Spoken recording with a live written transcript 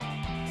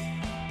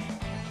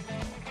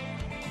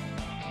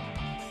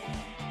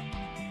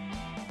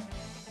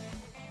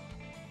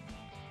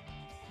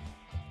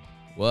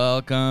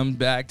Welcome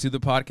back to the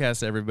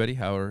podcast, everybody.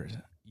 How are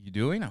you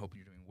doing? I hope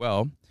you're doing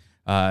well.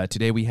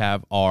 Today we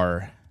have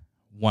our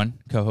one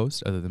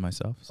co-host other than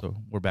myself, so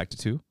we're back to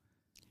two.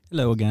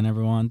 Hello again,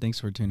 everyone. Thanks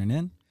for tuning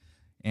in.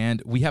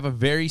 And we have a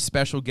very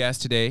special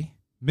guest today,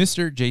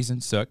 Mr. Jason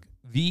Zuk,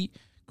 the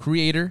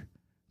creator,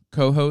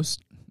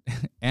 co-host,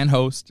 and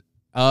host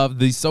of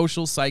the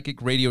Social Psychic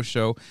radio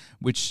show,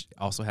 which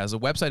also has a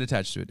website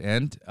attached to it.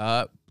 And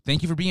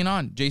thank you for being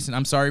on, Jason.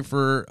 I'm sorry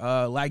for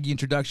laggy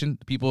introduction.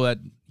 People that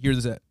hear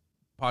this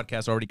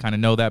podcast already kind of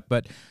know that,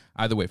 but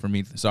either way, for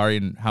me, sorry.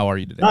 And how are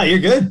you today? No, you're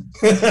good.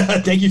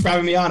 Thank you for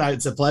having me on.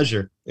 It's a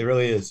pleasure. It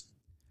really is.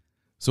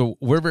 So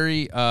we're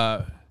very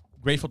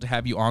grateful to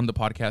have you on the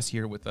podcast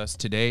here with us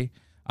today.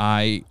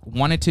 I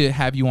wanted to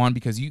have you on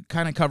because you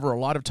kind of cover a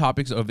lot of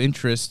topics of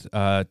interest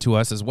to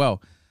us as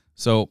well.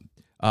 So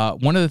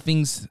one of the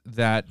things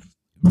that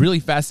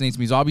really fascinates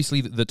me is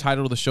obviously the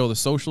title of the show, the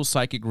Social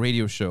Psychic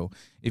Radio Show.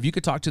 If you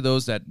could talk to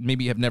those that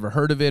maybe have never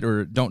heard of it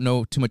or don't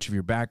know too much of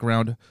your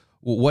background,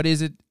 what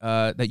is it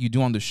that you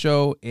do on the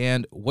show,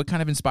 and what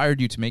kind of inspired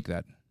you to make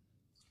that?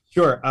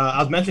 Sure. I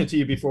was mentioning to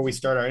you before we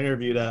start our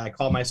interview that I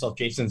call myself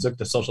Jason Zuk,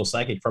 the Social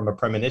Psychic, from a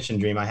premonition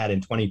dream I had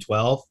in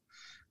 2012.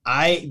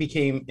 I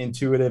became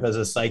intuitive as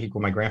a psychic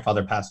when my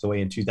grandfather passed away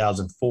in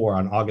 2004,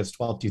 on August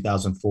 12,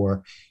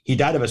 2004. He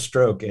died of a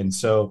stroke, and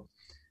so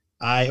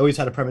I always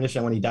had a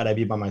premonition when he died, I'd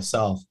be by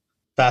myself.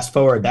 Fast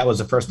forward, that was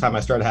the first time I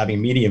started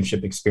having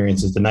mediumship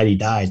experiences the night he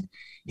died.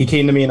 He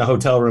came to me in a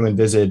hotel room and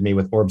visited me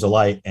with orbs of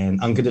light,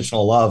 and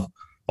unconditional love,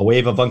 a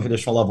wave of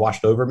unconditional love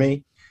washed over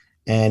me.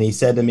 And he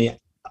said to me,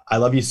 I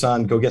love you,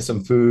 son. Go get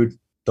some food.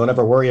 Don't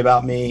ever worry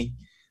about me.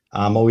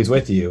 I'm always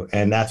with you.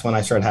 And that's when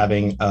I started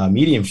having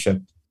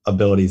mediumship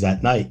abilities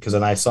at night. Because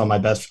then I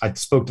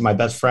spoke to my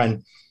best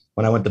friend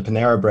when I went to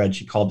Panera Bread.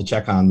 She called to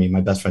check on me,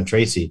 my best friend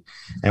Tracy.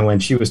 And when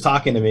she was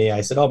talking to me,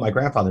 I said, oh, my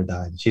grandfather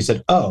died. She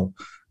said, oh,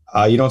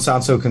 you don't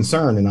sound so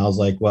concerned. And I was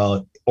like,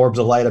 well, orbs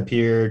of light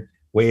appeared,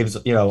 waves,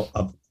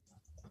 of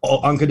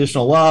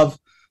unconditional love.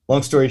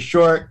 Long story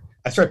short,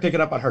 I started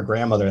picking up on her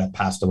grandmother that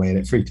passed away, and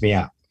it freaked me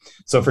out.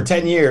 So for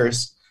 10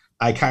 years,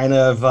 I kind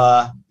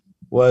of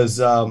was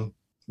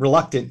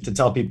reluctant to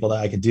tell people that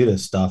I could do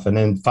this stuff. And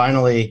then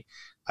finally,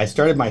 I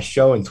started my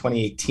show in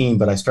 2018,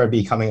 but I started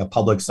becoming a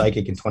public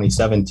psychic in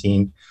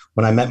 2017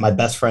 when I met my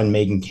best friend,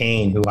 Megan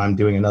Kane, who I'm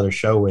doing another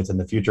show with in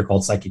the future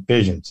called Psychic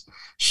Visions.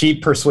 She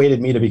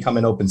persuaded me to become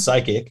an open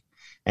psychic,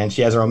 and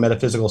she has her own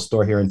metaphysical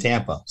store here in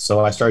Tampa.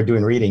 So I started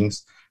doing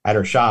readings at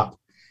her shop,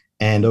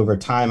 and over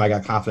time, I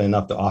got confident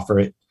enough to offer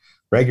it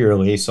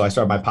regularly. So I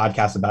started my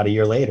podcast about a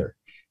year later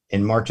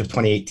in March of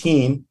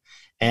 2018.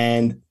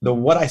 And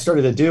what I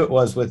started to do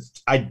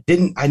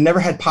I never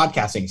had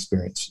podcasting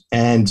experience.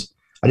 And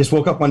I just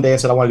woke up one day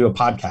and said, I want to do a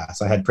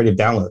podcast. I had creative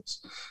downloads.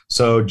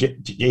 So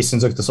Jason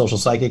Zuk, the Social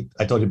Psychic,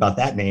 I told you about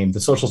that name.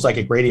 The Social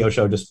Psychic radio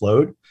show just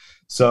flowed.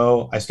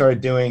 So I started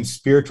doing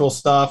spiritual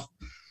stuff,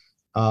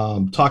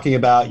 talking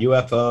about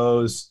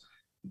UFOs,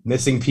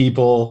 missing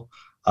people,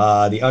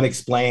 the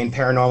unexplained,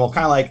 paranormal,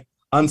 kind of like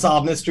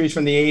Unsolved Mysteries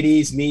from the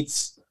 80s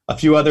meets a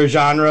few other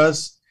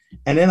genres.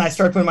 And then I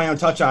started putting my own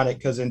touch on it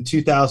because in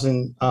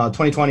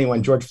 2020,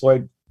 when George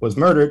Floyd was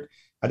murdered,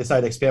 I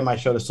decided to expand my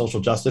show to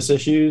social justice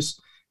issues.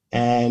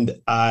 And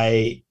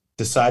I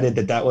decided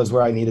that was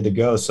where I needed to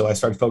go. So I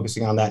started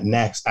focusing on that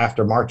next.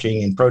 After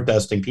marching and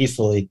protesting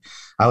peacefully,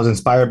 I was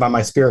inspired by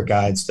my spirit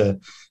guides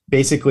to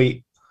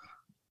basically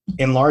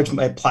enlarge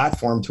my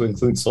platform to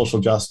include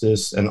social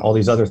justice and all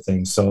these other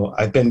things. So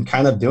I've been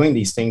kind of doing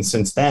these things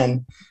since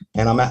then.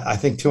 And I'm at, I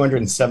think,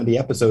 270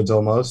 episodes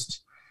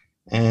almost.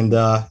 And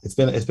it's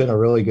been a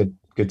really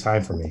good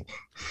time for me.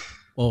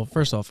 Well,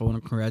 first off, I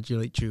want to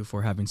congratulate you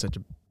for having such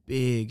a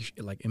big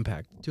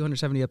impact.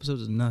 270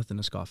 episodes is nothing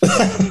to scoff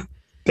at.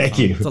 Thank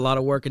you. It's a lot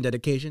of work and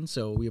dedication,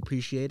 so we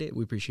appreciate it.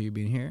 We appreciate you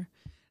being here.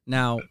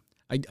 Now,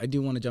 I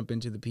do want to jump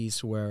into the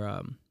piece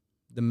where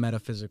the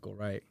metaphysical,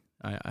 right?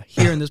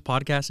 Here in this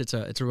podcast,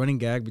 it's a running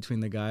gag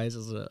between the guys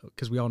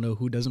because we all know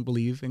who doesn't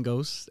believe in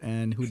ghosts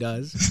and who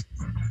does,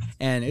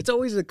 and it's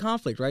always a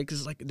conflict, right?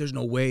 Because there's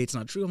no way it's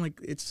not true.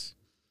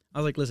 I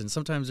was like, listen,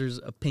 sometimes there's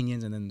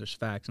opinions and then there's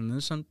facts, and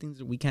there's some things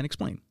that we can't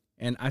explain.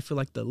 And I feel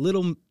like the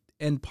little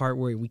end part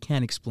where we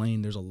can't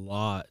explain, there's a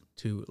lot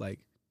to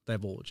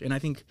divulge. And I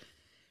think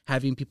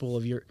having people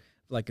of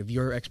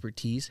your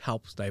expertise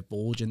helps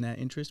divulge in that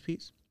interest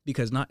piece,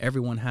 because not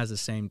everyone has the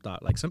same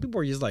thought. Like some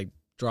people are just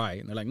dry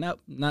and they're like, nope,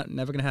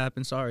 never gonna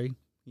happen, sorry,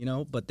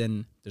 but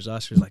then there's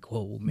us who's like,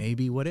 whoa,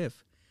 maybe, what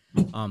if?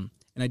 And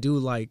I do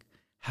like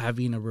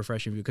having a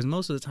refreshing view, because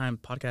most of the time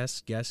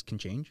podcast guests can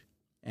change,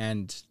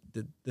 and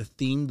the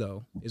theme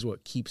though is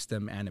what keeps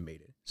them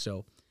animated.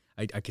 So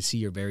I can see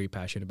you're very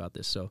passionate about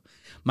this. So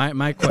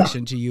my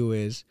question to you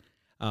is,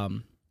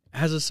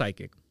 as a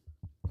psychic,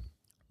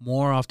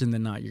 more often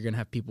than not, you're gonna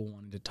have people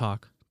wanting to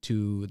talk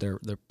to their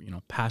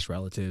past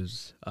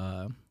relatives,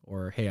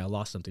 or hey, I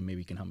lost something, maybe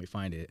you can help me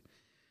find it.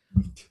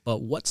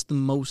 But what's the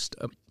most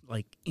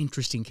like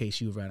interesting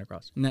case you've ran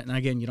across? And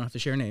again, you don't have to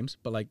share names,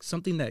 but like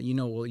something that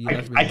well,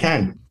 I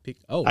can.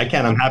 Oh, I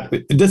can. I'm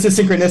happy. This is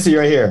synchronicity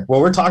right here. What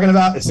we're talking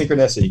about is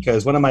synchronicity,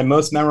 because one of my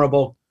most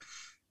memorable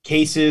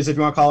cases, if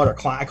you want to call it,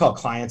 or I call it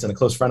clients, and a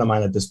close friend of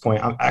mine at this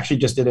point. I actually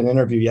just did an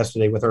interview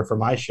yesterday with her for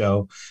my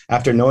show.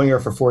 After knowing her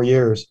for 4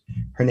 years,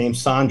 her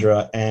name's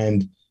Sandra,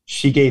 and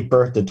she gave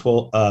birth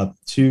to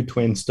 2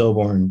 twin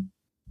stillborn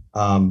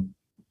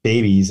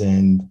babies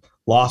and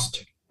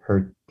lost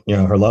her,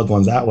 her loved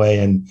ones that way.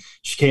 And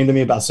she came to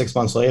me about 6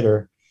 months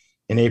later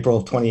in April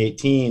of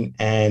 2018,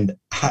 and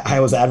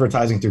I was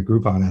advertising through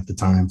Groupon at the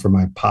time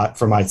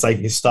for my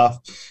psychic stuff,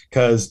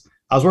 because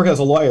I was working as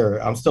a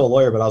lawyer. I'm still a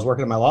lawyer, but I was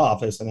working in my law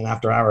office. And then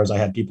after hours, I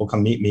had people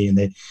come meet me,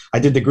 and I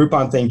did the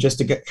Groupon thing just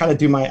to kind of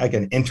do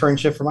an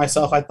internship for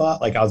myself. I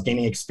thought like I was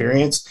gaining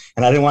experience,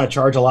 and I didn't want to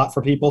charge a lot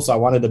for people. So I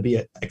wanted to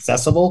be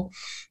accessible.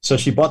 So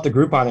she bought the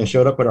Groupon and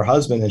showed up with her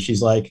husband. And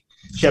she's like,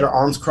 she had her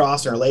arms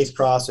crossed and her legs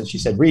crossed. And she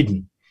said, read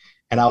me.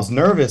 And I was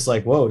nervous,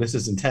 like, whoa, this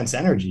is intense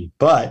energy.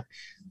 But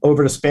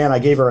over the span, I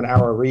gave her an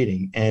hour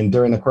reading. And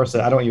during the course of,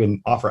 I don't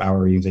even offer hour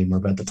readings anymore,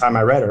 but at the time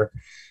I read her,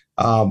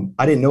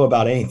 I didn't know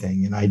about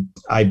anything. And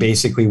I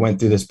basically went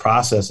through this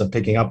process of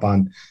picking up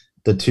on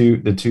the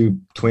two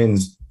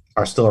twins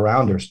are still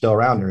around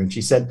her. And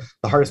she said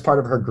the hardest part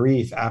of her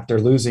grief after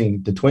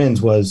losing the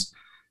twins was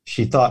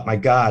she thought, my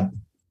God,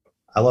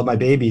 I love my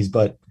babies,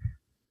 but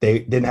they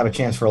didn't have a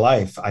chance for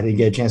life. I didn't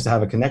get a chance to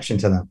have a connection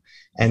to them.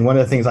 And one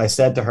of the things I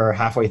said to her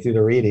halfway through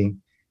the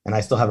reading, and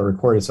I still have it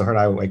recorded, so her and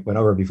I went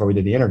over before we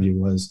did the interview,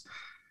 was,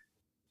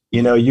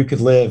 you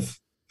could live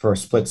for a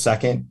split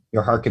second.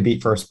 Your heart could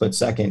beat for a split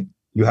second.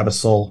 You have a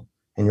soul,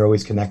 and you're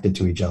always connected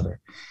to each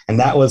other. And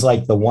that was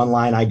like the one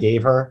line I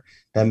gave her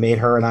that made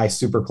her and I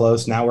super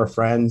close. Now we're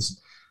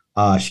friends.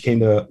 She came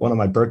to one of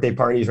my birthday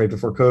parties right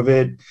before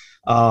COVID.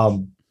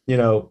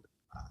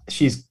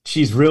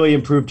 She's really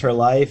improved her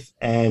life.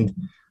 And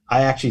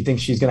I actually think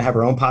she's going to have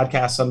her own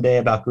podcast someday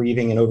about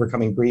grieving and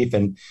overcoming grief.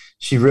 And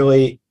she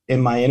really,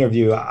 in my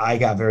interview, I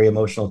got very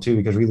emotional too,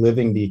 because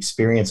reliving the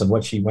experience of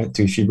what she went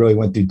through, she really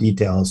went through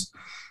details.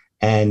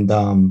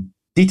 And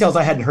details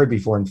I hadn't heard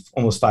before in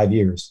almost 5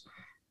 years.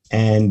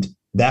 And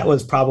that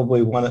was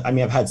probably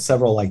I've had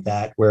several like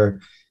that, where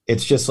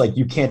it's just like,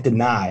 you can't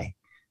deny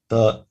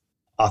the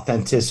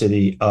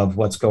authenticity of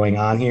what's going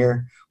on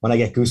here. When I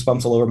get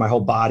goosebumps all over my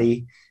whole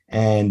body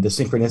and the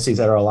synchronicities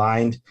that are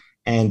aligned.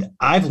 And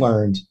I've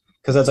learned,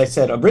 because as I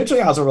said,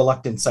 originally I was a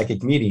reluctant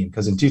psychic medium,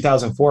 because in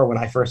 2004, when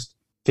I first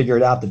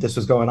figured out that this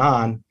was going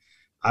on,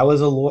 I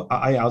was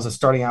a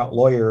starting out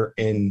lawyer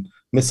in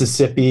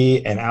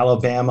Mississippi and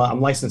Alabama.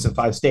 I'm licensed in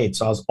 5 states.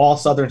 So I was all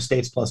southern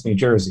states plus New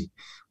Jersey.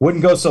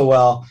 Wouldn't go so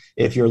well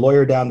if your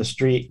lawyer down the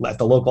street at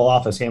the local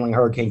office handling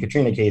Hurricane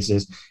Katrina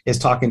cases is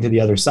talking to the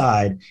other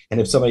side,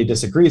 and if somebody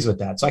disagrees with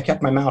that. So I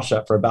kept my mouth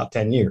shut for about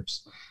 10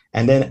 years.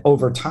 And then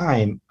over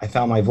time, I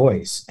found my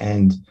voice.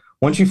 And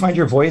once you find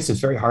your voice, it's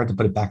very hard to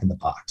put it back in the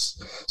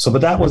box. So,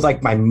 but that was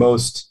like my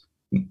most,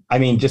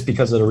 just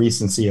because of the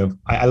recency of,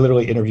 I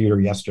literally interviewed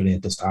her yesterday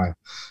at this time.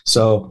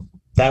 So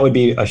that would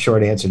be a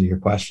short answer to your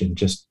question,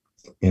 just,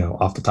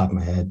 off the top of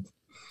my head.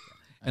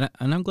 And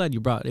I'm glad you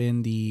brought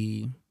in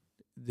the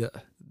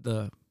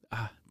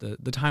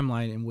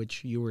timeline in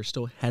which you were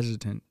still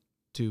hesitant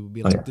to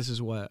be like, this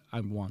is what I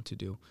want to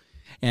do.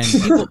 And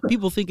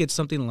people think it's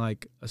something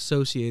like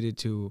associated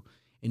to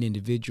an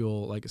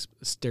individual, like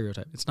a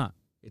stereotype. It's not.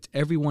 It's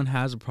everyone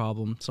has a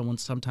problem. Someone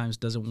sometimes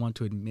doesn't want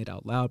to admit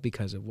out loud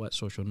because of what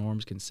social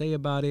norms can say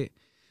about it.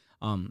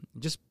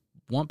 Just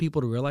want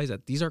people to realize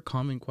that these are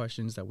common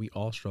questions that we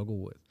all struggle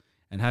with,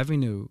 and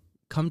having to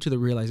come to the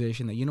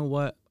realization that,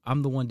 what,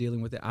 I'm the one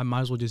dealing with it. I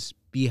might as well just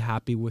be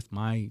happy with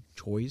my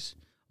choice,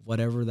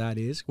 whatever that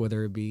is,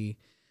 whether it be,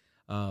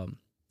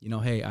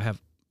 hey, I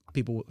have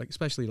people, like,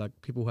 especially like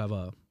people who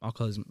have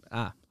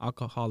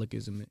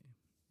alcoholism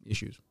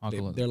issues.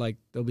 They'll be like,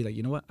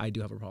 you know what, I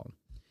do have a problem.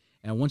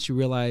 And once you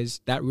realize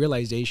that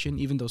realization,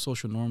 even though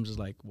social norms is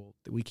like, well,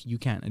 you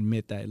can't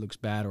admit that it looks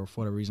bad or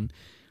for whatever reason,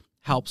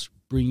 helps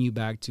bring you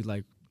back to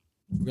like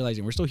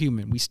realizing we're still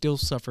human. We still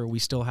suffer. We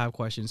still have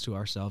questions to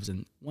ourselves.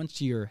 And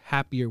once you're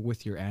happier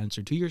with your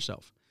answer to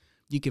yourself,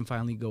 you can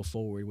finally go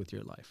forward with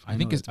your life. I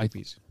think it's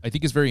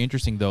very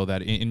interesting, though,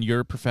 that in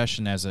your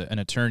profession as an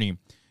attorney,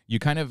 you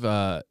kind of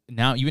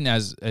now, even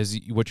as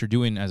what you're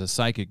doing as a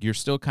psychic, you're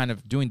still kind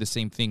of doing the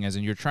same thing, as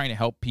in you're trying to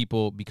help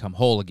people become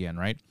whole again,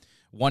 right?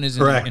 One is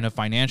in a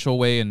financial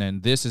way, and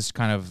then this is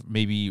kind of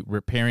maybe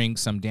repairing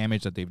some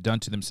damage that they've done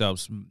to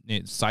themselves,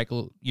 in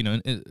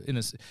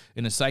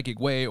a psychic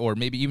way, or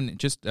maybe even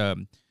just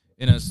in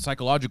a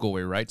psychological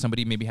way, right?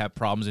 Somebody maybe have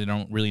problems, they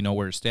don't really know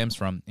where it stems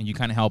from, and you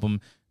kind of help them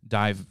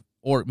dive,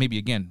 or maybe,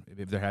 again,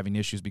 if they're having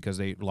issues because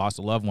they lost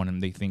a loved one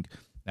and they think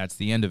that's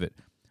the end of it.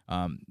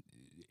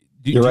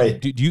 You're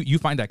right. Do you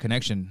find that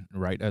connection,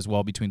 right, as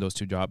well, between those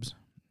two jobs?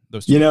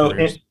 Those two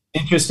careers?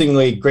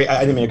 Interestingly, great.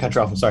 I didn't mean to cut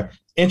you off. I'm sorry.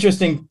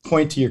 Interesting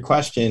point to your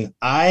question.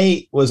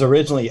 I'm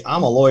a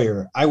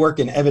lawyer. I work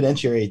in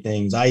evidentiary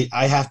things. I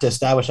have to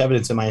establish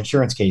evidence in my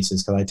insurance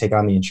cases because I take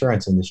on the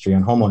insurance industry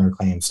on homeowner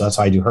claims. So that's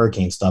why I do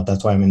hurricane stuff.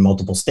 That's why I'm in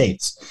multiple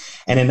states.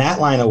 And in that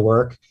line of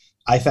work,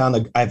 I've found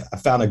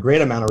a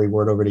great amount of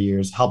reward over the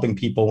years, helping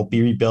people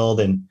be rebuild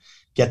and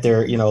get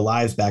their,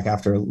 lives back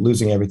after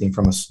losing everything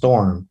from a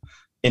storm.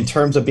 In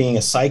terms of being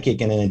a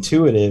psychic and an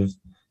intuitive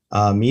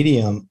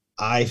medium,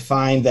 I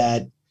find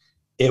that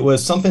it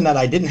was something that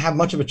I didn't have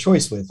much of a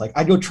choice with. Like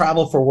I'd go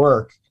travel for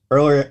work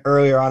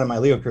earlier on in my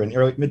Leo career in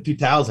early mid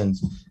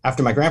 2000s.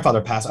 After my grandfather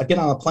passed, I'd get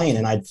on a plane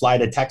and I'd fly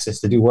to Texas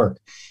to do work.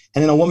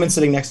 And then a woman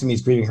sitting next to me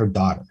is grieving her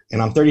daughter.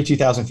 And I'm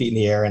 32,000 feet in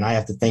the air. And I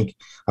have to think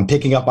I'm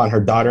picking up on her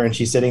daughter and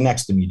she's sitting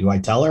next to me. Do I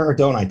tell her or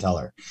don't I tell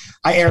her?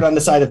 I erred on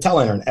the side of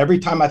telling her. And every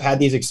time I've had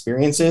these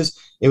experiences,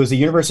 it was the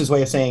universe's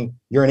way of saying,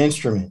 you're an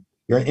instrument.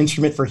 You're an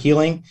instrument for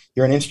healing.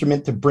 You're an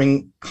instrument to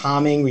bring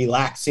calming,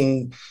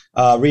 relaxing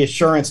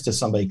reassurance to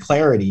somebody,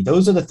 clarity.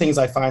 Those are the things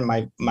I find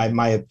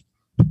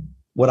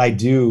what I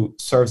do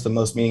serves the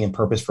most meaning and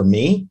purpose for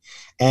me.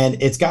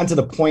 And it's gotten to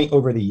the point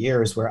over the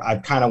years where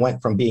I've kind of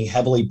went from being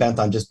heavily bent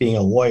on just being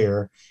a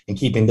lawyer and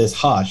keeping this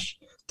hush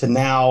to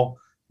now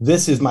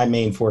this is my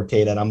main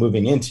forte that I'm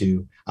moving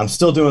into. I'm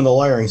still doing the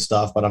lawyering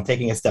stuff, but I'm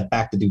taking a step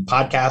back to do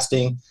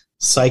podcasting,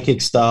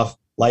 psychic stuff,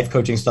 life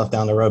coaching stuff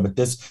down the road. But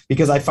this,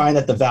 because I find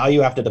that the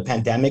value after the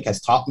pandemic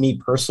has taught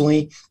me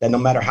personally that no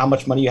matter how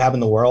much money you have in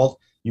the world,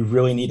 you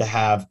really need to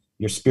have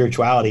your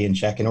spirituality in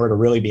check in order to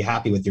really be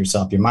happy with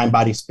yourself, your mind,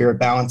 body, spirit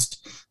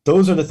balanced.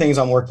 Those are the things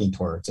I'm working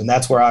towards. And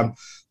that's where I'm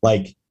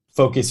like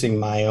focusing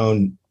my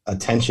own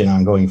attention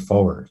on going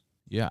forward.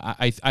 Yeah,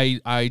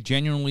 I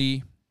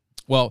genuinely,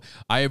 well,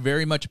 I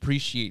very much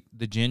appreciate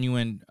the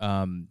genuine,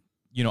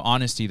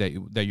 honesty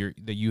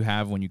that you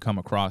have when you come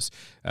across,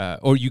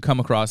 or you come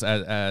across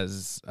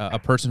as a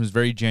person who's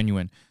very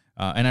genuine,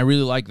 and I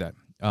really like that.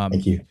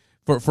 Thank you.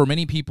 For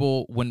many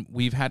people, when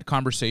we've had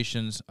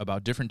conversations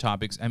about different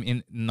topics, I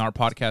mean, in our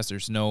podcast,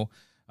 there's no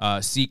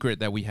secret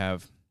that we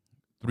have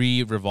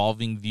 3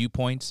 revolving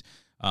viewpoints.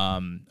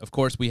 Of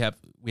course, we have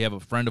a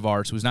friend of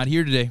ours who's not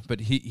here today,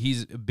 but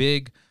he's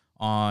big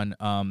on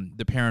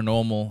the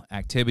paranormal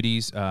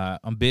activities.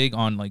 I'm big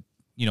on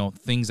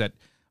things that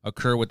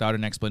occur without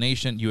an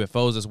explanation,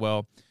 UFOs as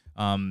well.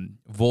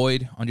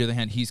 Void, on the other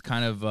hand, he's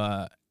kind of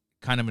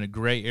in a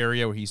gray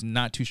area where he's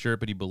not too sure,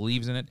 but he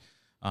believes in it.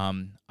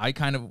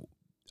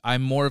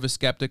 I'm more of a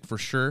skeptic for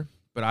sure,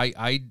 but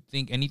I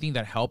think anything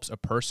that helps a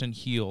person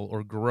heal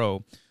or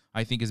grow,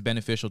 I think is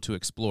beneficial to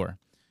explore.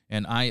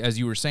 And as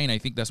you were saying, I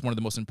think that's one of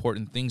the most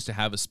important things, to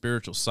have a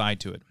spiritual side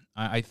to it.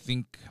 I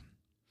think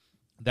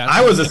that's...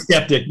 I was a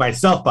skeptic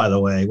myself, by the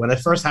way. When it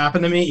first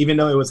happened to me, even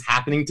though it was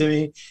happening to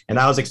me and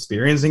I was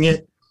experiencing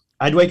it,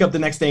 I'd wake up the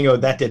next day and go,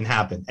 that didn't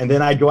happen. And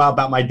then I'd go out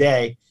about my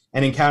day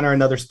and encounter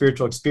another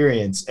spiritual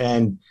experience.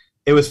 And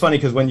it was funny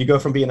because when you go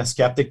from being a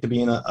skeptic to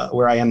being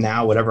where I am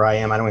now, whatever I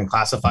am, I don't even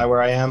classify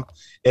where I am.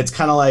 It's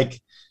kind of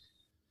like,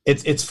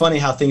 it's funny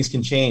how things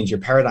can change. Your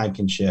paradigm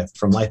can shift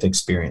from life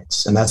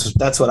experience. And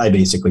that's what I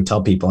basically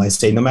tell people. I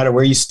say, no matter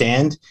where you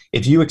stand,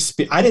 if you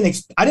I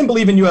didn't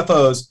believe in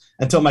UFOs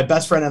until my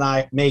best friend and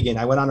I, Megan,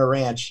 I went on a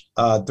ranch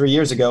 3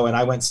 years ago and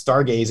I went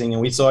stargazing and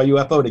we saw a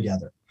UFO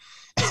together.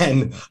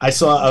 And I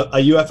saw a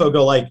UFO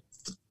go like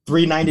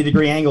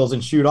 390-degree angles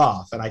and shoot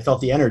off. And I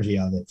felt the energy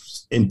of it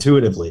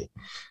intuitively.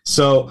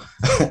 So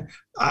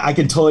I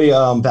can totally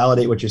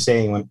validate what you're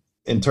saying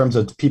in terms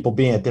of people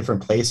being at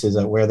different places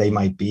at where they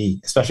might be,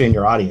 especially in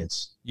your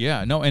audience.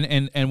 Yeah, no,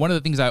 and one of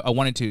the things I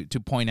wanted to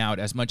point out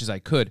as much as I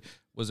could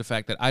was the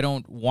fact that I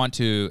don't want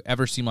to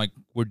ever seem like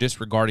we're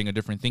disregarding a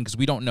different thing, because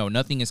we don't know.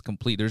 Nothing is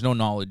complete. There's no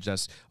knowledge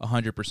that's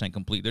 100%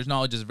 complete. There's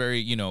knowledge that's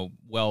very,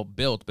 well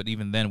built, but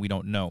even then we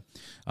don't know.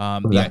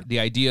 The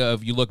idea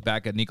of, you look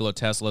back at Nikola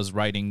Tesla's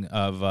writing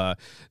of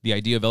the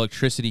idea of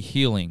electricity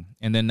healing,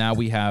 and then now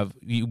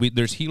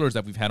there's healers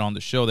that we've had on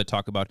the show that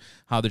talk about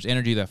how there's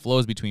energy that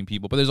flows between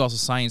people, but there's also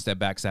science that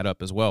backs that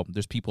up as well.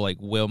 There's people like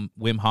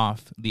Wim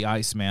Hof, the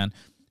Iceman,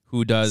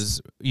 who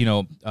does,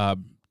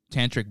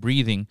 tantric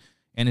breathing,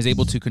 and is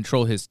able to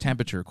control his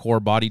temperature,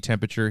 core body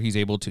temperature. He's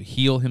able to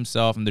heal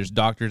himself, and there's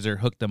doctors that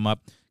hook them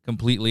up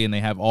completely, and they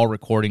have all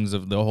recordings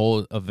of the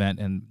whole event,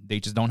 and they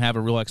just don't have a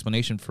real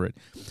explanation for it.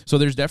 So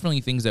there's definitely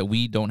things that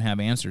we don't have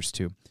answers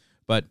to.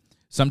 But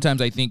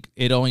sometimes I think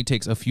it only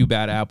takes a few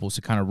bad apples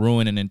to kind of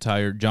ruin an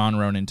entire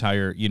genre, an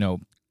entire,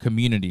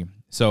 community.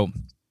 So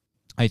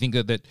I think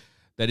that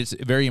it's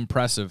very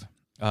impressive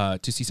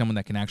to see someone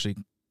that can actually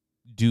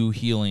do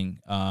healing.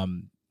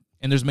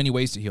 And there's many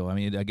ways to heal. I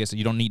mean, I guess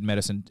you don't need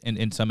medicine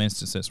in some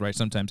instances, right?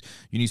 Sometimes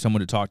you need someone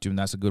to talk to, and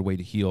that's a good way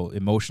to heal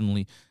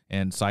emotionally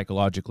and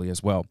psychologically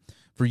as well.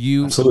 For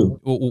you,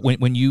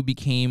 when you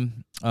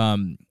became,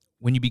 when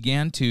you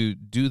began to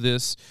do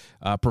this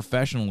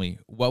professionally,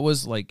 what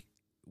was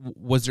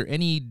was there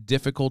any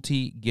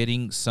difficulty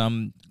getting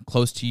some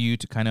close to you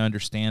to kind of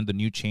understand the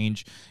new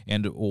change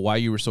and why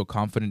you were so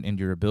confident in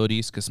your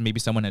abilities? Because maybe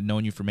someone had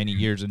known you for many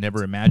years and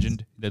never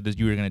imagined that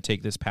you were going to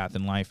take this path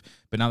in life.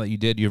 But now that you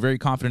did, you're very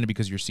confident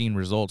because you're seeing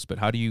results. But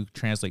how do you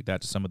translate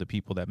that to some of the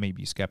people that may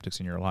be skeptics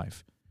in your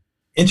life?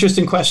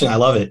 Interesting question. I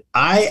love it.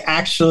 I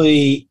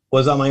actually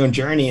was on my own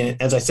journey.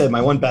 And as I said,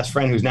 my one best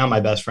friend, who's now my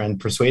best friend,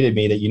 persuaded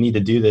me that you need to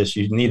do this.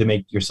 You need to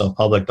make yourself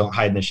public. Don't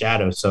hide in the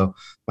shadows. So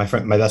my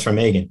best friend,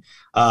 Megan,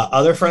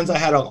 other friends I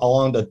had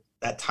along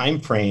that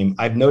time frame,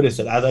 I've noticed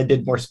that as I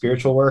did more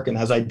spiritual work and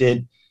as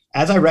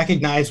I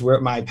recognized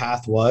where my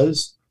path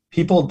was,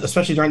 people,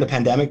 especially during the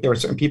pandemic, there were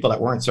certain people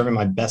that weren't serving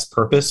my best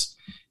purpose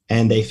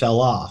and they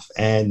fell off.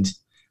 And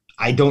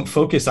I don't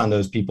focus on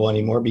those people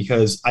anymore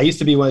because I used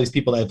to be one of these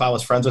people that if I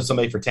was friends with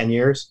somebody for 10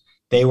 years,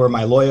 they were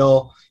my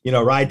loyal,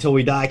 ride till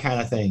we die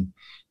kind of thing.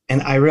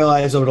 And I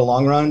realized over the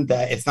long run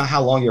that it's not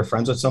how long you're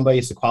friends with somebody,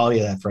 it's the quality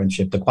of that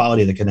friendship, the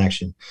quality of the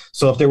connection.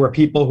 So if there were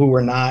people who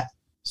were not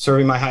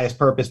serving my highest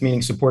purpose,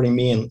 meaning supporting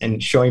me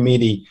and showing me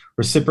the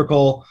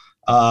reciprocal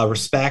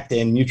respect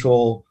and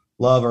mutual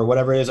love or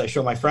whatever it is I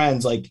show my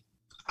friends, like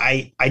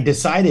I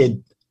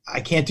decided I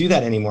can't do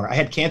that anymore. I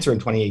had cancer in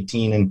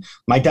 2018 and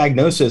my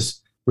diagnosis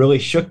really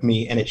shook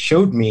me, and it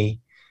showed me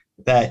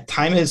that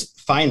time is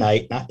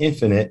finite, not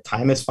infinite.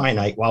 Time is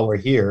finite while we're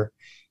here,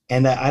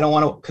 and that I don't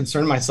want to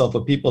concern myself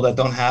with people that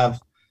don't have,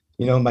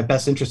 my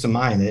best interest in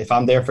mind. If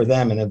I'm there for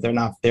them, and if they're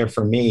not there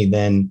for me,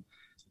 then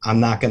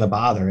I'm not going to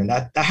bother. And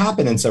that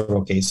happened in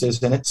several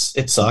cases, and it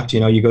sucked.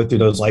 You go through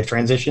those life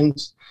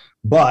transitions,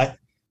 but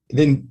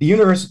then the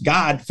universe,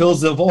 God,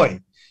 fills the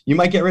void. You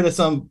might get rid of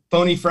some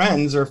phony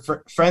friends or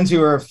friends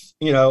who are,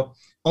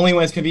 only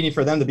when it's convenient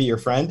for them to be your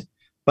friend.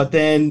 But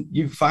then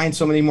you find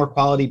so many more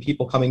quality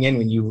people coming in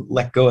when you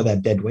let go of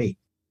that dead weight.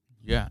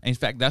 Yeah. In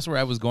fact, that's where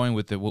I was going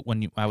with it.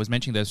 When I was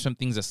mentioning there's some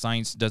things that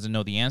science doesn't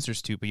know the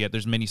answers to, but yet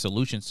there's many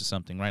solutions to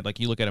something, right? Like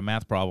you look at a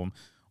math problem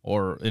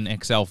or an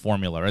Excel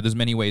formula, right? There's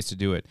many ways to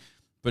do it.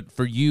 But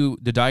for you,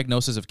 the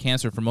diagnosis of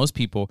cancer, for most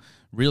people,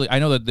 really, I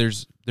know that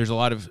there's a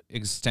lot of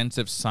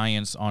extensive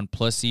science on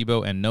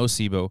placebo and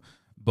nocebo,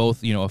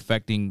 both,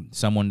 affecting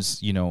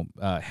someone's,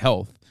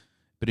 health.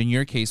 But in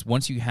your case,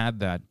 once you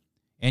had that,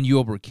 and you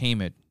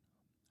overcame it,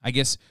 I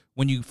guess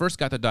when you first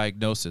got the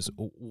diagnosis,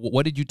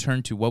 what did you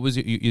turn to? What was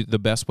the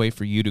best way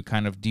for you to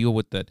kind of deal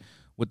with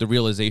the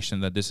realization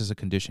that this is a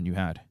condition you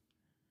had?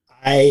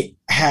 I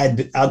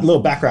had a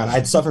little background.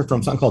 I'd suffered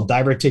from something called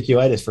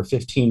diverticulitis for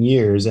 15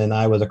 years, and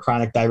I was a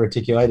chronic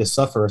diverticulitis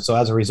sufferer. So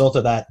as a result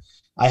of that,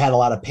 I had a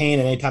lot of pain,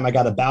 and anytime I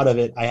got a bout of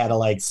it, I had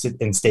to sit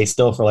and stay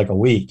still for a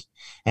week.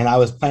 And I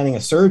was planning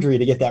a surgery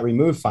to get that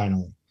removed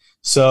finally.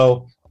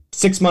 So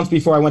 6 months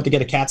before I went to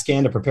get a CAT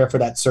scan to prepare for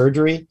that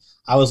surgery,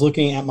 I was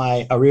looking at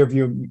I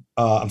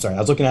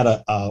was looking at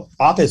a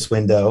office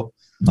window,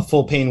 a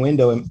full pane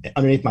window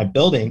underneath my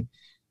building.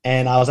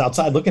 And I was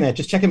outside looking at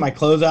just checking my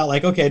clothes out,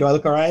 like, okay, do I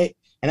look all right?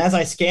 And as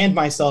I scanned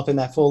myself in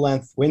that full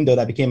length window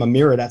that became a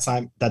mirror that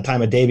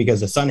time of day because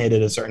the sun hit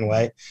it a certain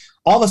way,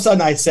 all of a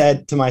sudden I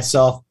said to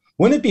myself,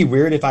 wouldn't it be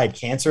weird if I had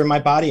cancer in my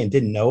body and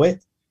didn't know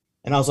it?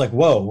 And I was like,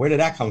 whoa, where did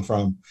that come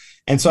from?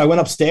 And so I went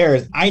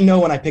upstairs. I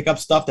know when I pick up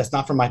stuff that's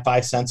not from my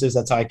five senses,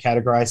 that's how I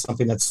categorize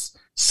something that's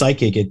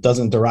psychic. It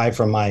doesn't derive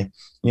from my,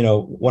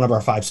 one of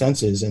our five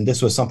senses. And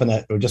this was something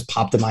that just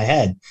popped in my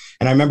head.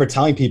 And I remember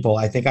telling people,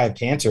 I think I have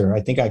cancer.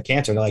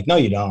 They're like, no,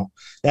 you don't.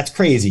 That's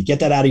crazy.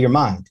 Get that out of your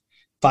mind.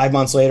 5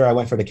 months later, I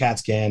went for the CAT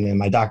scan and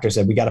my doctor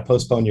said, we got to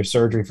postpone your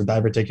surgery for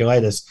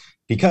diverticulitis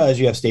because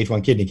you have stage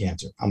 1 kidney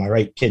cancer on my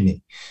right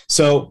kidney.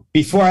 So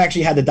before I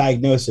actually had the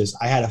diagnosis,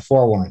 I had a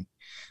forewarning.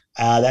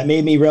 That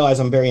made me realize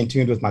I'm very in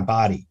tune with my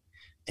body.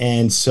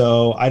 And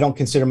so I don't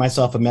consider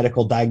myself a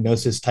medical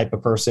diagnosis type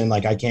of person.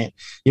 Like I can't,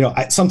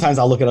 sometimes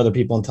I'll look at other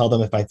people and tell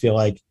them if I feel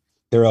like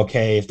they're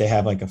okay, if they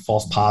have a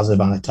false positive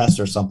on a test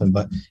or something.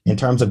 But in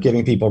terms of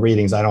giving people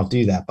readings, I don't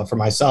do that. But for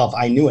myself,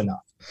 I knew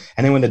enough.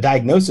 And then when the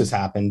diagnosis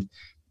happened,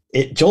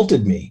 it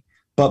jolted me.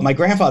 But my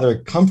grandfather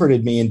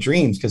comforted me in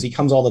dreams because he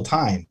comes all the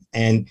time.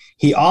 And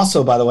he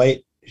also, by the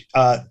way,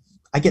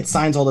 I get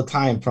signs all the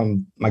time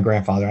from my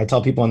grandfather. I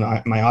tell people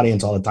in my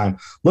audience all the time,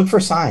 look for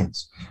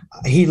signs.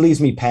 He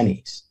leaves me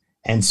pennies.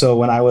 And so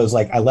when I was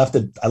I left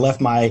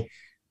my,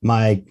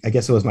 I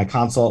guess it was my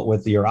consult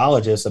with the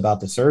urologist about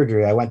the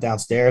surgery. I went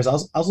downstairs. I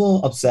was a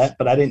little upset,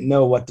 but I didn't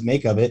know what to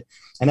make of it.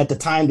 And at the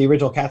time, the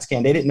original CAT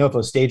scan, they didn't know if it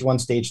was stage 1,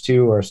 stage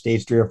 2, or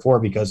stage 3 or 4,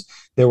 because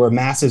there were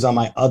masses on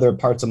my other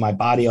parts of my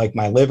body, like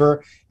my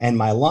liver and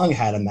my lung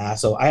had a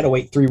mass. So I had to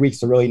wait 3 weeks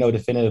to really know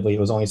definitively it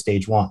was only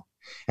stage 1.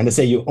 And to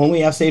say you only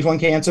have stage 1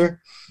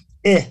 cancer,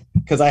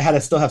 because I had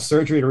to still have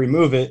surgery to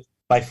remove it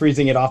by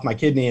freezing it off my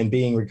kidney and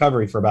being in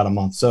recovery for about a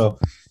month. So,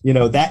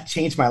 that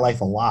changed my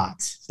life a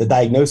lot. The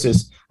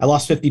diagnosis, I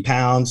lost 50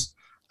 pounds.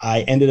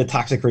 I ended a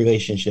toxic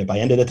relationship. I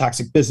ended a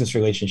toxic business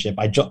relationship.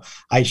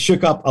 I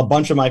shook up a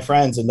bunch of my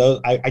friends, and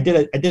I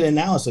did an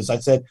analysis. I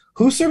said,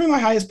 who's serving my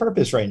highest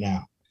purpose right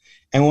now?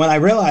 And when I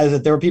realized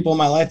that there were people in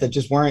my life that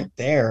just weren't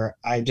there,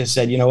 I just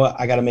said, you know what,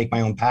 I got to make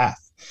my own path.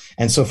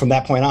 And so from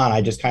that point on,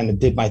 I just kind of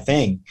did my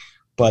thing.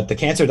 but the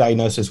cancer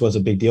diagnosis was a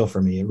big deal for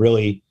me. It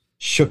really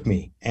shook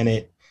me, and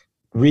it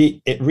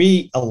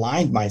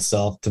realigned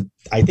myself to,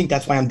 I think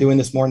that's why I'm doing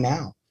this more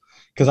now,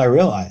 because I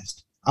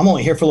realized I'm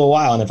only here for a little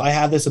while. And if I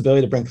have this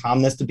ability to bring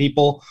calmness to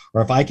people,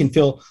 or if I can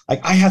feel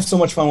like I have so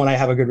much fun when I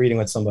have a good reading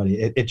with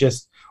somebody, it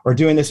just, or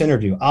doing this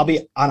interview, I'll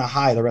be on a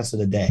high the rest of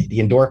the day. The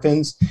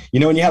endorphins,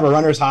 when you have a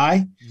runner's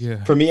high,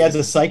 for me as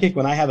a psychic,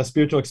 when I have a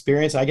spiritual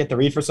experience, I get to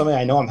read for somebody,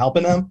 I know I'm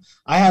helping them.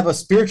 I have a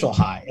spiritual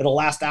high. It'll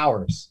last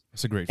hours.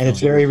 That's a great feeling. And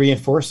it's very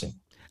reinforcing.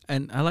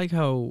 And I like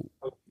how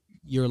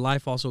your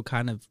life also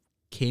kind of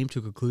came to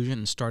a conclusion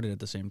and started at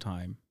the same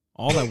time,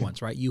 all at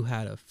once, right? You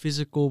had a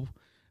physical,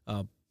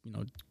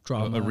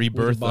 trauma, a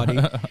rebirth, body,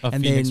 a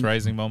and Phoenix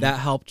Rising moment that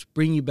helped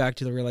bring you back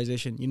to the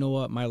realization. You know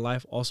what? My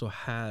life also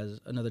has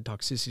another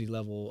toxicity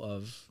level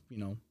of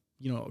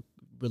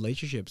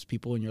relationships,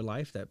 people in your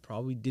life that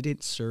probably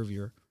didn't serve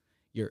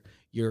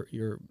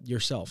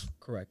yourself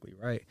correctly,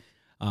 right?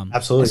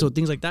 Absolutely. So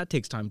things like that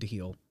takes time to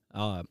heal,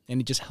 and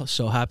it just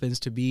so happens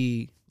to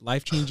be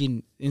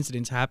life-changing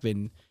incidents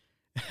happen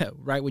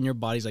right when your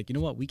body's like, you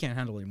know what, we can't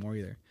handle it anymore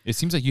either. It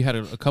seems like you had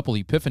a couple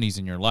epiphanies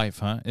in your life,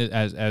 huh?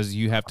 As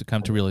you have to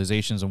come to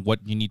realizations of what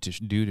you need to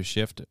do to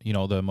shift,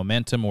 the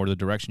momentum or the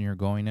direction you're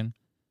going in.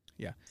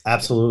 Yeah,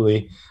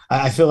 absolutely.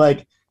 I feel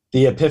like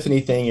the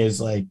epiphany thing is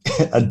like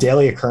a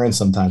daily occurrence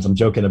sometimes. I'm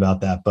joking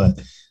about that,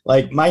 but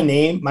like my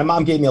name, my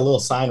mom gave me a little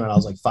sign when I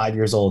was like 5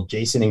 years old.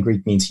 Jason in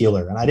Greek means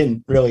healer. And I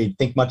didn't really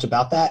think much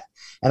about that.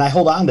 And I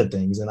hold on to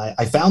things. And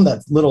I found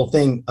that little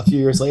thing a few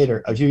years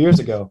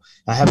ago,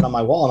 and I have it on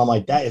my wall. And I'm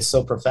like, that is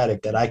so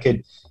prophetic that I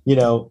could,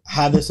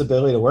 have this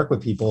ability to work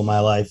with people in my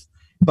life.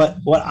 But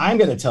what I'm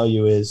going to tell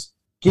you is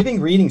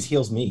giving readings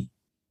heals me.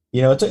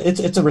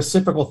 It's a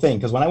reciprocal thing.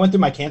 Because when I went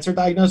through my cancer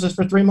diagnosis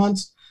for 3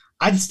 months,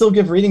 I'd still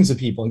give readings to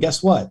people. And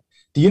guess what?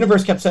 The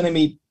universe kept sending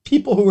me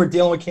people who were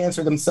dealing with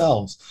cancer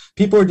themselves,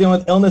 people who were dealing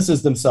with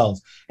illnesses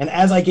themselves. And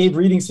as I gave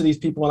readings to these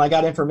people and I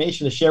got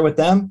information to share with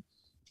them,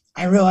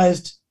 I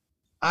realized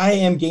I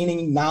am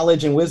gaining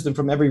knowledge and wisdom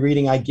from every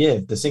reading I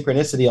give. The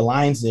synchronicity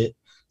aligns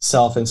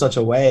itself in such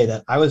a way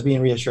that I was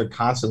being reassured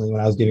constantly when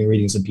I was giving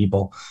readings to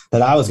people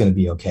that I was going to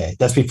be okay.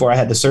 That's before I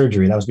had the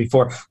surgery. That was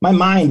before my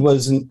mind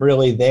wasn't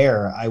really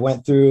there. I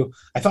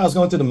thought I was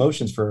going through the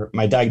motions for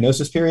my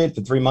diagnosis period.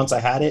 For 3 months, I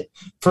had it.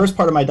 First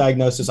part of my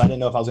diagnosis, I didn't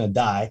know if I was going to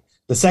die.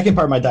 The second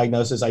part of my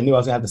diagnosis, I knew I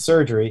was going to have the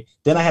surgery.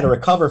 Then I had to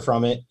recover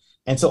from it.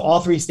 And so all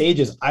 3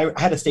 stages, I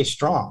had to stay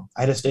strong.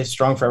 I had to stay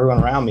strong for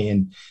everyone around me.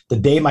 And the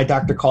day my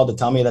doctor called to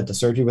tell me that the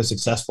surgery was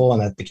successful and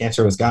that the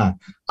cancer was gone,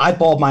 I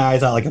bawled my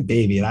eyes out like a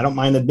baby. And I don't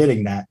mind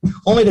admitting that,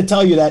 only to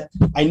tell you that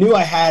I knew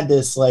I had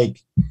this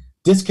like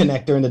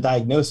disconnect during the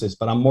diagnosis,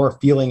 but I'm more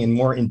feeling and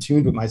more in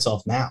tune with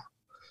myself now.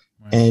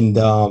 Right.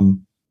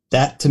 And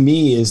that to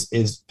me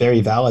is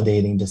very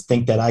validating, to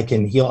think that I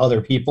can heal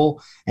other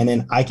people and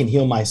then I can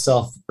heal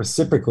myself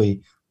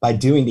reciprocally by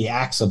doing the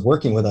acts of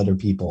working with other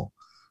people.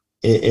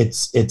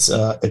 It's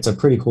a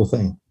pretty cool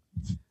thing.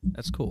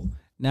 That's cool.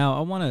 Now I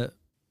want to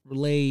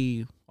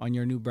relay on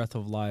your new breath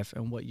of life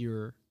and what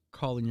you're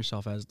calling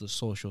yourself as the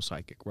social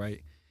psychic,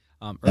 right?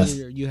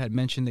 Earlier you had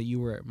mentioned that you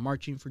were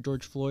marching for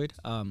George Floyd.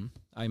 I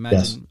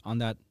imagine on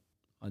that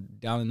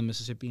down in the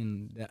Mississippi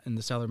and in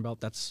the Southern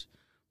Belt, that's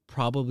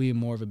probably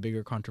more of a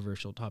bigger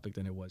controversial topic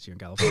than it was here in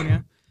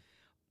California.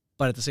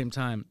 But at the same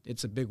time,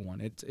 it's a big one.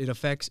 It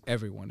affects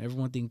everyone.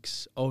 Everyone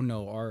thinks, oh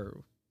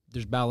no,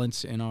 there's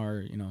balance in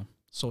our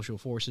social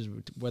forces,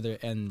 whether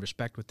and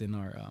respect within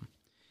our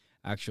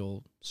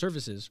actual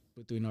services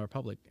within our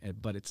public,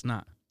 but it's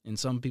not. And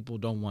some people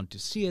don't want to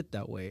see it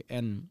that way.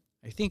 And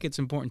I think it's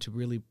important to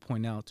really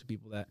point out to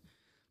people that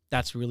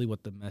that's really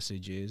what the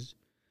message is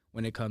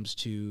when it comes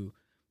to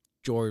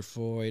George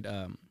Floyd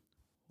and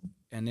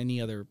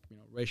any other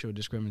racial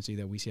discriminancy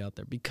that we see out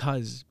there,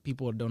 because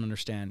people don't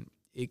understand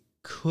it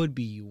could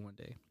be you one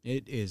day.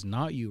 It is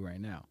not you right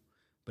now,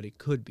 but it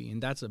could be.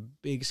 And that's a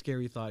big,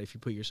 scary thought if you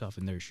put yourself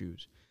in their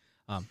shoes.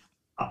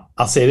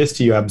 I'll say this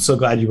to you. I'm so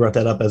glad you brought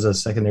that up as a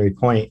secondary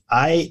point.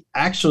 I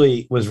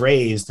actually was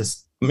raised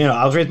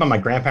I was raised by my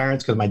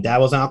grandparents because my dad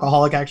was an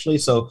alcoholic, actually.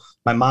 So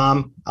my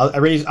mom, I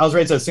was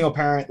raised as a single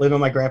parent, living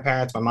with my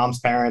grandparents, my mom's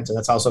parents, and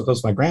that's how I was so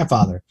close to my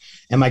grandfather.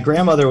 And my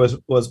grandmother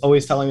was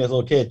always telling me as a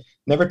little kid,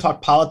 never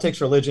talk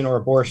politics, religion, or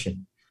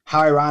abortion.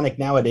 How ironic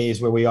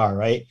nowadays where we are,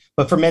 right?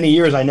 But for many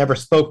years, I never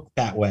spoke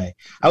that way.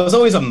 I was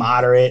always a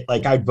moderate,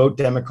 like I'd vote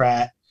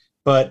Democrat.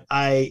 But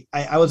I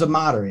was a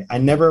moderate. I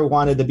never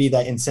wanted to be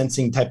that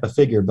incensing type of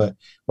figure. But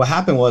what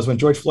happened was when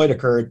George Floyd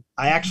occurred,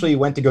 I actually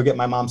went to go get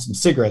my mom some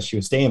cigarettes. She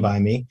was staying by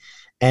me.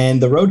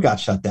 And the road got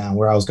shut down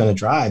where I was going to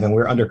drive. And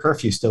we were under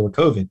curfew still with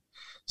COVID.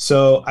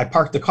 So I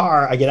parked the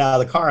car. I get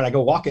out of the car and I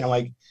go walking. I'm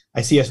like,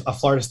 I see a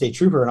Florida State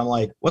Trooper. And I'm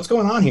like, what's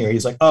going on here?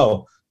 He's like,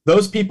 oh,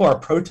 those people are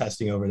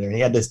protesting over there. And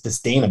he had this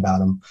disdain about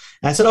them.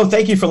 And I said, oh,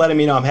 thank you for letting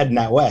me know I'm heading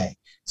that way.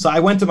 So I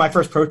went to my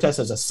first protest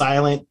as a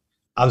silent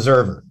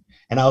observer.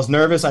 And I was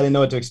nervous. I didn't know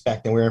what to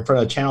expect. And we were in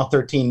front of a Channel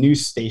 13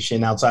 news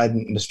station outside,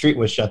 and the street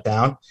was shut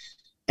down.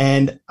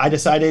 And I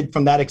decided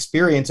from that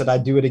experience that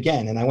I'd do it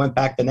again. And I went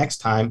back the next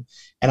time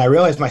and I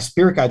realized my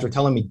spirit guides were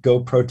telling me,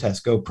 go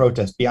protest,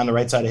 be on the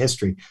right side of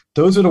history.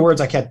 Those are the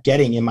words I kept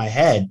getting in my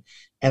head.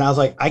 And I was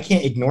like, I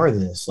can't ignore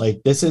this.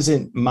 Like, this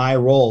isn't my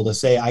role to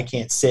say I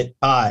can't sit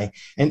by.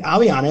 And I'll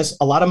be honest,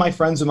 a lot of my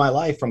friends in my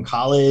life from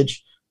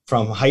college,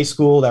 from high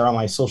school, that are on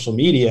my social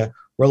media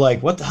were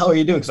like, what the hell are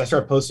you doing? Because I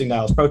started posting that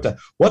I was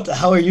protest. What the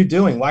hell are you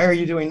doing? Why are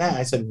you doing that?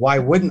 I said, why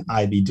wouldn't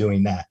I be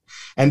doing that?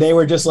 And they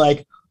were just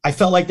like, I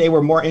felt like they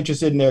were more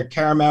interested in their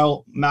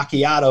caramel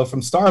macchiato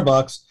from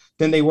Starbucks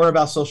than they were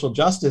about social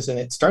justice. And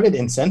it started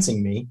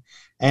incensing me.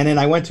 And then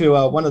I went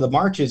to one of the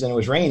marches and it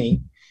was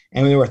raining.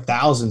 And there were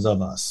thousands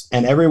of us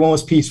and everyone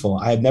was peaceful.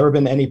 I had never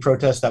been to any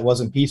protest that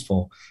wasn't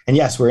peaceful. And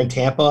yes, we're in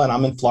Tampa and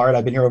I'm in Florida.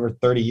 I've been here over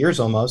 30 years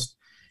almost.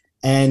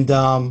 And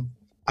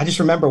I just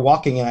remember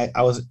walking and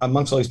I was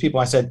amongst all these people.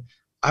 I said,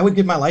 I would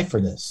give my life for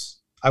this.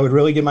 I would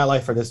really give my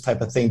life for this type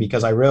of thing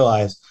because I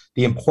realized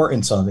the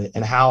importance of it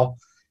and how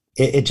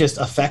it just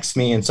affects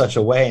me in such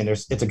a way. And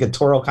it's a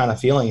guttural kind of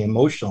feeling,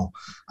 emotional.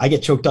 I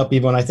get choked up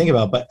even when I think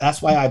about it, but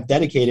that's why I've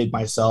dedicated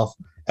myself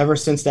ever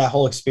since that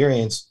whole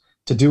experience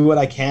to do what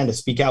I can, to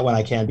speak out when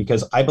I can,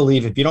 because I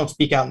believe if you don't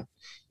speak out,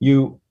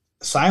 you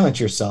silence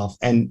yourself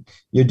and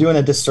you're doing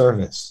a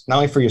disservice, not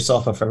only for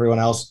yourself, but for everyone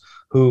else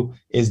who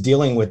is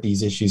dealing with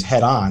these issues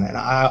head on. And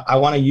I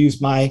want to use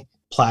my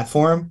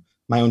platform,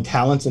 my own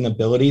talents and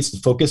abilities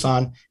to focus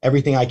on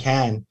everything I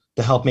can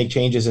to help make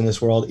changes in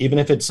this world. Even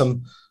if it's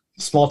some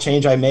small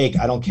change I make,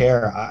 I don't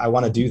care. I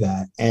want to do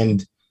that.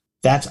 And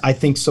that's, I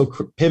think, so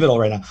pivotal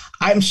right now.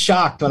 I'm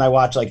shocked when I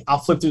watch, like, I'll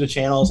flip through the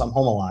channels. I'm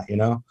home a lot,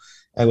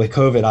 and with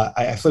COVID,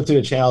 I flip through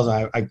the channels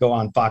and I go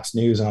on Fox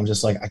News and I'm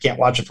just like, I can't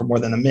watch it for more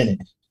than a minute.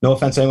 No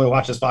offense to anyone who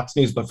watches Fox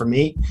News, but for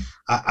me,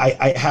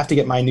 I have to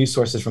get my news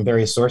sources from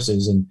various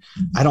sources, and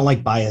I don't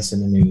like bias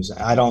in the news.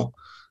 I don't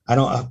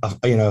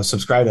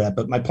subscribe to that.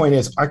 But my point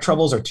is, our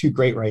troubles are too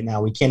great right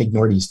now. We can't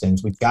ignore these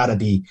things. We've got to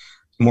be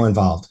more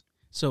involved.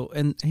 So,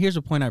 and here's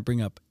a point I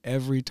bring up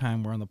every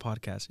time we're on the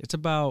podcast. It's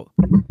about,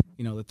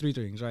 the three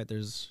things, right?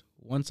 There's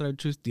one side of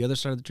the truth, the other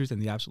side of the truth,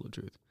 and the absolute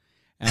truth.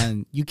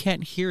 And you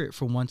can't hear it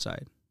from one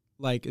side.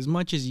 Like, as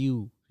much as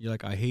you're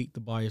like, I hate the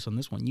bias on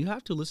this one, you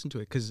have to listen to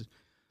it because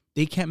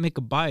they can't make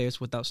a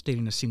bias without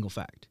stating a single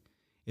fact.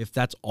 If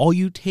that's all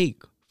you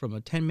take from a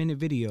 10-minute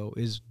video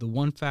is the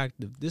one fact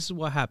that this is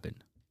what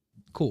happened,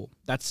 cool.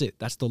 That's it.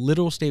 That's the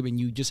literal statement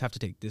you just have to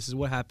take. This is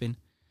what happened,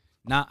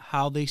 not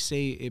how they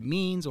say it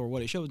means or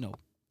what it shows. No,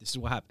 this is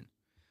what happened,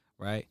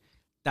 right?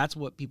 That's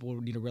what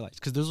people need to realize,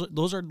 because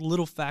those are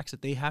little facts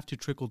that they have to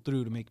trickle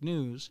through to make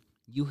news.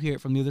 You hear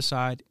it from the other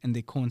side, and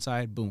they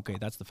coincide. Boom, okay,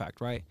 that's the fact,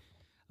 right?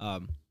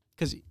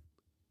 Because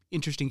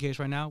interesting case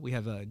right now, we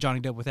have Johnny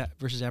Depp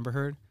versus Amber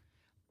Heard.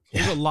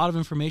 There's a lot of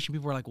information.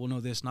 People are like, well, no,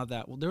 this, not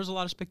that. Well, there's a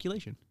lot of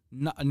speculation.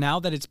 Now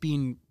that it's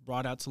being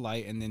brought out to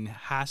light and then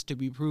has to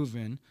be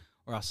proven,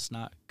 or else it's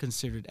not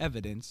considered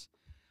evidence,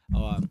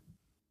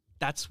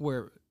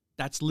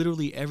 that's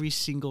literally every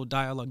single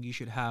dialogue you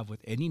should have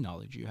with any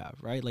knowledge you have,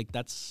 right? Like,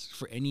 that's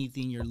for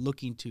anything you're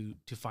looking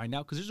to find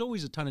out, because there's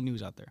always a ton of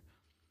news out there.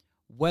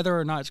 Whether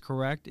or not it's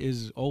correct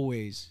is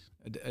always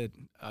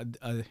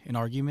an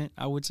argument,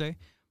 I would say.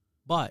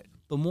 But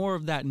the more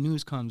of that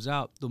news comes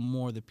out, the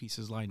more the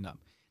pieces line up.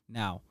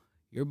 Now,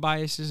 your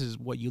biases is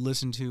what you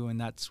listen to, and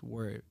that's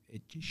where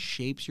it just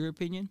shapes your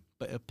opinion.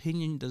 But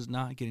opinion does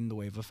not get in the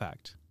way of a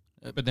fact.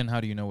 But then how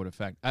do you know what a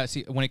fact?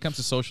 See, when it comes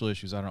to social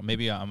issues, I don't know.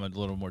 Maybe I'm a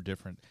little more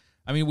different.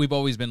 I mean, we've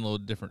always been a little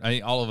different. I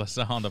mean, all of us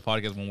on the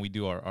podcast, when we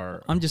do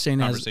our I'm just saying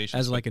conversations,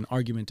 as like an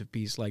argumentative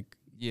piece, like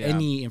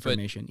any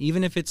information,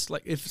 even if it's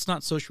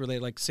not social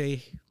related, like,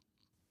 say,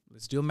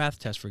 let's do a math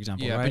test, for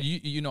example. Yeah, right?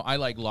 but I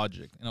like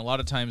logic, and a lot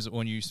of times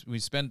when we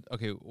spend,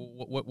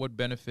 what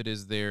benefit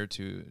is there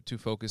to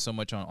focus so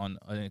much on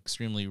an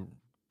extremely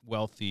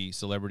wealthy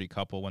celebrity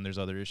couple when there's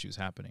other issues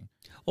happening?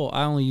 Well,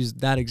 I only use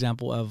that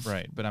example of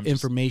but I'm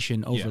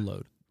information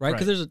overload, right?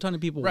 Because there's a ton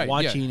of people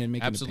watching and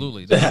making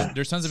absolutely.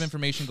 There's tons of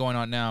information going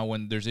on now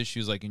when there's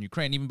issues like in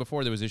Ukraine. Even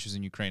before there was issues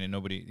in Ukraine, and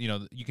nobody,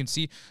 you can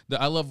see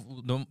I love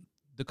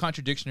the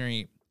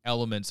contradictory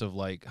elements of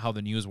like how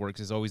the news works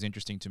is always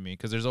interesting to me,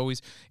 because there's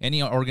always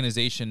any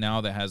organization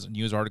now that has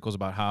news articles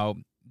about how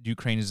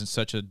Ukraine is in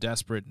such a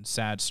desperate and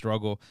sad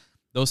struggle.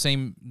 Those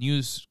same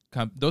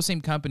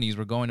companies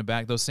were going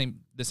back. The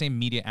same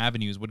media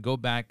avenues would go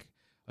back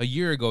a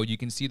year ago. You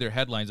can see their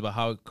headlines about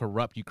how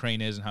corrupt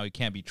Ukraine is and how it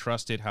can't be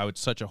trusted, how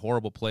it's such a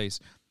horrible place.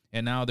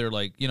 And now they're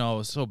like,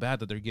 it's so bad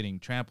that they're getting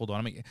trampled on.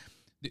 I mean,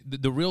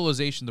 the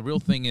realization, the real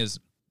thing is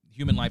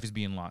human life is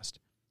being lost,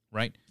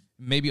 right?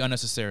 Maybe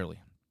unnecessarily.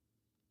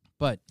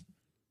 But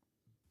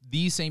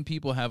these same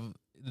people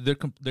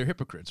they're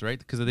hypocrites, right?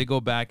 Because they go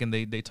back and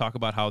they talk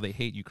about how they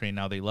hate Ukraine,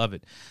 now they love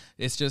it.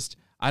 It's just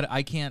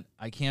I can't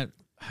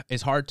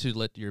it's hard to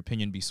let your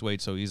opinion be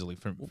swayed so easily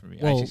for me.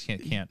 Well, I just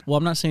can't. Well,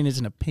 I'm not saying it's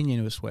an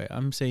opinion this way.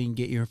 I'm saying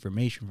get your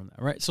information from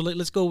that, right? So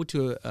let's go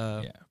to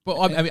yeah.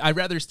 Well, I mean, I'd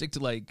rather stick to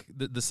like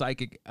the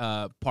psychic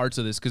parts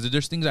of this, because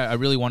there's things I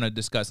really want to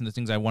discuss and the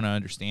things I want to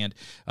understand.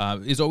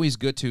 It's always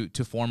good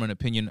to form an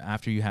opinion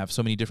after you have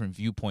so many different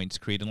viewpoints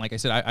created. And like I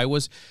said, I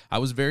was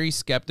very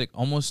skeptic,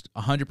 almost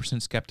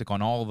 100% skeptic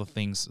on all of the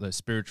things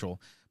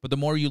spiritual. But the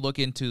more you look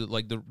into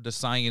like the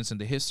science and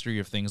the history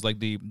of things, like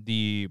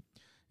the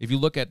if you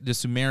look at the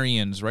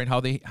Sumerians, right, how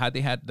they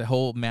had the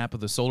whole map of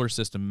the solar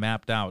system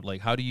mapped out.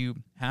 Like, how do you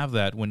have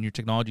that when your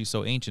technology is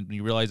so ancient and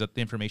you realize that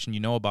the information you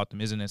know about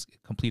them isn't as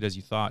complete as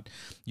you thought?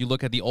 You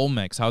look at the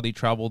Olmecs, how they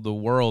traveled the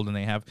world, and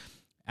they have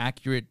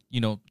accurate,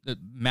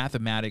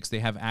 mathematics. They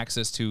have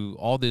access to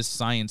all this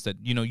science that,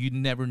 you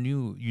never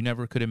knew, you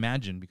never could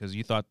imagine, because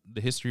you thought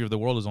the history of the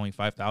world was only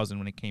 5,000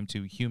 when it came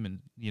to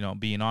human,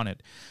 being on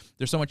it.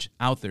 There's so much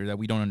out there that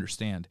we don't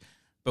understand.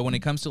 But when it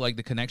comes to like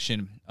the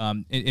connection,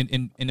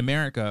 in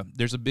America,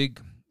 there's a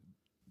big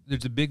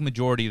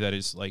majority that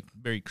is like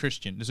very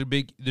Christian.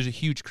 There's a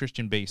huge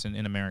Christian base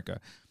in America.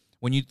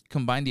 When you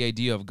combine the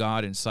idea of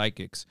God and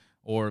psychics,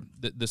 or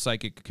the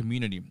psychic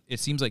community, it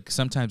seems like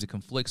sometimes it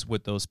conflicts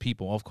with those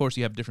people. Of course,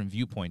 you have different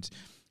viewpoints.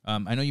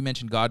 I know you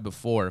mentioned God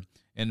before,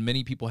 and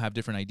many people have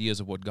different ideas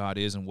of what God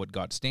is and what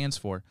God stands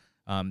for.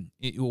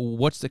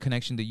 What's the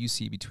connection that you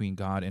see between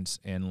God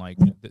and like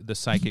the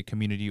psychic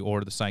community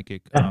or the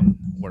psychic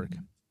work?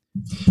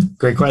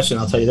 Great question.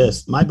 I'll tell you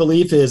this. My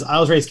belief is I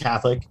was raised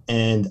Catholic,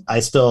 and I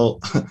still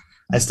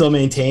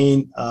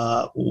maintain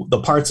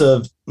the parts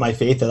of my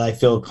faith that I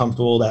feel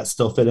comfortable that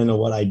still fit into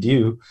what I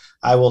do.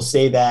 I will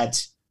say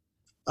that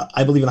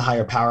I believe in a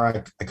higher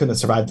power. I couldn't have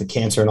survived the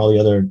cancer and all the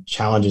other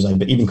challenges,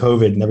 even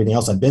COVID and everything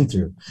else I've been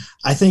through.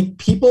 I think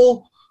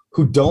people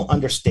who don't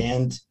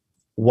understand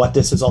what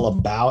this is all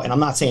about, and I'm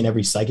not saying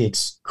every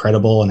psychic's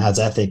credible and has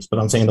ethics, but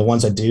I'm saying the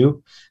ones that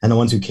do and the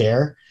ones who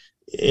care,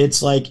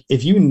 it's like,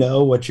 if you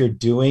know what you're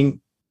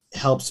doing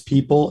helps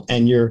people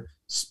and you're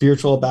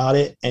spiritual about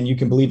it and you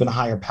can believe in a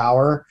higher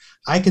power,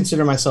 I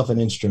consider myself an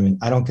instrument.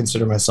 I don't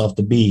consider myself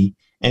to be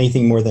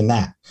anything more than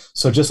that.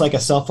 So just like a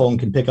cell phone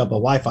can pick up a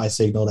Wi-Fi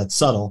signal that's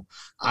subtle,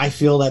 I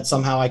feel that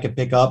somehow I could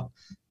pick up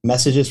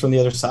messages from the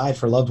other side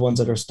for loved ones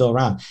that are still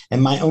around.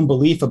 And my own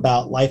belief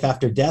about life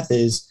after death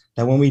is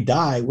that when we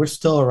die, we're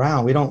still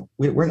around.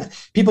 We're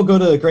not. People go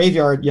to the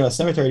graveyard,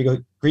 cemetery to go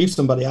grieve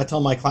somebody. I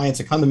tell my clients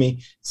to come to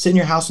me, sit in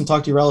your house and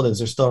talk to your relatives.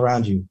 They're still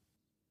around you.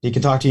 They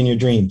can talk to you in your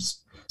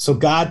dreams. So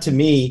God, to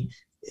me,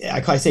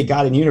 I say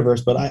God in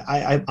universe, but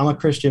I'm a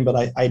Christian,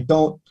 but I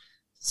don't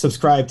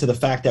subscribe to the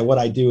fact that what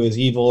I do is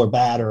evil or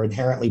bad or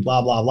inherently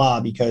blah, blah, blah,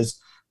 because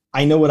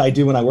I know what I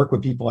do when I work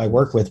with people I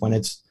work with. When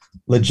it's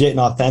legit and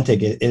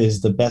authentic, it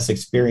is the best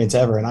experience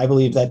ever. And I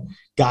believe that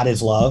God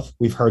is love.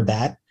 We've heard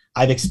that.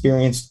 I've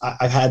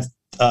had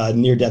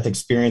near-death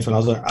experience when I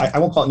was, I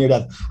won't call it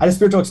near-death. I had a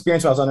spiritual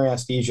experience when I was under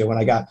anesthesia. When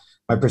I got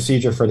my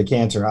procedure for the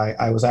cancer,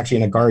 I was actually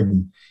in a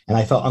garden and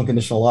I felt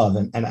unconditional love.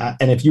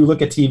 And if you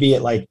look at TV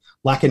at like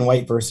black and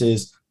white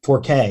versus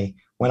 4K,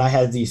 when I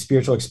had these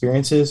spiritual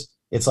experiences,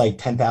 it's like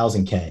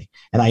 10,000 K.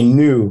 And I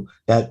knew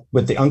that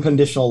with the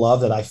unconditional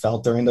love that I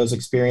felt during those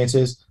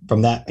experiences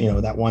from that,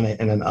 that one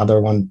and another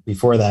one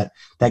before that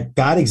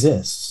God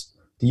exists.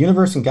 The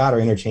universe and God are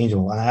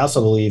interchangeable. And I also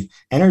believe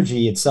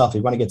energy itself, if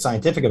you want to get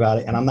scientific about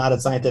it, and I'm not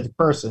a scientific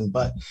person,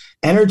 but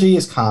energy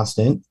is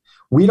constant.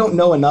 We don't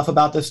know enough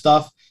about this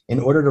stuff in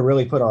order to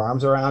really put our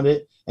arms around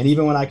it. And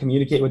even when I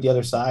communicate with the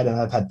other side, and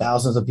I've had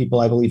thousands of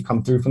people, I believe,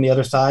 come through from the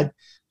other side,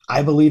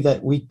 I believe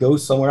that we go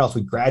somewhere else.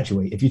 We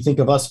graduate. If you think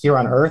of us here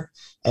on Earth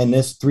and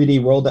this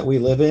 3D world that we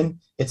live in,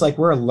 it's like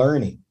we're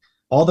learning.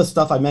 All the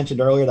stuff I mentioned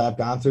earlier that I've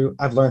gone through,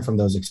 I've learned from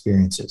those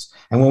experiences.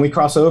 And when we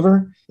cross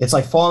over, it's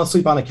like falling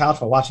asleep on the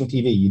couch while watching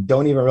TV. You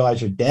don't even realize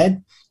you're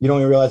dead. You don't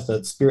even realize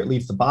the spirit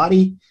leaves the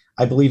body.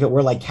 I believe that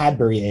we're like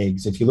Cadbury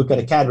eggs. If you look at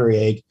a Cadbury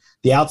egg,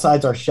 the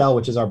outside's our shell,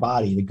 which is our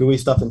body. The gooey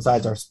stuff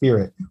inside's our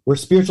spirit. We're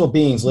spiritual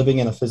beings living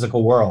in a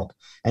physical world.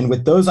 And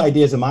with those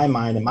ideas in my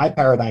mind and my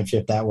paradigm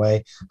shift that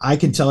way, I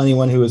can tell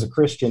anyone who is a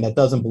Christian that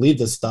doesn't believe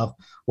this stuff,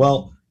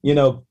 well,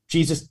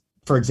 Jesus,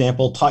 for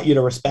example, taught you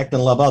to respect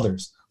and love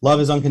others. Love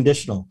is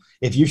unconditional.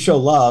 If you show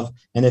love,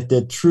 and if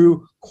the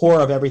true core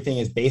of everything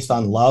is based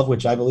on love,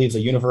 which I believe is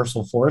a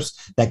universal force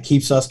that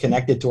keeps us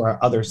connected to our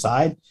other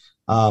side,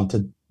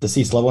 to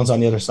deceased loved ones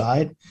on the other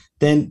side,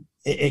 then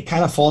it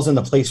kind of falls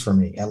into place for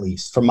me, at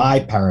least for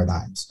my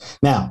paradigms.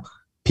 Now,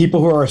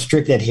 people who are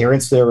strict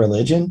adherents to their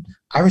religion,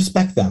 I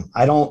respect them.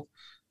 I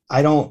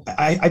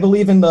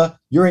believe in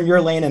you're in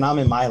your lane and I'm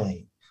in my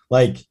lane.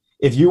 Like,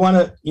 if you want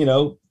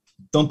to,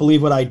 don't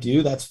believe what I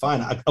do, that's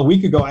fine. A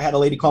week ago, I had a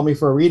lady call me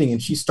for a reading,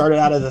 and she started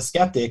out as a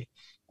skeptic.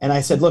 And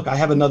I said, look, I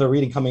have another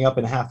reading coming up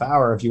in a half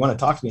hour. If you want to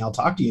talk to me, I'll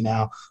talk to you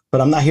now,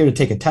 but I'm not here to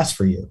take a test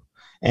for you.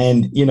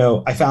 And,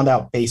 I found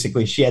out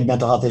basically she had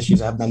mental health issues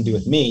that have nothing to do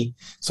with me.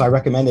 So I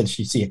recommended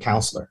she see a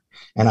counselor.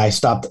 And I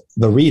stopped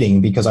the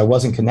reading because I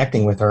wasn't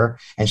connecting with her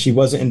and she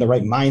wasn't in the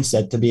right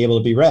mindset to be able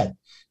to be read.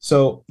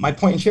 So my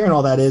point in sharing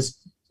all that is,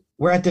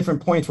 we're at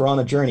different points. We're on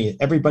a journey.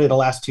 Everybody the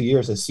last 2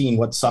 years has seen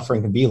what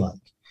suffering can be like.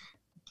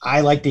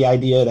 I like the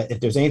idea that if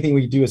there's anything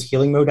we can do as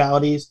healing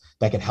modalities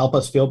that can help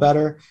us feel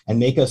better and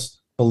make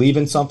us believe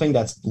in something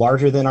that's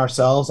larger than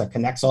ourselves, that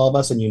connects all of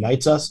us and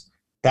unites us,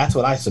 that's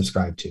what I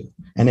subscribe to.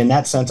 And in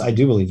that sense, I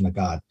do believe in a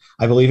God.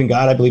 I believe in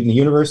God. I believe in the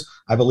universe.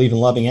 I believe in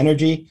loving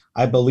energy.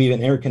 I believe in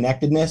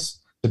interconnectedness,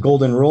 the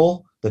golden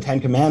rule, the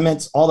 10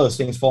 commandments, all those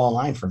things fall in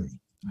line for me.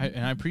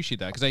 And I appreciate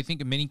that, because I think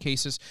in many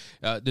cases,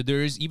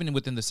 there is, even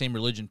within the same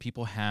religion,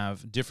 people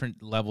have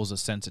different levels of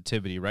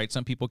sensitivity, right?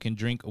 Some people can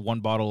drink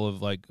one bottle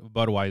of like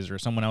Budweiser,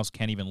 someone else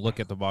can't even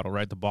look at the bottle,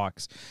 right, the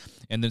box.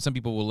 And then some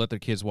people will let their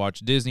kids watch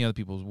Disney, other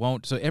people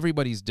won't. So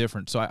everybody's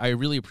different. So I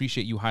really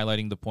appreciate you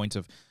highlighting the points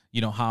of,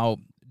 how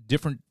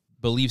different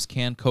beliefs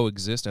can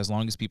coexist as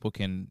long as people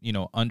can,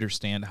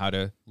 understand how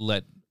to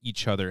let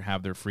each other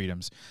have their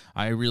freedoms.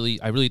 I really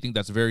think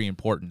that's very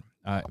important.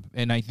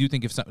 And I do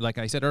think if, like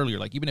I said earlier,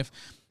 like even if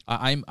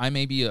I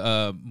may be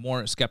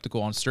more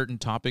skeptical on certain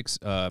topics,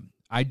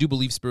 I do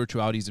believe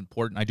spirituality is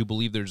important. I do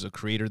believe there's a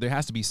creator. There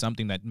has to be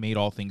something that made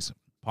all things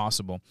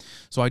possible.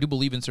 So I do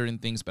believe in certain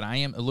things, but I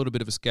am a little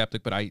bit of a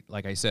skeptic. But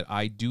like I said,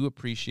 I do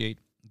appreciate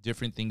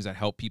different things that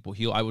help people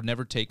heal. I would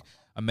never take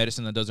a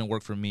medicine that doesn't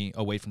work for me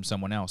away from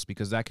someone else,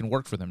 because that can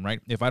work for them, right?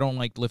 If I don't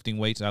like lifting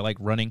weights, I like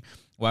running,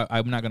 well,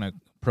 I'm not going to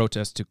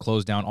protest to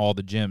close down all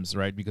the gyms,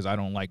 right? Because I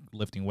don't like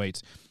lifting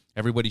weights.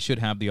 Everybody should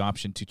have the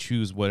option to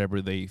choose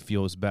whatever they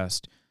feel is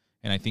best.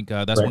 And I think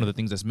that's one of the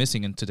things that's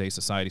missing in today's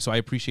society. So I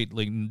appreciate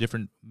like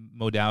different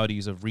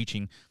modalities of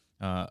reaching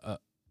a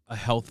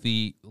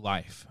healthy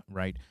life,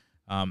 right?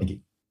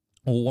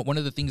 One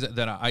of the things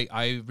that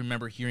I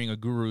remember hearing a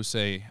guru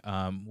say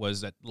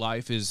was that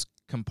life is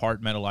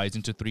compartmentalized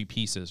into 3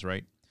 pieces,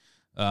 right?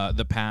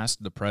 The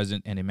past, the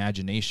present, and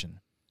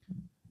imagination.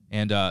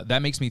 And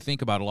that makes me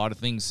think about a lot of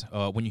things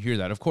when you hear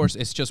that. Of course,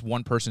 it's just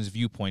one person's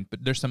viewpoint,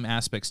 but there's some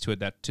aspects to it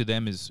that to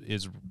them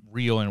is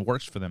real and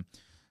works for them.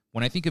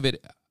 When I think of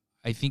it,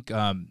 I think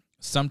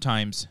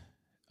sometimes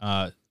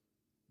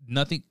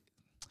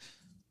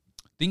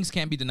things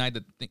can't be denied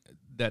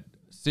that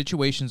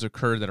situations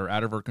occur that are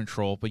out of our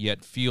control, but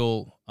yet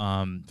feel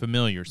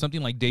familiar.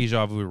 Something like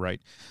deja vu, right?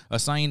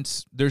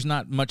 There's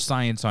not much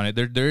science on it.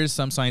 There is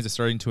some science that's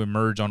starting to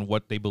emerge on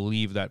what they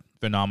believe that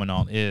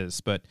phenomenon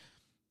is, but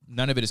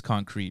none of it is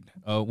concrete.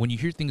 When you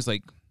hear things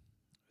like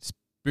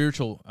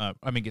spiritual,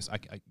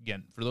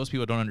 again, for those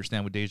people who don't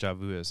understand what deja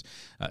vu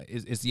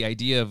is the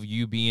idea of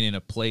you being in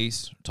a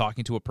place,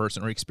 talking to a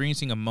person, or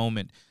experiencing a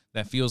moment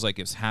that feels like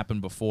it's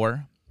happened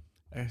before.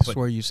 I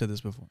swear you said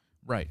this before.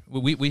 Right.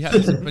 We have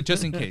this, but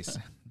just in case,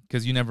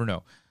 because you never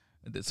know.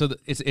 So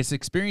it's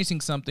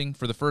experiencing something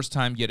for the first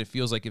time, yet it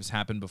feels like it's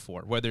happened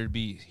before, whether it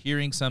be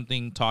hearing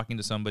something, talking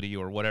to somebody,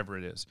 or whatever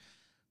it is.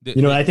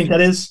 You know what I think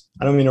that is?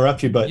 I don't mean to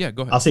interrupt you, but yeah,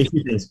 go ahead. I'll say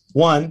 2 things.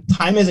 One,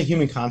 time is a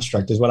human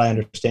construct is what I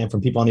understand from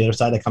people on the other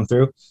side that come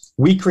through.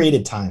 We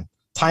created time.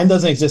 Time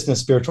doesn't exist in the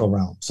spiritual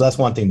realm. So that's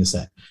one thing to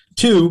say.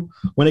 2,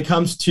 when it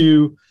comes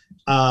to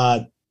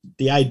the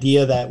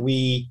idea that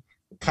we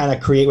kind of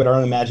create with our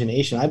own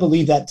imagination, I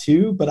believe that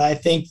too, but I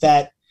think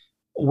that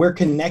we're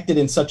connected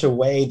in such a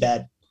way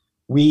that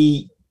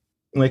when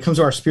it comes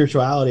to our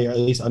spirituality, or at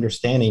least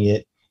understanding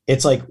it,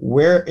 it's like,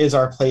 where is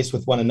our place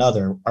with one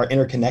another, our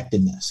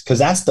interconnectedness? Because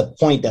that's the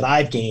point that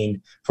I've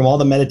gained from all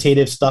the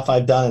meditative stuff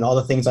I've done and all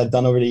the things I've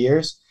done over the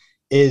years,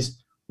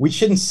 is we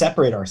shouldn't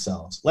separate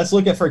ourselves. Let's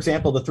look at, for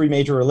example, the 3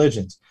 major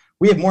religions.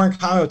 We have more in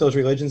common with those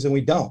religions than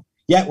we don't,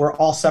 yet we're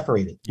all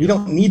separated. We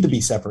don't need to be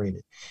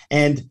separated.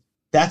 And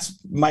that's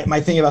my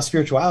thing about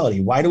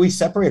spirituality. Why do we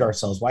separate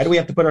ourselves? Why do we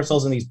have to put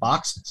ourselves in these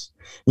boxes?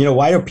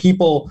 Why are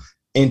people,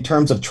 in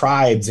terms of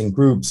tribes and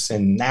groups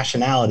and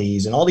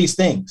nationalities and all these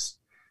things?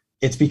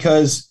 It's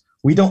because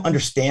we don't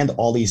understand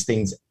all these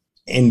things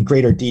in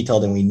greater detail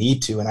than we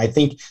need to. And I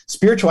think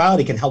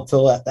spirituality can help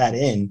fill that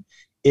in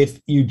if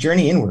you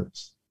journey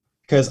inwards.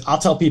 Because I'll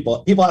tell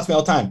people ask me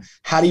all the time,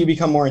 how do you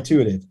become more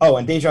intuitive? Oh,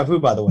 and deja vu,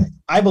 by the way.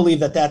 I believe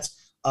that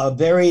that's a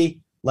very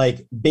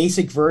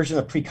basic version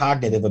of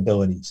precognitive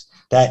abilities,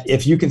 that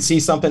if you can see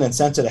something and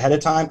sense it ahead of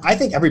time. I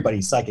think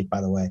everybody's psychic,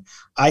 by the way.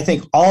 I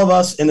think all of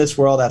us in this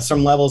world have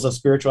some levels of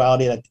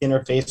spirituality that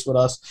interface with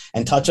us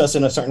and touch us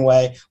in a certain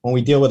way. When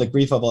we deal with the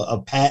grief of a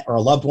pet or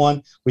a loved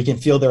one, we can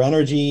feel their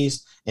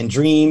energies and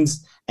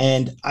dreams.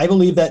 And I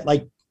believe that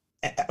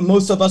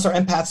most of us are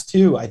empaths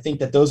too. I think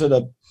that those are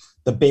the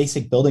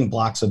basic building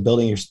blocks of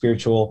building your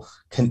spiritual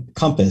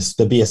compass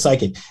to be a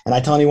psychic. And I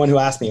tell anyone who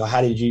asks me,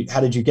 how did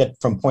you get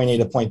from point A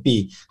to point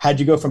B? How did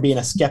you go from being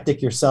a skeptic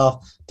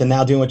yourself to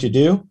now doing what you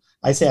do?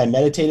 I say I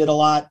meditated a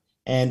lot,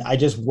 and I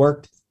just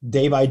worked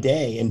day by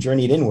day and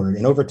journeyed inward.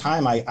 And over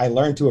time, I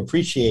learned to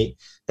appreciate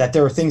that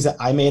there were things that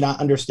I may not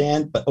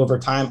understand, but over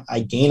time I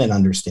gain an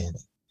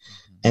understanding.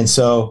 And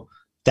so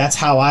that's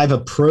how I've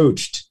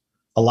approached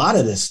a lot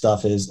of this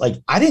stuff. Is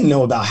I didn't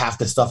know about half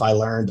the stuff I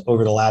learned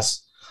over the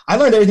last. I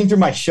learned everything through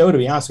my show, to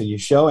be honest with you,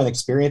 show and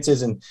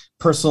experiences and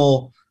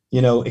personal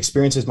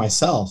experiences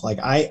myself. Like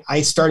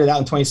I started out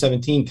in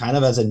 2017 kind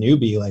of as a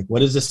newbie. Like,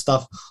 what is this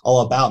stuff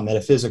all about?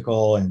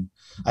 Metaphysical, and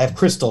I have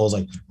crystals,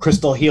 like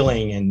crystal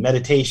healing and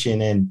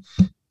meditation and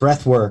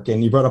breath work.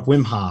 And you brought up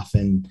Wim Hof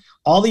and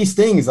all these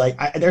things. Like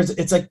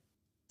it's like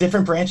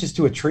different branches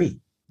to a tree.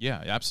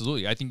 Yeah,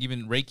 absolutely. I think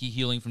even Reiki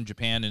healing from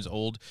Japan is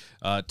old.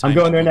 I'm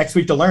going there next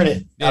week to learn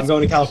it. I'm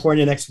going to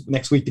California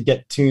next week to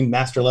get tuned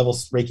master level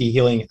Reiki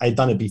healing. I've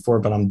done it before,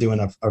 but I'm doing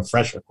a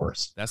fresher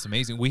course. That's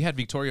amazing. We had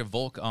Victoria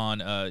Volk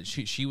on.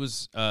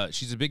 She's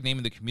a big name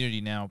in the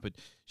community now, but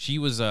she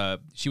was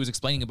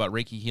explaining about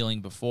Reiki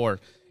healing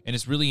before. And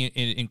it's really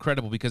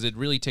incredible because it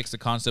really takes the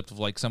concept of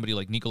like somebody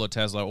like Nikola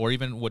Tesla, or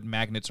even what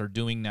magnets are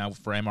doing now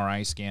for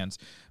MRI scans,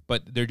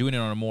 but they're doing it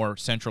on a more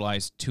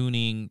centralized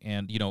tuning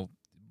and,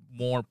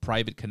 more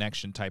private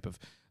connection type of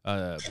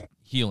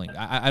healing.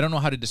 I don't know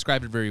how to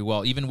describe it very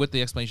well. Even with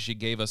the explanation she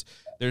gave us,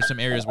 there's some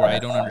areas where I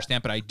don't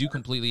understand, but I do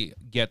completely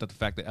get that the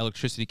fact that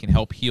electricity can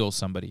help heal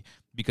somebody,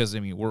 because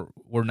we're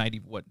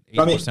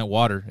 80%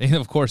 water, and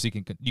of course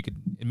it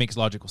makes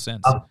logical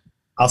sense.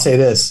 I'll say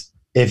this: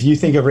 if you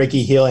think of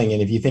Reiki healing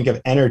and if you think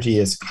of energy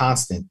as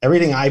constant,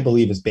 everything I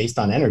believe is based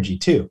on energy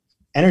too.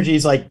 Energy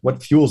is like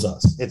what fuels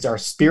us. It's our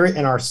spirit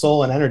and our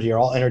soul and energy are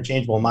all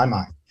interchangeable in my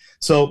mind.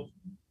 So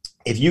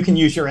if you can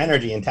use your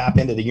energy and tap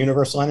into the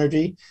universal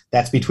energy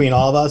that's between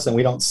all of us and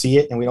we don't see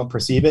it and we don't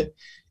perceive it,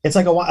 it's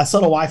like a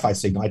subtle Wi-Fi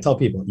signal. I tell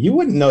people, you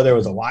wouldn't know there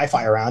was a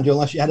Wi-Fi around you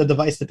unless you had a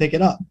device to pick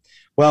it up.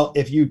 Well,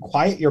 if you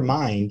quiet your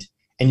mind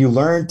and you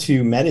learn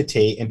to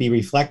meditate and be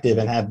reflective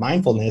and have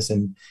mindfulness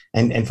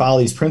and follow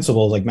these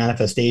principles like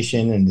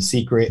manifestation and The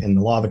Secret and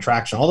the law of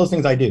attraction, all those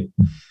things I do.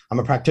 I'm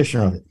a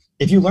practitioner of it.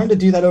 If you learn to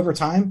do that over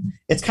time,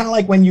 it's kind of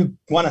like when you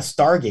want to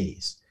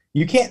stargaze.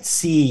 You can't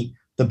see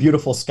the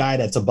beautiful sky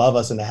that's above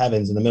us in the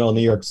heavens in the middle of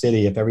New York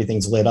City if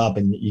everything's lit up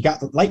and you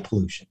got light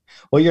pollution.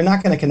 Well, you're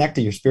not going to connect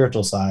to your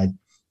spiritual side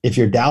if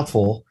you're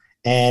doubtful,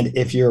 and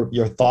if your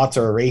thoughts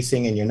are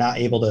racing and you're not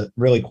able to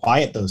really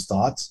quiet those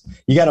thoughts.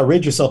 You got to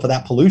rid yourself of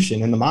that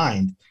pollution in the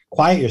mind,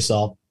 quiet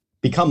yourself,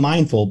 become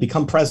mindful,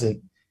 become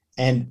present,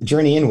 and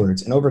journey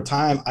inwards. And over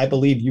time, I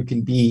believe you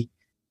can be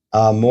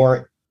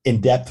more in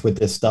depth with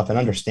this stuff and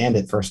understand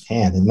it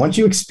firsthand. And once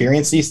you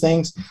experience these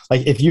things,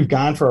 like if you've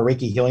gone for a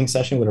Reiki healing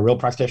session with a real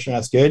practitioner,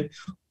 that's good.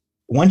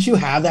 Once you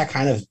have that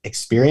kind of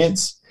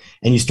experience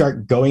and you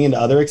start going into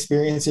other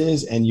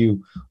experiences and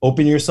you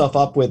open yourself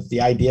up with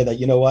the idea that,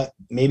 you know what,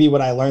 maybe what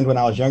I learned when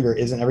I was younger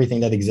isn't everything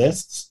that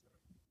exists.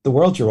 The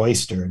world's your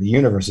oyster. The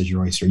universe is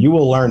your oyster. You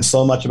will learn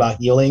so much about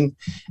healing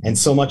and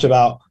so much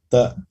about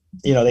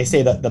they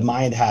say that the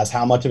mind has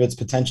how much of its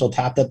potential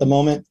tapped at the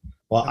moment.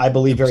 Well, I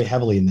believe very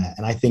heavily in that.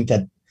 And I think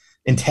that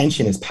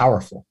intention is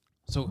powerful.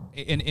 So,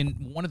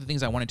 and one of the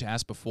things I wanted to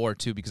ask before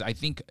too, because I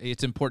think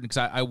it's important,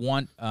 because I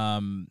want,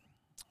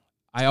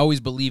 I always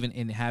believe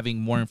in having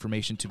more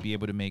information to be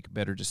able to make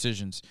better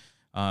decisions.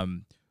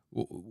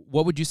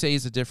 What would you say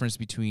is the difference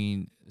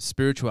between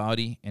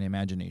spirituality and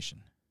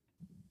imagination?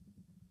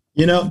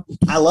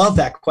 I love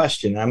that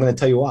question. And I'm going to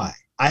tell you why.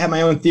 I have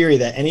my own theory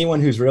that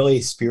anyone who's really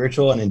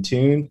spiritual and in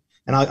tune,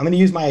 and I'm going to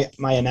use my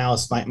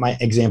analysis, my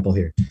example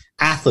here.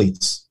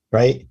 Athletes,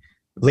 right?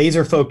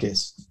 Laser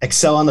focus,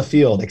 excel on the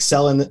field,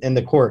 excel in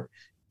the court.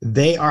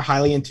 They are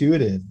highly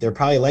intuitive. They're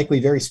probably likely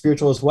very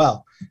spiritual as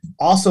well.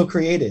 Also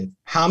creative.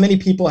 How many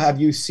people have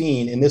you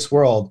seen in this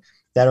world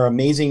that are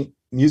amazing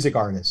music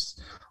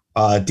artists,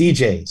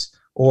 DJs,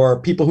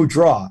 or people who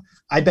draw?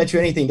 I bet you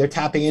anything, they're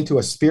tapping into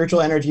a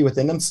spiritual energy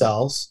within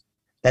themselves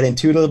that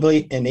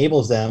intuitively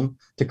enables them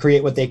to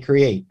create what they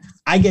create.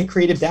 I get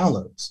creative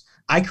downloads.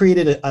 I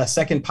created a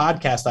second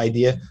podcast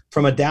idea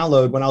from a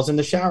download when I was in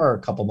the shower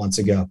a couple months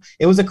ago.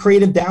 It was a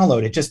creative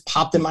download. It just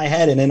popped in my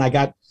head, and then I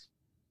got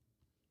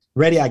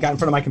ready. I got in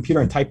front of my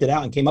computer and typed it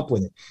out and came up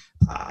with it.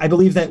 I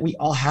believe that we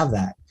all have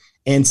that.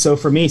 And so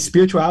for me,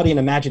 spirituality and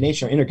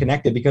imagination are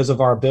interconnected because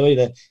of our ability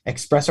to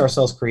express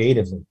ourselves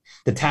creatively,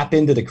 to tap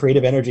into the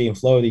creative energy and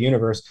flow of the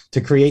universe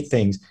to create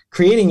things.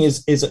 Creating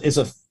is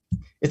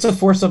a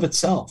force of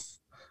itself.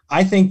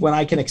 I think when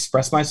I can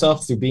express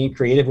myself through being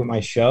creative with my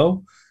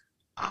show,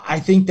 I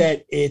think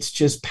that it's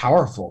just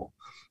powerful.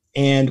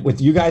 And what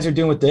you guys are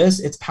doing with this,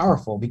 it's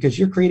powerful because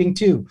you're creating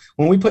too.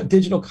 When we put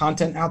digital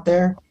content out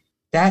there,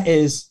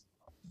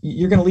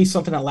 you're going to leave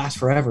something that lasts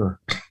forever.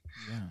 Yeah.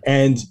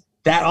 And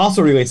that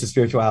also relates to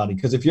spirituality,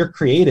 because if you're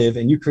creative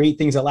and you create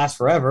things that last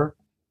forever,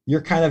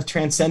 you're kind of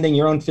transcending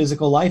your own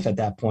physical life at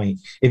that point.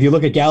 If you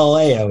look at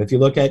Galileo, if you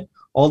look at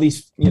all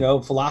these,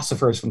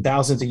 philosophers from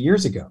thousands of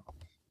years ago,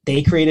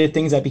 they created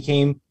things that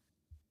became,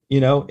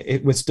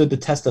 it withstood the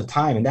test of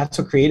time. And that's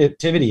what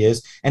creativity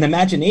is. And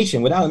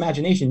imagination, without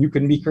imagination, you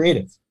couldn't be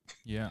creative.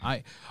 Yeah.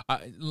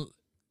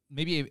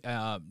 Maybe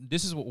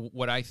this is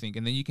what I think,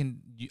 and then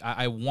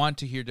I want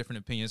to hear different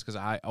opinions, because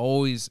I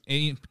always,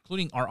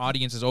 including our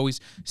audience, is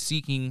always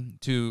seeking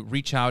to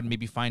reach out and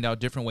maybe find out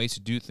different ways to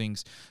do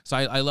things. So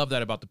I love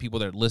that about the people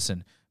that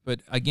listen.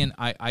 But again,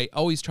 I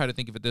always try to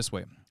think of it this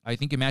way. I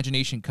think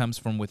imagination comes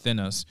from within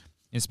us,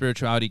 and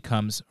spirituality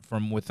comes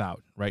from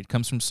without, right? It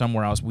comes from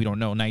somewhere else we don't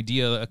know. An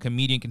idea, a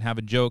comedian can have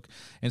a joke,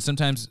 and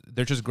sometimes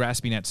they're just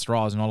grasping at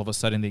straws, and all of a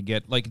sudden they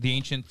get, like the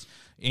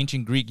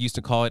ancient Greek used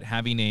to call it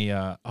having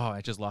a,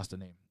 I just lost the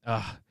name.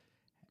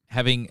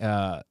 Having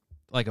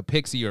like a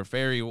pixie or a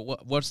fairy.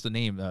 What's the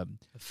name? A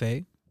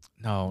fae?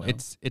 No,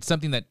 it's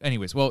something that,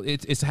 anyways. Well,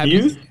 it's having.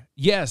 Muse?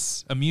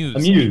 Yes, a muse. A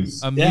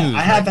muse. A Yeah, muse.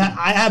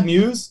 I have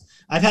muse.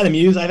 I've had a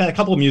muse. I've had a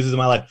couple of muses in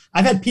my life.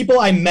 I've had people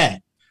I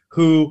met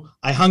who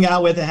I hung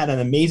out with and had an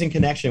amazing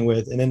connection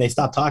with, and then they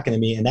stopped talking to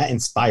me, and that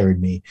inspired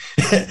me.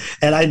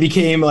 And I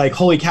became like,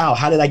 holy cow,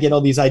 how did I get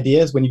all these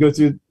ideas? When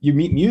you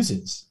meet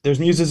muses. There's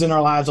muses in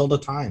our lives all the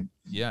time.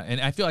 Yeah, and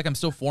I feel like I'm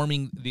still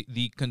forming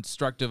the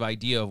constructive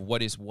idea of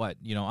what is what.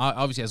 You know,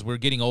 obviously as we're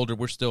getting older,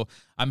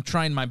 I'm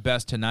trying my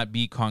best to not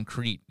be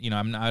concrete. You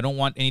know, I don't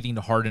want anything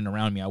to harden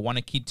around me. I want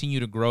to continue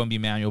to grow and be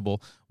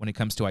malleable when it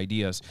comes to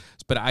ideas.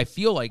 But I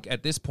feel like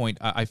at this point,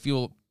 I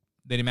feel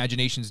that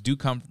imaginations do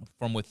come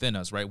from within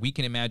us, right? We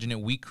can imagine it.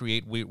 We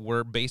create.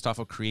 We're based off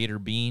of creator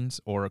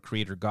beings or a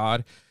creator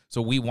God.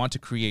 So we want to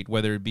create,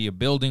 whether it be a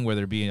building,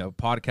 whether it be a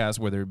podcast,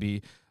 whether it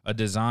be a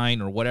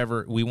design or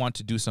whatever. We want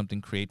to do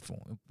something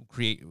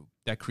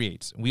that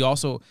creates. We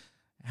also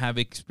have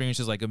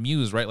experiences like a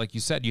muse, right? Like you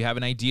said, you have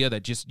an idea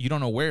that just, you don't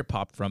know where it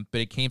popped from,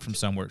 but it came from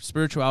somewhere.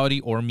 Spirituality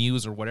or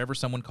muse or whatever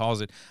someone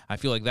calls it, I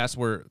feel like that's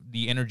where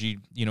the energy,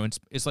 you know,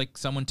 it's like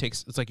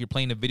it's like you're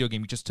playing a video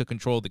game. You just took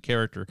control of the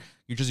character.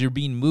 You're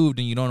being moved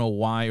and you don't know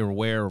why or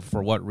where or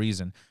for what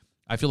reason.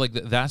 I feel like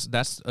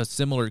that's a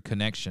similar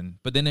connection.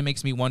 But then it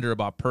makes me wonder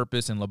about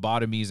purpose and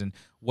lobotomies and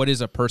what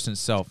is a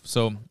person's self.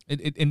 So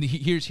and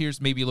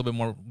here's maybe a little bit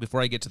more before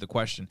I get to the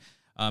question.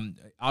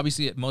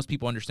 Obviously, most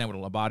people understand what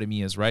a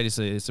lobotomy is, right?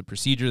 It's a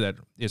procedure that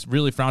is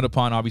really frowned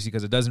upon, obviously,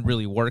 because it doesn't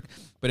really work,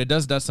 but it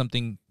does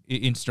something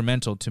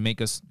instrumental to make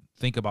us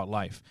think about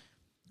life.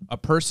 A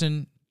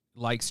person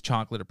likes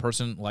chocolate. A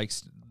person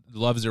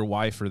loves their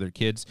wife or their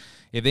kids.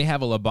 If they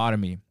have a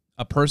lobotomy,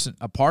 a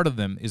part of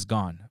them is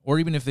gone. Or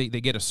even if they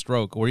get a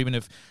stroke, or even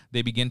if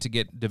they begin to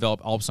develop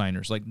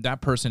Alzheimer's, like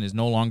that person is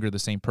no longer the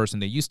same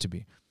person they used to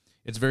be.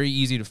 It's very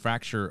easy to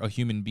fracture a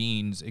human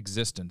being's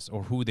existence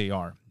or who they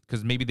are,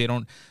 because maybe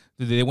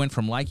they went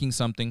from liking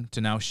something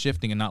to now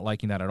shifting and not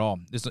liking that at all.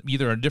 It's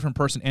either a different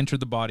person entered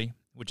the body,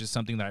 which is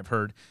something that I've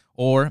heard,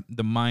 or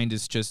the mind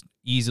is just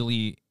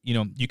easily, you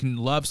know, you can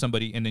love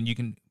somebody and then you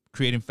can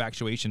create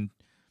infatuation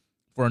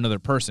for another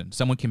person.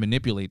 Someone can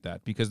manipulate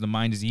that because the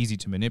mind is easy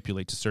to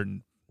manipulate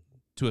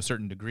to a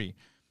certain degree.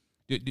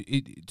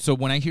 So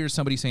when I hear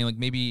somebody saying like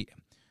maybe,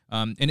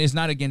 and it's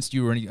not against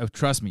you or any,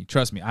 trust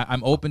me,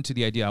 I'm open to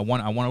the idea. I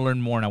want to learn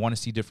more and I want to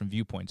see different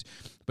viewpoints.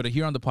 But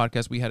here on the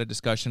podcast, we had a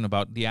discussion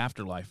about the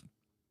afterlife.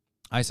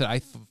 I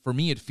said, for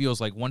me, it feels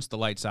like once the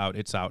light's out,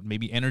 it's out.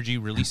 Maybe energy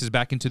releases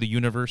back into the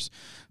universe,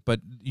 but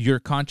your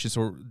conscious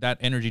or that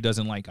energy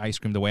doesn't like ice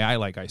cream the way I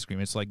like ice cream.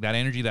 It's like that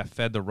energy that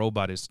fed the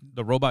robot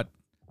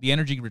the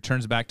energy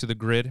returns back to the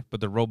grid, but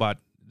the robot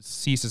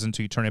ceases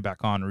until you turn it back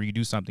on or you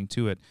do something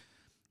to it.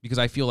 Because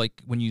I feel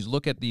like when you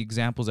look at the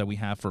examples that we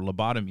have for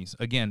lobotomies,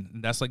 again,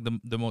 that's like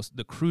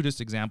the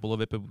crudest example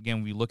of it. But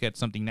again, we look at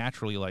something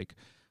naturally like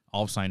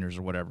Alzheimer's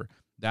or whatever,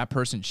 that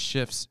person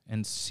shifts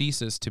and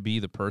ceases to be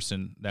the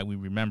person that we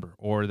remember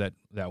or that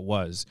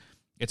was.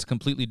 It's a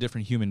completely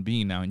different human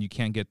being now, and you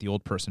can't get the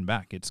old person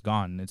back. It's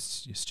gone.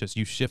 It's just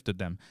you shifted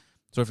them.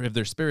 So if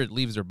their spirit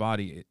leaves their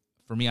body,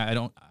 for me,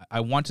 I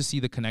want to see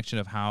the connection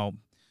of how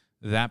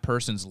that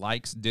person's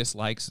likes,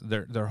 dislikes,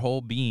 their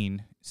whole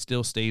being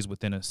still stays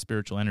within a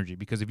spiritual energy.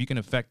 Because if you can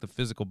affect the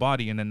physical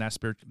body and then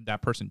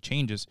that person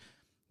changes,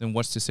 then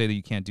what's to say that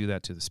you can't do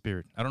that to the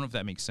spirit? I don't know if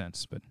that makes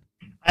sense, but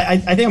I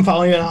think I'm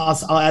following you, and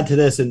I'll add to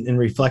this in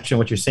reflection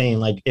what you're saying.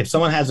 Like if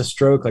someone has a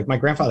stroke, like my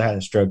grandfather had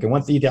a stroke, and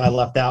one thing I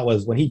left out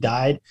was when he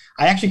died,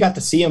 I actually got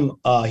to see him.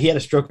 He had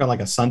a stroke on like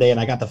a Sunday, and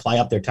I got to fly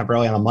up there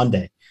temporarily on a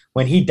Monday.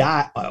 When he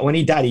died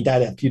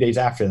a few days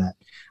after that.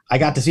 I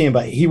got to see him,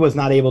 but he was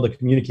not able to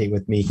communicate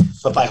with me,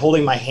 but by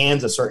holding my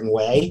hands a certain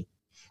way.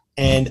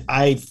 And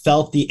I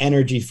felt the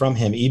energy from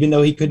him, even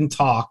though he couldn't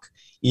talk,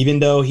 even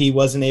though he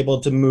wasn't able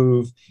to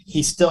move,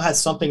 he still had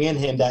something in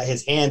him that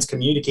his hands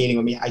communicating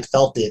with me. I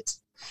felt it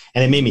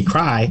and it made me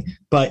cry,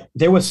 but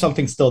there was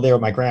something still there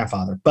with my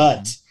grandfather.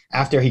 But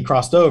after he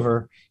crossed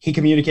over, he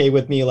communicated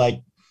with me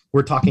like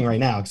we're talking right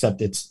now,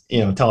 except it's, you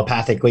know,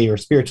 telepathically or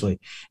spiritually.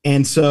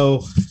 And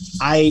so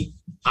I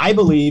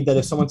believe that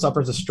if someone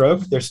suffers a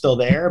stroke, they're still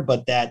there,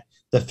 but that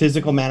the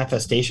physical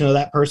manifestation of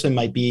that person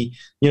might be,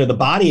 you know, the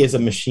body is a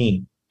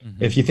machine.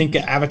 Mm-hmm. If you think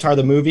of Avatar,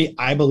 the movie,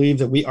 I believe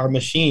that we are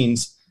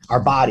machines, our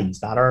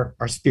bodies, not our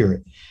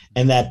spirit,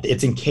 and that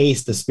it's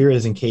encased, the spirit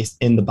is encased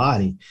in the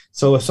body.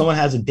 So if someone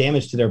has a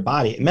damage to their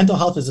body, mental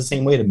health is the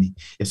same way to me.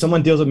 If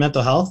someone deals with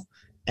mental health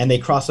and they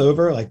cross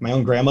over, like my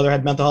own grandmother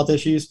had mental health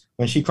issues.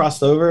 When she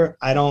crossed over,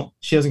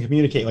 she doesn't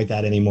communicate like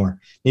that anymore.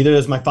 Neither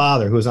does my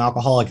father, who was an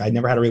alcoholic. I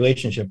never had a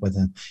relationship with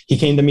him. He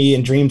came to me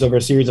in dreams over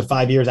a series of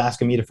 5 years,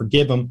 asking me to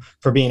forgive him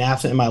for being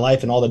absent in my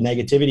life and all the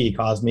negativity he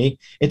caused me.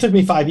 It took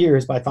me 5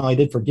 years, but I finally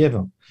did forgive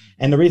him.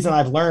 And the reason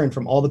I've learned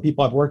from all the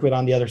people I've worked with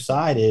on the other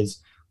side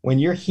is when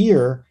you're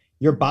here,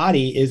 your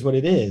body is what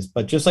it is.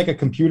 But just like a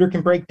computer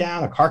can break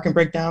down, a car can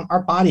break down,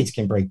 our bodies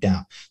can break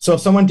down. So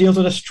if someone deals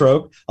with a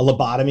stroke, a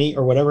lobotomy,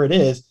 or whatever it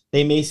is,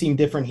 they may seem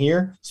different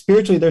here.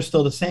 Spiritually, they're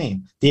still the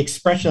same. The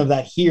expression of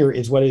that here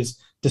is what is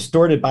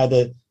distorted by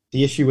the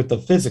issue with the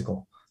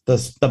physical.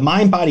 The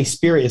mind, body,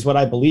 spirit is what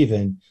I believe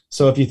in.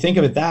 So if you think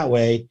of it that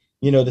way,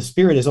 the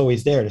spirit is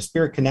always there. The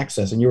spirit connects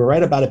us. And you were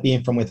right about it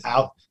being from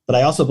without, but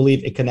I also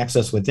believe it connects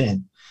us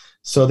within.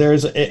 So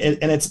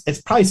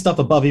it's probably stuff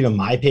above even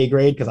my pay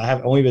grade, because I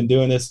have only been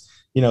doing this,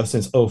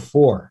 since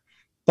 2004.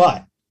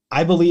 But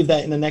I believe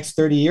that in the next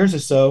 30 years or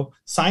so,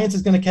 science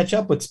is going to catch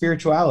up with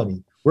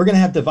spirituality. We're going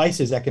to have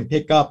devices that can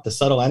pick up the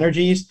subtle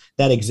energies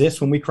that exist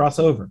when we cross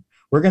over.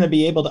 We're going to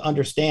be able to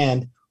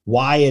understand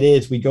why it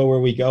is we go where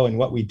we go and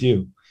what we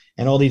do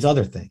and all these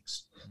other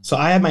things. So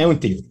I have my own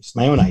theories,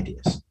 my own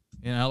ideas.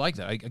 And I like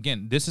that.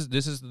 Again, this is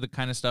the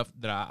kind of stuff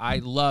that I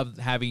love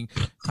having.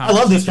 I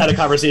love this kind of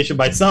conversation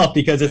myself,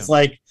 because it's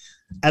like,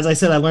 as I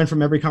said, I learn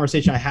from every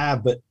conversation I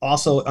have, but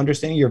also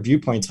understanding your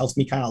viewpoints helps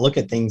me kind of look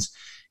at things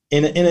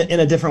in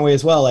a different way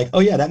as well. Like, oh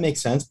yeah, that makes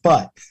sense.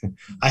 But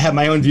I have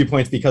my own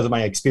viewpoints because of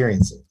my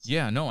experiences.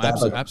 Yeah, no,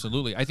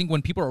 absolutely. I think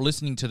when people are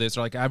listening to this,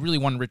 they're like, I really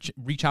want to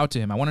reach out to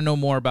him. I want to know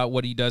more about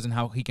what he does and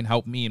how he can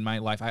help me in my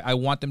life. I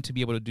want them to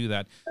be able to do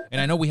that. And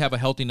I know we have a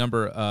healthy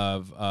number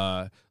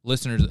of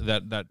listeners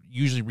that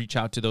usually reach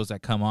out to those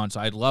that come on.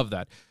 So I'd love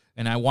that.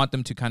 And I want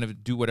them to kind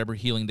of do whatever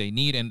healing they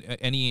need, and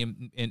any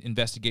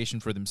investigation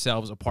for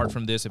themselves apart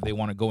from this, if they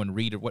want to go and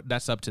read it,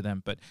 that's up to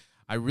them. But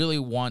I really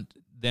want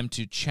them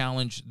to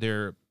challenge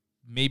their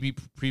maybe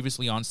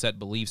previously onset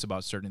beliefs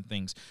about certain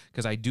things,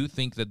 because I do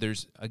think that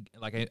there's,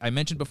 like I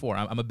mentioned before,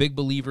 I'm a big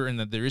believer in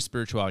that there is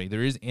spirituality,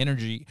 there is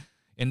energy.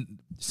 And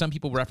some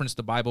people reference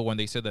the Bible when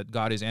they said that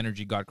God is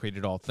energy, God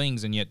created all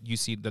things, and yet you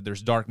see that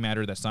there's dark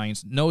matter that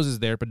science knows is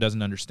there but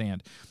doesn't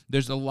understand.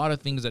 There's a lot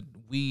of things that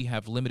we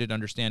have limited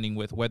understanding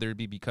with, whether it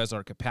be because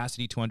our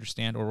capacity to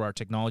understand or our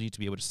technology to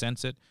be able to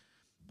sense it.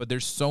 But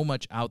there's so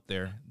much out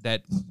there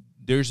that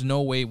there's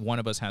no way one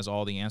of us has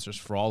all the answers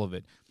for all of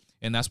it.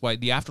 And that's why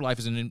the afterlife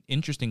is an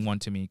interesting one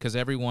to me, because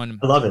everyone,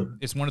 I love it.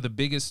 It's one of the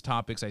biggest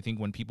topics, I think,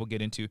 when people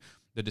get into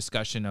the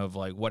discussion of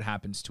like what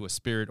happens to a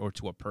spirit or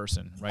to a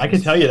person, right? I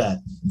can tell you that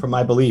from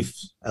my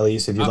beliefs, at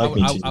least, if you'd like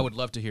me to. I would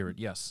love to hear it.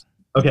 Yes.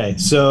 Okay.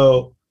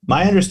 So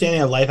my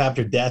understanding of life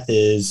after death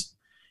is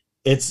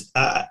it's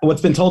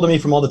what's been told to me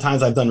from all the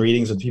times I've done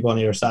readings with people on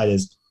the other side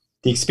is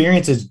the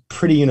experience is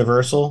pretty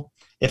universal.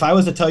 If I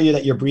was to tell you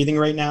that you're breathing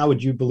right now,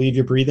 would you believe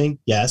you're breathing?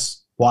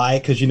 Yes. Why?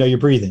 Because you're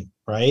breathing,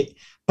 right?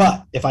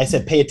 But if I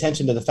said, pay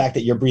attention to the fact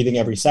that you're breathing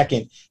every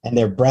second and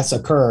your breath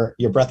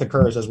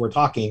occurs as we're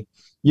talking,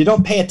 you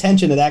don't pay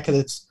attention to that because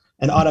it's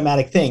an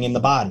automatic thing in the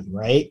body,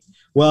 right?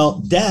 Well,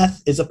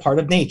 death is a part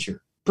of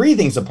nature.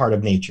 Breathing's a part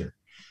of nature.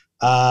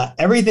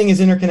 Everything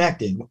is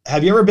interconnected.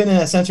 Have you ever been in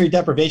a sensory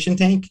deprivation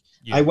tank?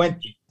 Yeah. I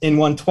went in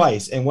one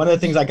twice. And one of the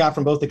things I got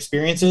from both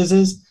experiences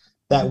is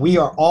that we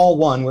are all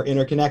one. We're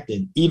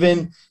interconnected.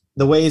 Even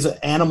the ways of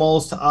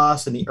animals to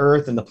us and the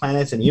earth and the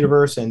planets and the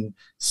universe and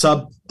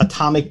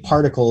subatomic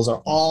particles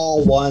are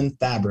all one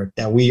fabric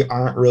that we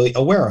aren't really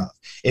aware of.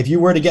 If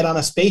you were to get on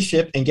a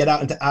spaceship and get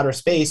out into outer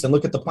space and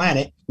look at the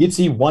planet, you'd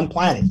see one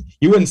planet.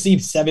 You wouldn't see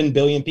 7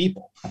 billion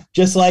people.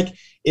 Just like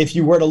if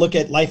you were to look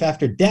at life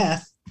after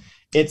death,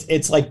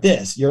 it's like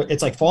this.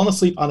 It's like falling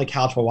asleep on the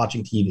couch while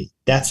watching TV.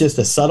 That's just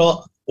a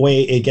subtle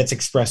way it gets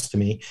expressed to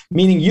me,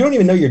 meaning you don't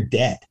even know you're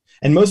dead.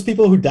 And most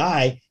people who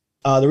die,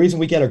 the reason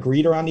we get a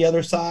greeter on the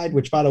other side,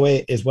 which by the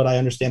way is what I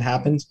understand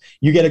happens,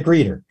 you get a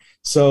greeter.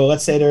 So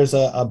let's say there's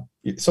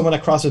someone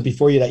that crosses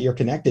before you that you're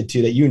connected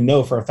to, that you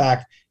know for a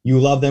fact you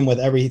love them with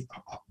every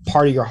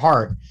part of your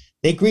heart.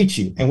 They greet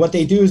you, and what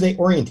they do is they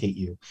orientate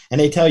you and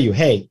they tell you,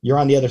 hey, you're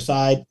on the other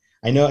side.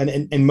 I know,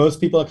 and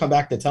most people that come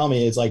back to tell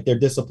me is like they're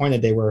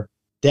disappointed they were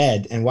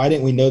dead, and why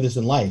didn't we know this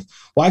in life?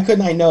 Why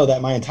couldn't I know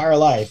that my entire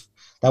life,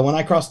 that when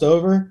I crossed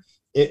over,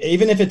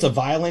 even if it's a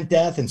violent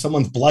death and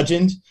someone's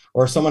bludgeoned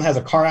or someone has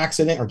a car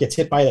accident or gets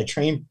hit by a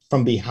train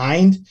from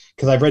behind,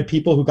 because I've read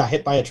people who got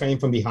hit by a train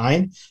from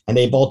behind and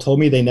they both told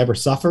me they never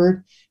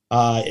suffered.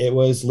 It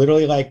was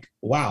literally like,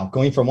 wow,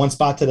 going from one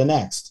spot to the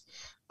next.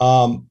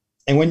 And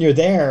when you're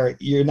there,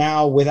 you're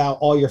now without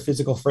all your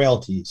physical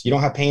frailties. You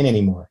don't have pain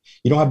anymore.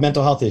 You don't have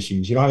mental health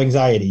issues. You don't have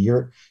anxiety.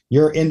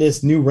 You're in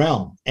this new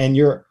realm and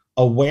you're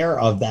aware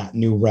of that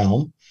new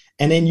realm.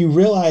 And then you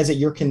realize that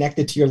you're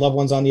connected to your loved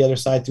ones on the other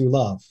side through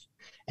love.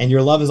 And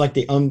your love is like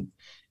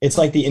it's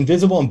like the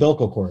invisible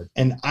umbilical cord.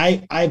 And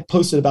I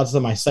posted about this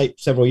on my site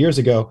several years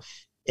ago.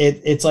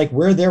 It's like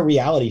we're their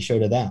reality show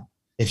to them.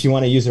 If you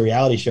want to use a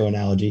reality show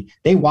analogy,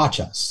 they watch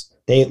us.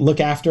 They look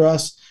after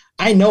us.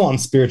 I know I'm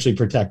spiritually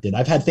protected.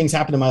 I've had things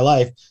happen in my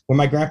life where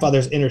my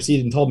grandfather's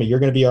interceded and told me, you're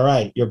going to be all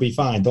right. You'll be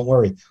fine. Don't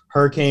worry.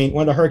 One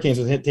of the hurricanes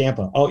was hit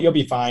Tampa. Oh, you'll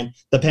be fine.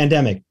 The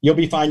pandemic, you'll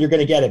be fine. You're going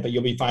to get it, but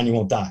you'll be fine. You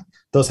won't die.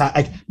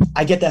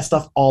 I get that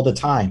stuff all the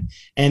time.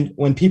 And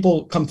when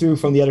people come through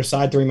from the other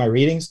side during my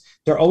readings,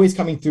 they're always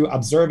coming through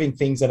observing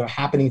things that are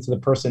happening to the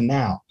person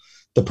now.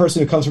 The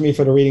person who comes for me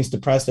for the readings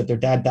depressed that their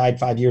dad died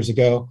 5 years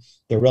ago.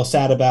 They're real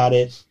sad about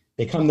it.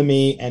 They come to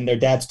me and their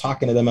dad's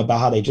talking to them about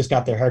how they just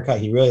got their haircut.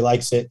 He really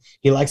likes it.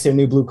 He likes their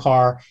new blue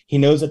car. He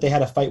knows that they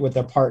had a fight with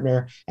their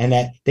partner and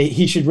that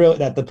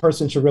that the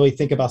person should really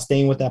think about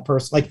staying with that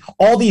person. Like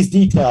all these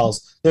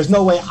details, there's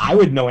no way I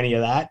would know any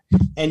of that.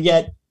 And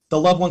yet the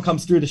loved one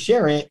comes through to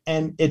share it.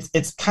 And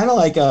it's kind of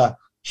like a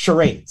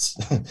charades.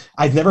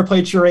 I've never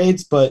played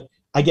charades, but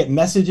I get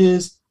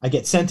messages, I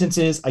get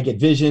sentences, I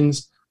get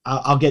visions.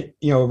 I'll get,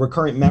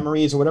 recurrent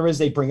memories or whatever it is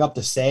they bring up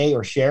to say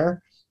or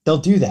share. They'll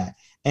do that.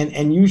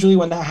 And usually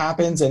when that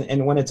happens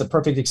and when it's a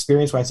perfect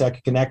experience, when I say I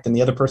can connect and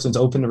the other person's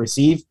open to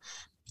receive,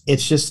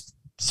 it's just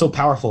so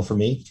powerful for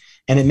me.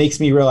 And it makes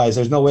me realize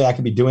there's no way I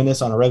could be doing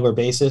this on a regular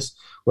basis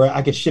where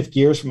I could shift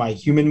gears from my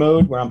human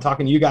mode where I'm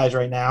talking to you guys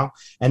right now.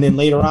 And then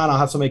later on, I'll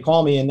have somebody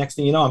call me. And next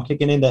thing you know, I'm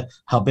kicking into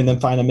helping them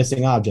find a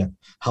missing object,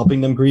 helping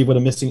them grieve with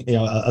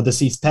a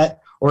deceased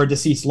pet or a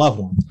deceased loved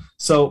one.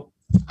 So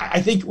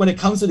I think when it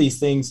comes to these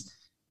things,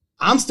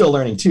 I'm still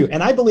learning too.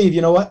 And I believe,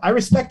 you know what? I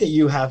respect that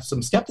you have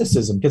some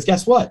skepticism because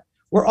guess what?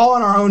 We're all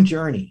on our own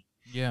journey.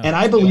 Yeah. And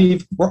I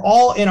believe we're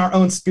all in our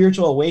own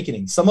spiritual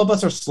awakening. Some of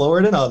us are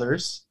slower than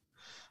others.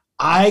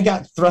 I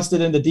got thrusted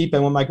in the deep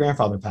end when my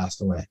grandfather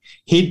passed away.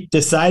 He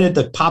decided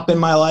to pop in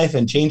my life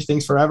and change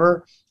things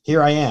forever.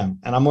 Here I am.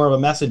 And I'm more of a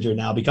messenger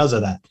now because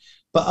of that.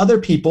 But other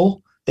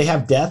people, they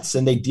have deaths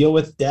and they deal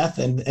with death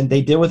and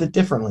they deal with it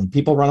differently.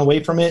 People run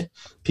away from it.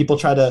 People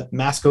try to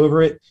mask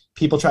over it.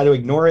 People try to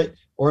ignore it.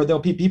 Or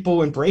there'll be people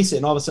who embrace it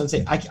and all of a sudden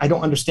say, I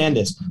don't understand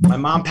this. My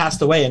mom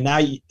passed away and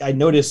now I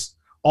notice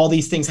all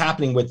these things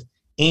happening with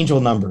angel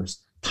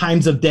numbers,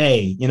 times of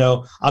day.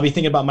 I'll be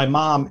thinking about my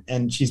mom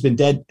and she's been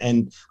dead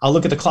and I'll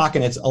look at the clock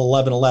and it's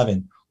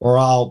 11:11. Or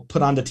I'll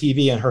put on the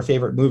TV and her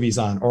favorite movie's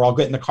on. Or I'll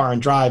get in the car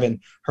and drive and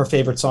her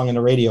favorite song on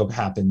the radio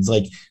happens.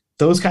 Like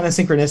those kind of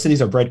synchronicities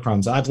are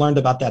breadcrumbs. I've learned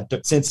about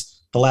that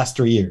since the last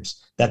 3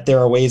 years, that there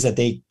are ways that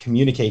they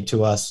communicate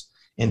to us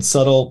in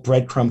subtle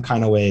breadcrumb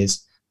kind of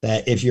ways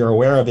that if you're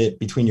aware of it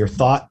between your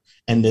thought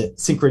and the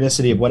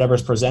synchronicity of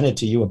whatever's presented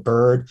to you, a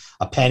bird,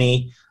 a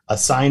penny, a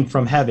sign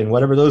from heaven,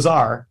 whatever those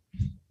are,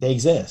 they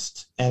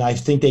exist. And I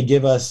think they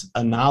give us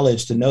a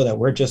knowledge to know that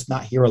we're just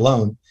not here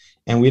alone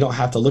and we don't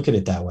have to look at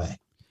it that way.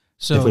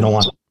 So if we don't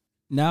want to.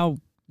 Now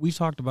we've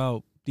talked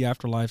about the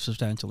afterlife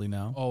substantially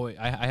now. Oh, wait,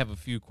 I have a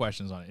few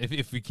questions on it,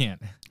 if we can.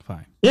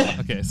 Fine. Yeah.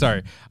 Okay,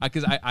 sorry.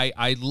 Because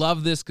I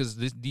love this because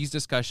these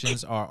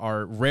discussions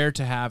are rare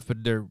to have,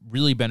 but they're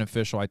really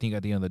beneficial, I think,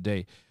 at the end of the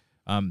day.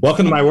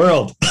 Welcome to my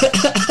world.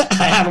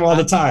 I have them all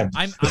the time.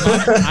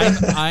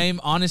 I'm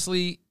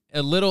honestly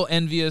a little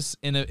envious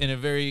in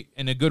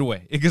a good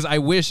way because I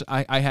wish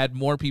I had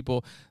more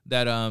people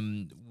that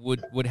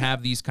would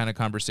have these kind of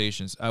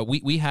conversations.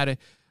 We had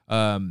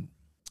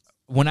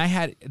when I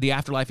had the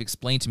afterlife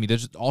explained to me,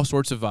 there's all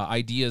sorts of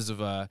ideas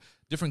of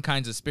different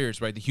kinds of spirits,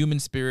 right? The human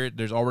spirit,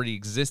 there's already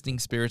existing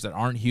spirits that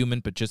aren't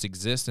human but just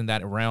exist in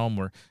that realm,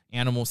 or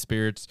animal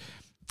spirits.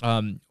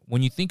 When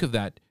you think of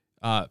that,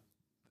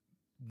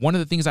 one of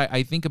the things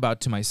I think about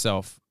to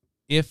myself,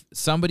 if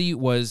somebody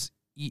was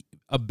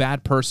a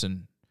bad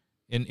person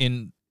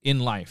in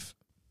life,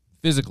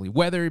 physically,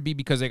 whether it be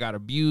because they got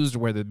abused, or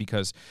whether it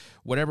because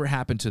whatever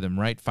happened to them,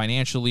 right?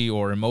 Financially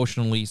or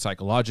emotionally,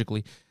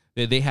 psychologically,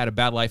 they had a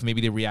bad life.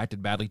 Maybe they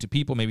reacted badly to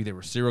people. Maybe they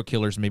were serial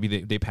killers.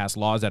 Maybe they passed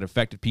laws that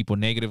affected people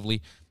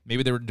negatively.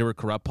 Maybe they were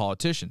corrupt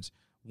politicians.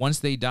 Once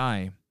they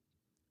die,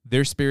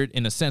 their spirit,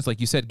 in a sense, like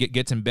you said,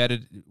 gets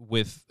embedded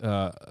with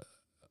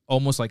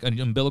almost like an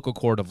umbilical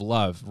cord of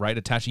love, right?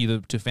 Attached either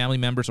to family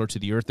members or to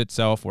the earth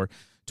itself or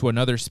to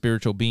another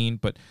spiritual being.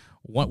 But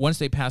once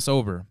they pass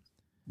over,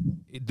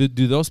 do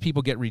those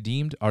people get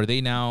redeemed? Are they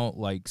now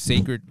like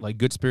sacred, like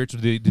good spirits? Or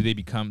do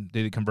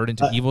they convert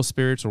into evil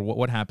spirits, or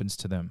what happens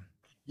to them?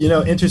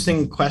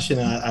 Interesting question.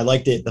 I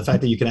liked it, the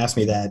fact that you can ask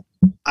me that.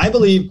 I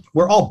believe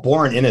we're all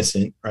born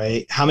innocent,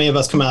 right? How many of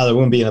us come out of the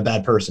womb being a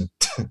bad person?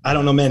 I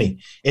don't know many.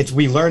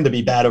 We learn to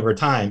be bad over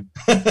time.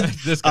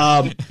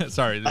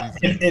 Sorry.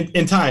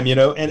 In time,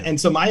 and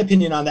so my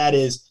opinion on that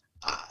is,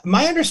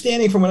 my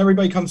understanding from when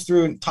everybody comes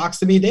through and talks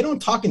to me, they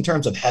don't talk in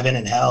terms of heaven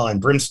and hell and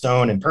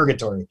brimstone and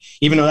purgatory,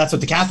 even though that's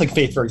what the Catholic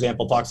faith, for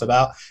example, talks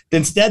about.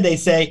 Instead, they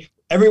say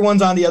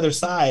everyone's on the other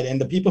side,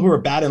 and the people who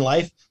are bad in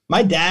life.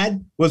 My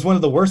dad was one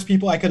of the worst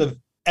people I could have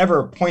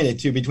ever pointed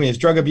to between his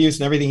drug abuse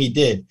and everything he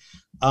did.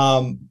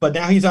 But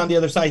now he's on the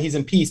other side. He's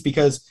in peace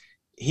because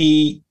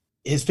his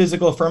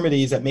physical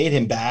infirmities that made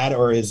him bad,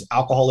 or his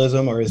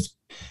alcoholism, or his,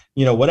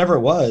 whatever it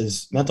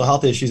was, mental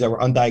health issues that were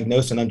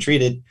undiagnosed and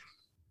untreated,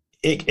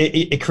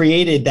 it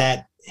created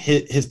that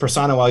his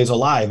persona while he was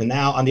alive. And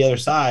now on the other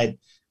side,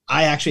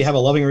 I actually have a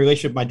loving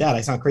relationship with my dad.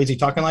 I sound crazy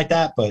talking like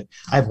that, but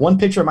I have one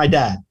picture of my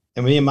dad,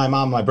 and me and my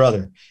mom and my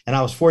brother, and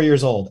I was 4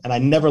 years old, and I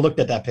never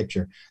looked at that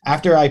picture.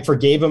 After I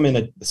forgave him in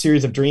a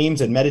series of dreams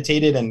and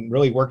meditated and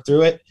really worked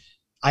through it,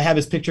 I have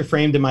his picture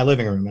framed in my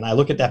living room, and I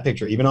look at that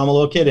picture, even though I'm a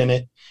little kid in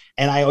it,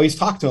 and I always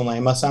talk to him.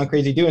 I must sound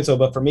crazy doing so,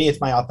 but for me, it's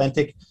my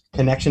authentic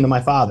connection to my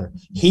father.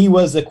 He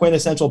was the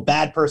quintessential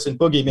bad person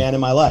boogeyman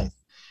in my life,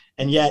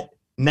 and yet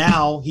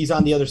now he's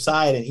on the other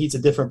side, and he's a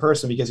different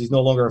person because he's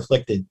no longer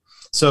afflicted.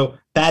 So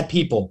bad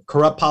people,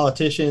 corrupt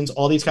politicians,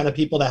 all these kind of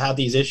people that have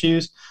these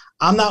issues.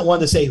 I'm not one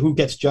to say who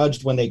gets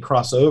judged when they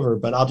cross over,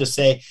 but I'll just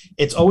say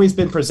it's always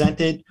been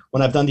presented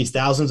when I've done these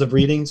thousands of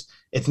readings.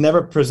 It's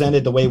never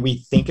presented the way we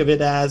think of it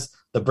as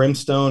the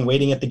brimstone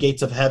waiting at the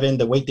gates of heaven,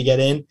 the wait to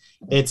get in.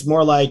 It's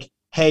more like,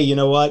 hey, you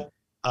know what?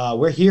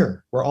 We're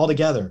here. We're all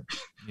together.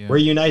 Yeah. We're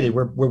united.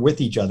 We're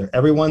with each other.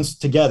 Everyone's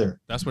together.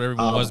 That's what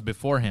everyone was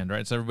beforehand,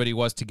 right? So everybody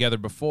was together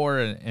before,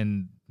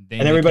 and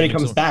everybody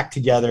comes back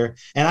together.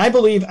 And I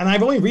believe, and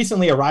I've only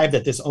recently arrived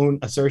at this own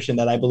assertion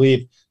that I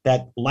believe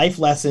that life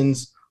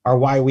lessons are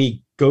why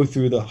we go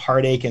through the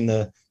heartache and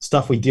the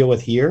stuff we deal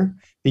with here,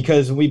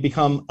 because we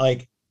become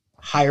like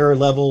higher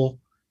level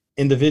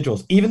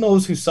individuals. Even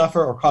those who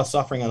suffer or cause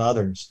suffering on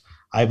others,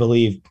 I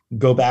believe,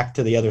 go back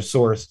to the other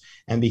source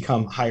and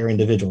become higher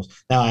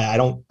individuals. Now, I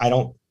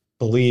don't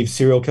believe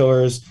serial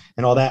killers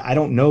and all that. I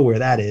don't know where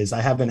that is.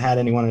 I haven't had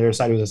anyone on the other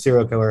side who's a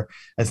serial killer.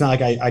 It's not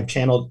like I've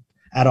channeled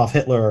Adolf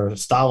Hitler or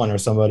Stalin or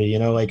somebody, you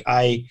know, like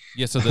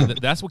Yeah, so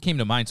that's what came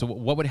to mind. So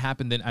what would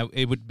happen then?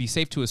 It would be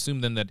safe to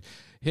assume then that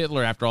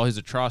Hitler, after all his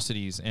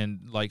atrocities, and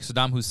like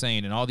Saddam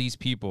Hussein and all these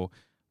people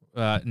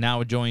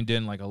now joined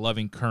in like a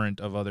loving current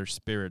of other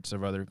spirits,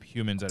 of other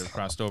humans that have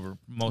crossed over.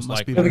 Most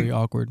likely. Must be very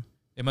awkward.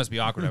 It must be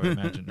awkward, I would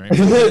imagine, right?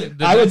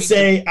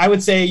 I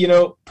would say, you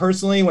know,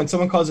 personally, when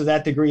someone causes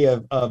that degree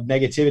of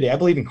negativity, I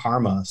believe in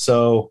karma.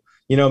 So,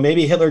 you know,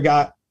 maybe Hitler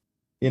got,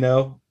 you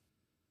know,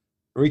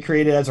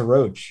 recreated as a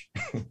roach.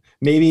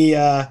 Maybe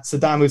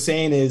Saddam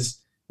Hussein is,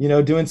 you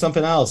know, doing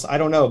something else. I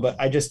don't know, but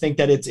I just think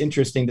that it's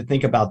interesting to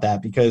think about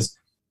that, because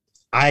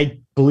I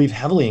believe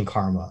heavily in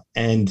karma,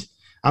 and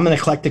I'm an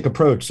eclectic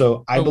approach.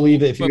 So I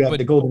believe that if you have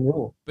the golden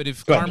rule. But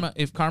if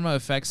karma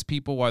affects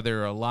people while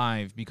they're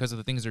alive because of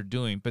the things they're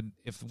doing, but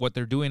if what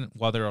they're doing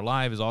while they're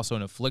alive is also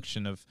an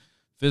affliction of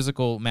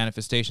physical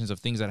manifestations of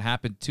things that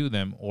happened to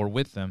them or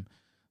with them,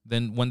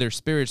 then when they're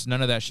spirits,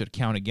 none of that should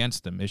count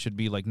against them. It should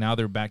be like now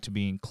they're back to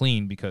being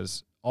clean,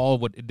 because all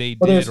what they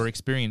did or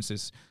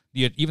experienced,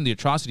 even the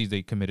atrocities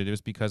they committed, it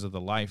was because of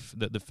the life,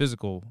 the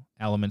physical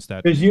elements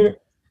that.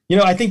 You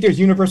know, I think there's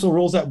universal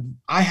rules that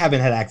I haven't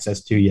had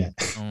access to yet.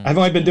 I've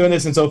only been doing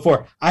this since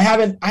 2004. I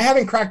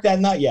haven't cracked that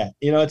nut yet.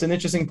 You know, it's an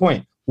interesting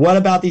point. What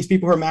about these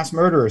people who are mass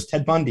murderers,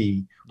 Ted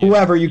Bundy,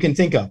 whoever you can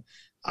think of?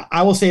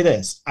 I will say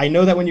this. I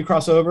know that when you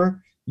cross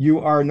over, you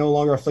are no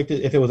longer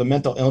afflicted. If it was a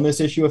mental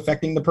illness issue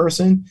affecting the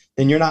person,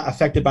 then you're not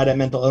affected by that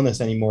mental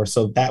illness anymore.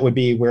 So that would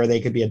be where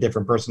they could be a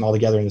different person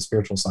altogether in the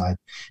spiritual side,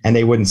 and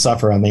they wouldn't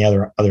suffer on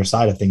the other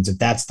side of things, if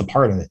that's the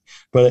part of it.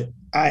 But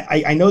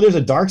I know there's a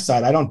dark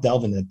side. I don't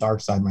delve into the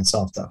dark side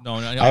myself, though. No,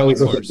 I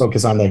always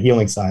focus on the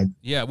healing side.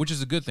 Yeah, which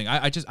is a good thing.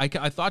 I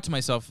thought to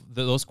myself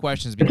those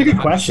questions. It's a good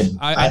question.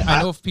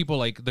 I know of people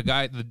like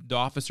the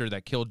officer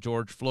that killed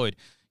George Floyd.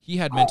 He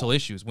had mental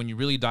issues. When you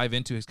really dive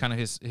into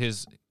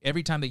his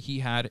every time that he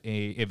had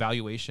a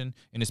evaluation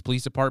in his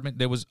police department,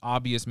 there was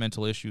obvious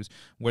mental issues.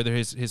 Whether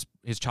his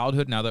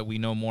childhood, now that we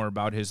know more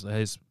about his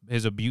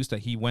abuse that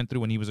he went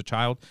through when he was a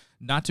child,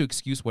 not to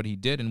excuse what he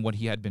did and what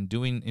he had been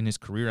doing in his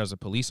career as a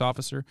police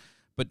officer,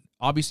 but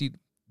obviously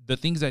the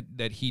things that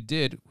he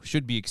did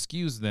should be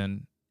excused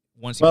then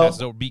once he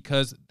passes over,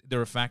 because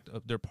they're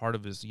they're part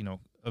of his, you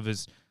know, of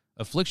his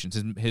afflictions,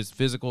 his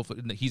physical.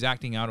 He's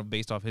acting out of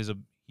based off his.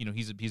 You know,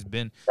 he's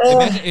been.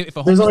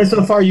 There's only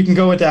so far you can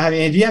go with that. I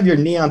mean, if you have your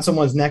knee on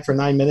someone's neck for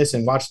 9 minutes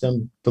and watch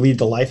them bleed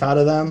the life out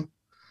of them,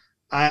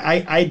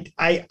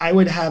 I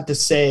would have to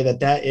say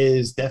that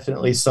is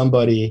definitely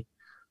somebody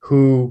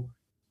who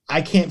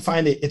I can't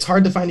find it. It's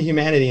hard to find a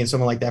humanity in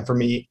someone like that for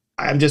me.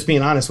 I'm just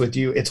being honest with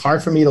you. It's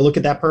hard for me to look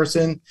at that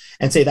person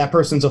and say that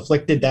person's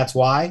afflicted. That's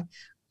why.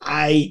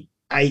 I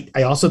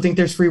also think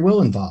there's free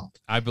will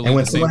involved. I believe. And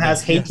when someone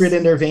has hatred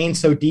in their veins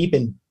so deep,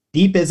 and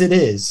deep as it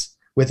is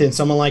within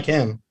someone like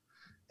him,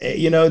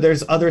 you know,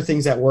 there's other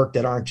things at work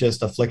that aren't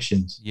just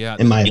afflictions. Yeah,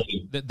 in my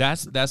opinion.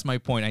 That's my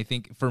point. I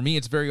think for me,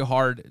 it's very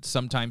hard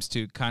sometimes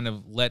to kind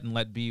of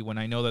let be when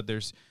I know that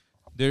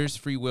there's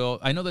free will.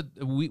 I know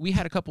that we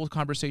had a couple of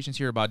conversations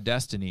here about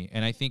destiny,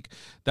 and I think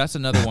that's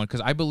another one,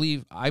 because I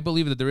believe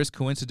that there is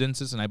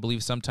coincidences, and I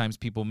believe sometimes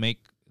people make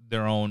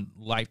their own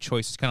life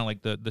choices, kind of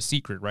like the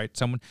Secret, right?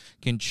 Someone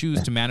can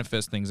choose to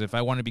manifest things. If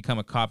I want to become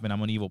a cop and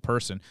I'm an evil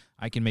person,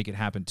 I can make it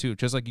happen too.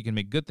 Just like you can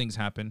make good things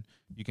happen,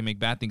 you can make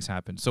bad things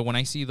happen. So when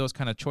I see those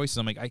kind of choices,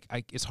 I'm like,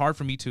 it's hard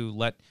for me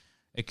to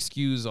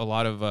excuse a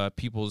lot of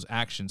people's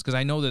actions, because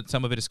I know that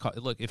some of it is,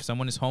 look, if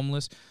someone is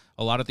homeless,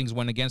 a lot of things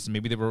went against them.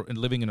 Maybe they were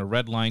living in a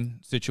red line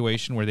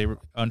situation where they were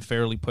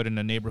unfairly put in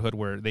a neighborhood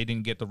where they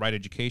didn't get the right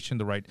education,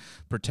 the right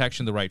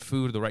protection, the right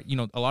food, the right, you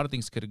know, a lot of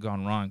things could have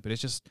gone wrong. But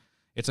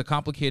it's a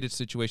complicated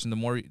situation. The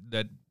more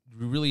that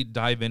you really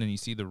dive in and you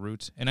see the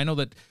roots, and I know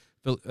that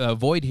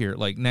Void here,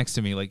 like next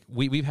to me, like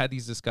we've had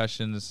these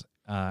discussions,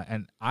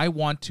 and I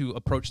want to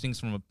approach things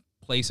from a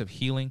place of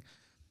healing,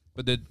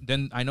 but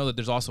then I know that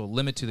there's also a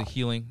limit to the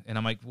healing, and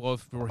I'm like, well,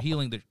 if we're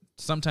healing,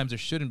 sometimes there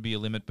shouldn't be a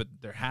limit, but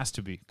there has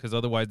to be, because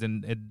otherwise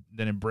then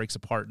it breaks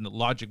apart and the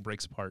logic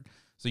breaks apart.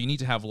 So you need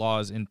to have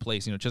laws in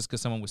place. You know, just because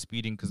someone was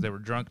speeding because they were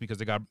drunk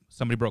because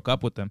somebody broke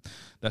up with them,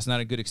 that's not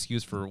a good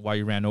excuse for why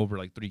you ran over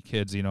like 3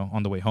 kids, you know,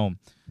 on the way home.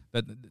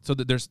 So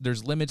that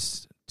there's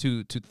limits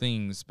to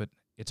things, but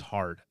it's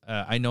hard.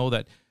 I know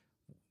that.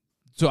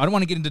 So I don't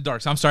want to get into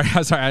dark. So I'm sorry.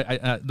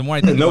 The more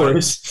I think no about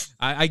worries.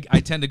 it,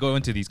 I tend to go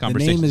into these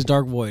conversations. The name is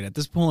Dark Void. At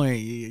this point,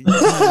 you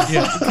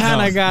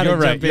kind of got to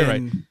jump in. You're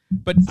right.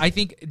 But I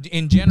think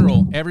in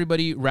general,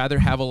 everybody rather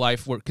have a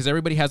life where, because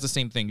everybody has the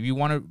same thing. If you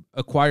want to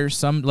acquire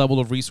some level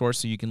of resource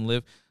so you can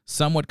live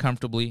somewhat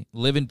comfortably,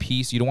 live in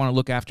peace. You don't want to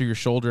look after your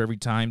shoulder every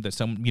time that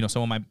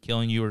someone might be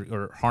killing you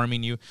or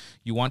harming you.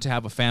 You want to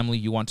have a family.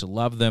 You want to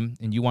love them,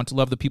 and you want to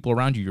love the people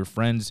around you, your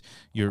friends,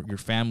 your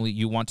family.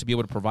 You want to be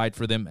able to provide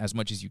for them as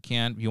much as you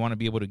can. You want to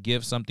be able to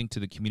give something to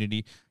the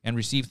community and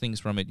receive things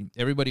from it.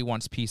 Everybody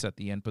wants peace at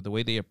the end, but the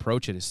way they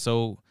approach it is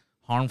so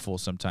harmful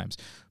sometimes.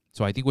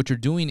 So I think what you're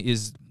doing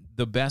is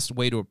the best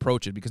way to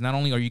approach it, because not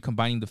only are you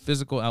combining the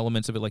physical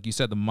elements of it, like you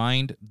said, the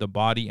mind, the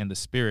body, and the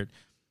spirit.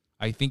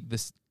 I think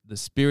the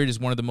spirit is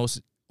one of the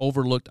most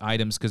overlooked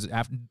items, because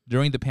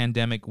during the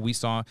pandemic, we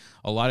saw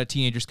a lot of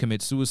teenagers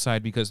commit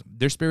suicide because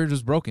their spirit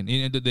was broken.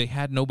 They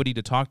had nobody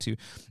to talk to.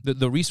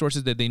 The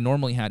resources that they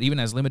normally had, even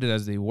as limited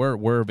as they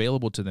were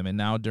available to them. And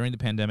now during the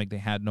pandemic, they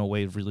had no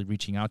way of really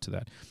reaching out to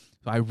that.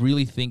 So I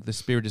really think the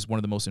spirit is one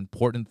of the most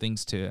important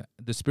things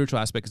the spiritual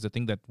aspect is the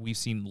thing that we've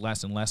seen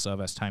less and less of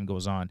as time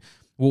goes on.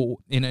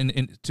 Well,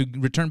 and to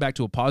return back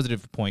to a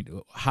positive point,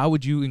 how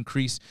would you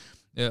increase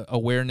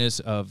awareness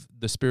of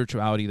the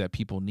spirituality that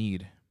people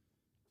need?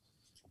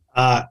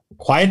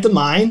 Quiet the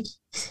mind.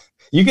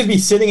 You could be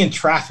sitting in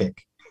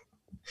traffic.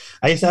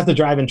 I used to have to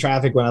drive in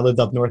traffic when I lived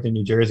up north in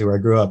New Jersey, where I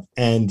grew up,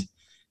 and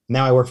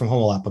now I work from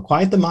home a lot. But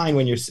quiet the mind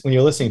when you're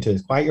listening to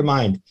this. Quiet your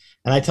mind.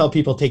 And I tell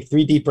people, take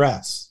 3 deep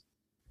breaths.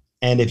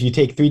 And if you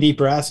take 3 deep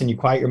breaths and you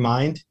quiet your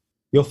mind,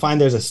 you'll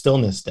find there's a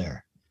stillness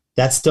there.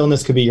 That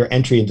stillness could be your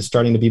entry into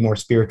starting to be more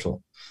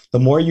spiritual. The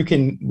more you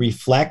can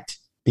reflect,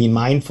 be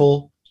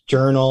mindful,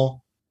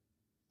 journal,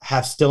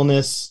 have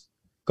stillness.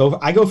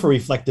 I go for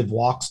reflective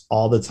walks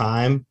all the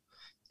time.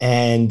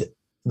 And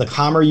the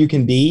calmer you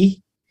can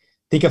be,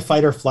 think of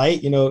fight or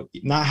flight,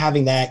 not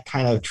having that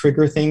kind of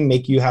trigger thing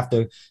make you have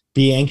to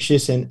be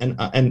anxious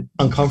and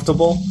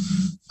uncomfortable.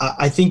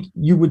 I think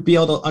you would be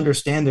able to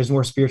understand there's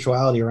more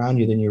spirituality around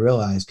you than you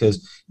realize,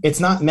 because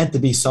it's not meant to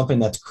be something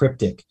that's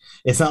cryptic.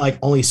 It's not like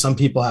only some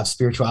people have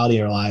spirituality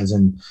in their lives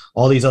and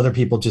all these other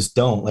people just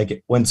don't.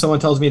 Like when someone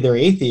tells me they're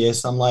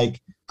atheist, I'm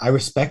like, I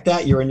respect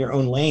that. You're in your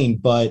own lane.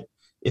 But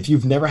if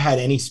you've never had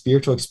any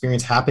spiritual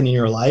experience happen in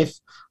your life,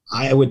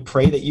 I would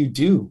pray that you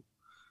do,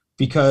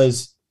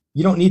 because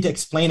you don't need to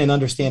explain and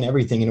understand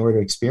everything in order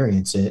to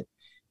experience it.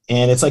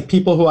 And it's like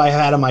people who I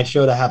had on my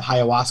show to have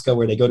ayahuasca,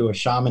 where they go to a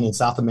shaman in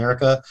South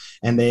America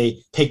and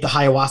they take the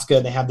ayahuasca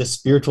and they have this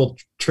spiritual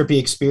trippy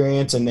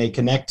experience and they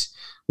connect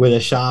with a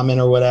shaman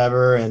or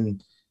whatever.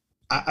 And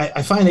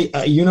I find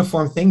a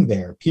uniform thing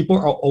there. People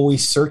are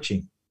always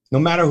searching, no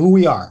matter who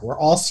we are. We're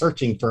all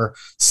searching for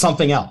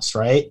something else,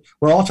 right?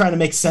 We're all trying to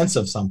make sense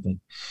of something.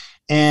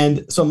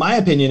 And so my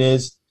opinion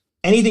is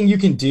anything you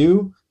can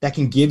do that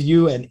can give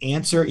you an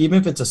answer, even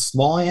if it's a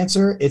small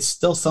answer, it's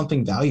still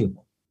something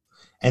valuable.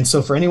 And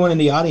so for anyone in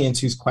the audience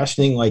who's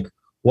questioning like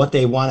what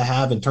they want to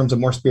have in terms of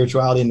more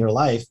spirituality in their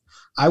life,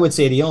 I would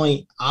say the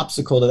only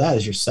obstacle to that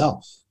is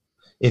yourself.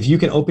 If you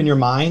can open your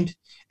mind,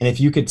 and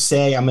if you could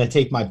say, I'm going to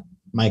take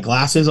my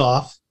glasses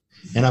off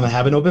and I'm going to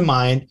have an open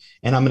mind,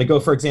 and I'm going to go,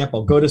 for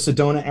example, go to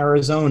Sedona,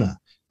 Arizona,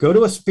 go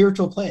to a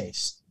spiritual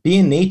place, be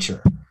in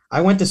nature. I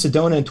went to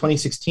Sedona in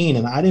 2016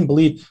 and I didn't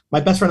believe, my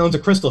best friend owns a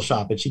crystal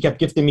shop and she kept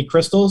gifting me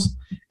crystals,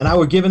 and I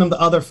would give them to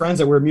other friends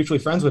that we were mutually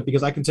friends with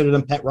because I considered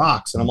them pet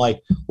rocks. And I'm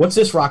like, what's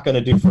this rock going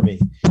to do for me?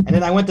 And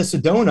then I went to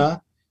Sedona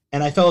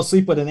and I fell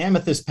asleep with an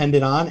amethyst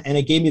pendant on, and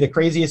it gave me the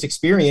craziest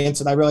experience.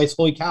 And I realized,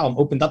 holy cow, I'm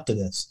opened up to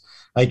this.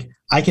 Like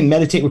I can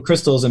meditate with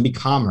crystals and be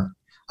calmer.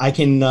 I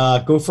can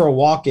go for a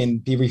walk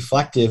and be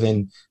reflective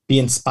and be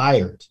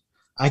inspired.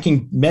 I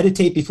can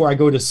meditate before I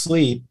go to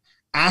sleep,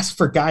 ask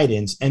for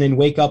guidance, and then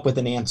wake up with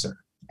an answer.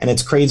 And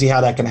it's crazy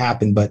how that can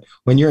happen. But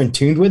when you're in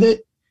tune with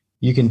it,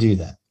 you can do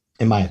that,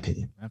 in my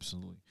opinion.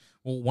 Absolutely.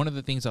 Well, one of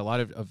the things a lot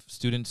of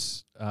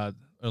students, or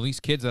at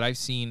least kids that I've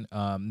seen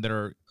that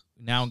are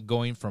now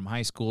going from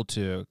high school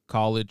to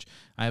college,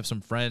 I have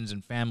some friends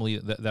and family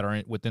that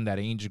are within that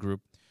age group.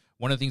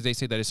 One of the things they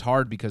say that is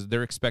hard because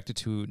they're expected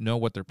to know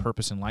what their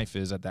purpose in life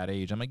is at that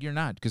age. I'm like, you're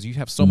not, because you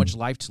have so much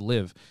life to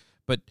live.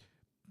 But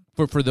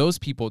for those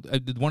people,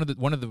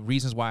 one of the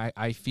reasons why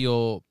I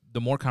feel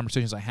the more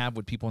conversations I have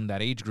with people in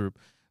that age group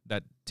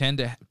that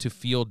tend to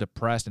feel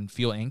depressed and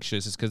feel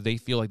anxious is because they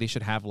feel like they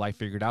should have life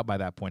figured out by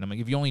that point. I'm like,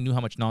 if you only knew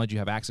how much knowledge you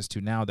have access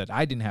to now that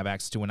I didn't have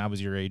access to when I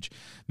was your age,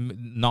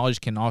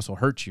 knowledge can also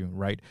hurt you,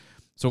 right?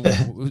 So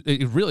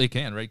it really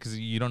can, right? Because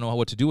you don't know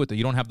what to do with it.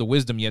 You don't have the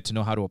wisdom yet to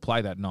know how to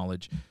apply that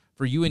knowledge.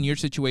 For you in your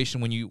situation,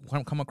 when you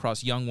come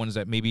across young ones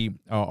that maybe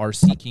are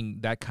seeking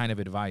that kind of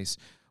advice,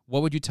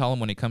 what would you tell them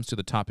when it comes to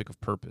the topic of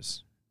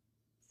purpose?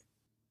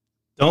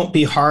 Don't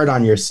be hard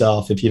on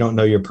yourself if you don't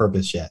know your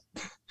purpose yet.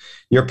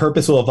 Your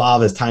purpose will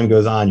evolve as time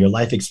goes on. Your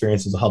life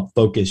experiences will help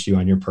focus you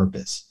on your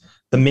purpose.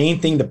 The main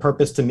thing, the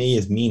purpose to me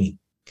is meaning.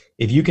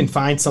 If you can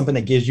find something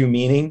that gives you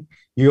meaning,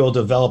 you'll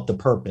develop the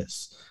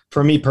purpose.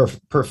 For me,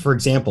 for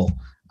example,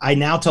 I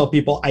now tell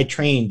people I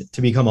trained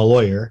to become a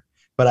lawyer,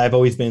 but I've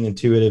always been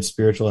intuitive,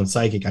 spiritual, and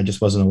psychic. I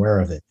just wasn't aware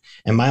of it.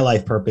 And my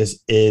life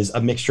purpose is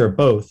a mixture of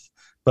both.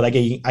 But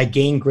I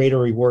gain greater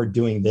reward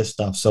doing this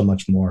stuff so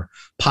much more.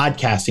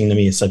 Podcasting to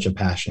me is such a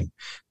passion.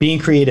 Being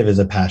creative is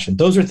a passion.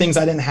 Those are things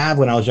I didn't have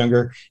when I was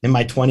younger in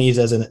my 20s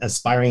as an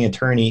aspiring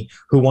attorney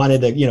who wanted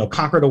to,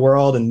 conquer the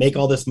world and make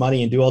all this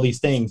money and do all these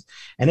things.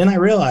 And then I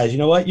realized, you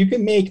know what? You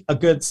can make a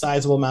good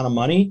sizable amount of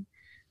money,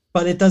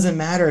 but it doesn't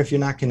matter if you're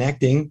not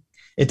connecting.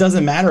 It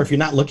doesn't matter if you're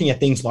not looking at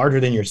things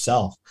larger than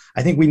yourself.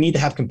 I think we need to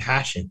have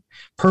compassion.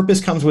 Purpose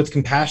comes with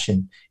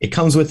compassion. It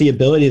comes with the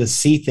ability to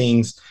see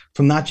things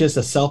from not just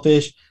a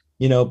selfish,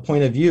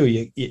 point of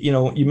view.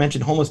 You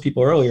mentioned homeless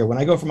people earlier. When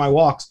I go for my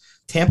walks,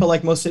 Tampa,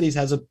 like most cities,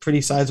 has a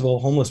pretty sizable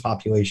homeless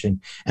population.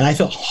 And I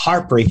feel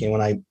heartbreaking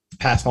when I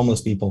pass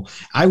homeless people.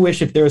 I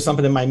wish if there was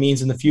something in my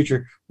means in the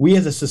future, we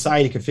as a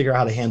society could figure out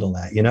how to handle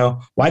that.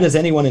 Why does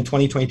anyone in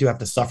 2022 have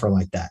to suffer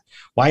like that?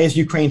 Why is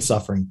Ukraine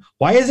suffering?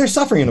 Why is there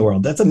suffering in the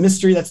world? That's a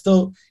mystery that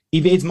still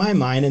evades my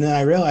mind. And then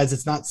I realize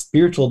it's not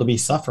spiritual to be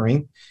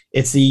suffering.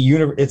 It's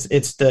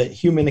the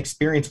human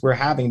experience we're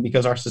having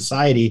because our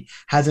society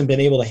hasn't been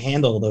able to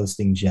handle those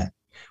things yet.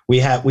 We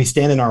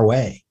stand in our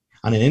way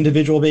on an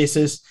individual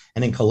basis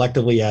and then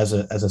collectively as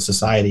a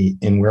society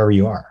in wherever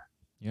you are.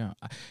 Yeah.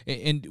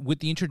 And with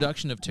the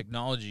introduction of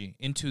technology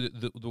into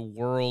the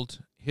world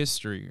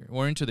history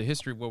or into the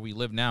history where we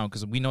live now,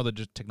 because we know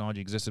that technology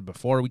existed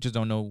before, we just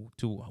don't know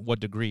to what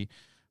degree.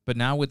 But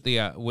now with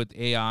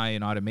AI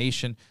and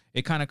automation,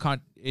 it kind of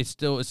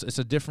it's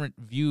a different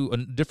view, a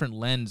different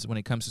lens when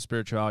it comes to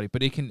spirituality,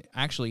 but it can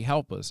actually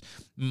help us.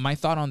 My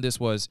thought on this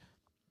was,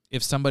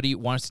 if somebody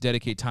wants to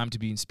dedicate time to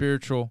being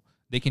spiritual,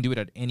 they can do it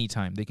at any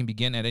time. They can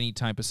begin at any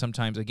time, but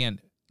sometimes, again,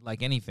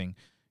 like anything,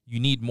 you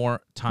need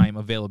more time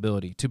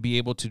availability to be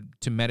able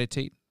to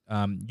meditate.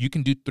 You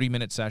can do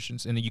 3-minute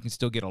sessions, and then you can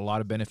still get a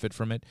lot of benefit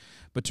from it.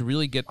 But to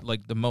really get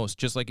like the most,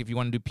 just like if you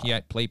want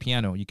to play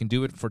piano, you can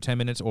do it for 10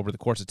 minutes over the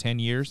course of 10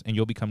 years, and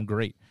you'll become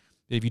great.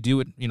 If you do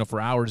it,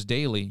 for hours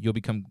daily, you'll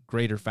become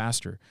greater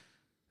faster.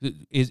 Do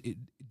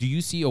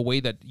you see a way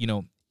that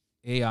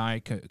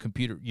AI,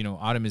 computer,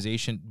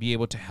 automation, be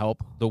able to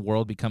help the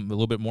world become a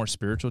little bit more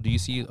spiritual? Do you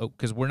see,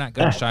 because we're not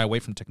going to shy away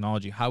from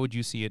technology, how would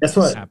you see it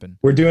happen?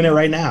 We're doing it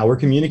right now. We're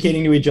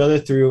communicating to each other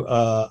through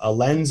a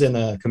lens and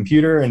a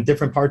computer in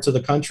different parts of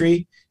the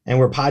country. And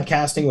we're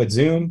podcasting with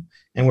Zoom,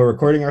 and we're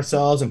recording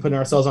ourselves and putting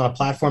ourselves on a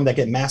platform that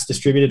get mass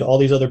distributed to all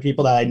these other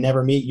people that I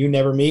never meet, you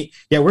never meet.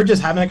 Yeah, we're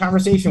just having a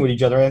conversation with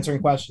each other,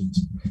 answering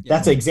questions. Yeah.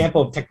 That's an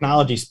example of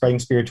technology spreading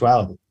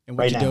spirituality. And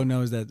what you don't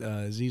know is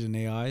that Z's an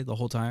AI the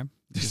whole time.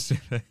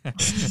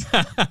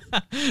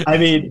 I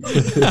mean,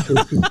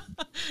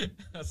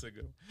 that's a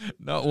good one.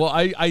 No, well,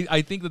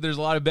 I think that there's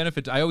a lot of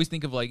benefit. I always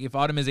think of like if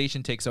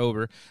automation takes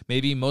over,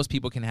 maybe most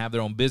people can have their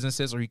own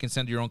businesses, or you can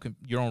send your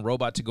own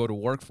robot to go to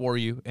work for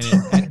you,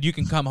 and you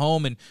can come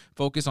home and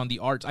focus on the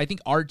arts. I think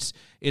arts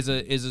is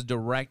a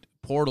direct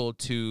portal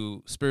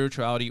to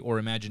spirituality or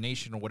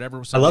imagination or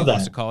whatever somebody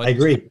wants to call it. I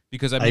agree.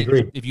 Because I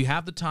agree. If you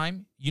have the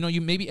time,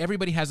 maybe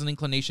everybody has an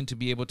inclination to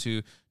be able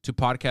to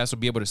podcast or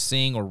be able to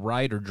sing or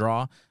write or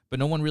draw, but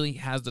no one really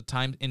has the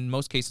time in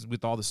most cases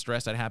with all the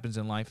stress that happens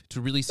in life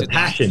to really sit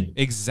down. Passion.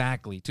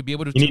 Exactly. To be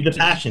able to. You need the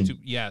passion.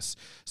 Yes.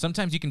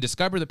 Sometimes you can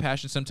discover the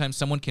passion. Sometimes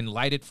someone can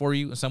light it for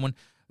you.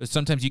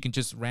 Sometimes you can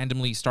just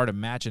randomly start a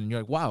match and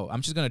you're like, wow,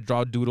 I'm just going to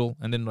draw a doodle.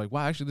 And then like,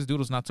 wow, actually this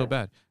doodle's not so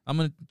bad. I'm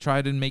going to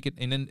try to make it.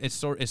 And then it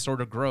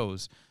sort of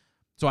grows.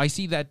 So I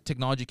see that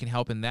technology can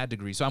help in that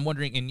degree. So I'm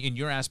wondering in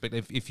your aspect,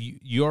 if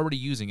you're already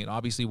using it,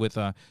 obviously with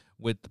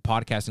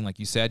podcasting, like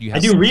you said, I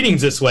do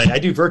readings this way. I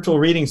do virtual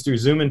readings through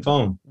Zoom and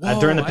phone.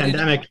 During the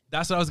pandemic.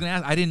 That's what I was going to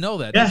ask. I didn't know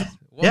that. Yeah.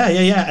 Whoa.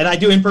 Yeah. And I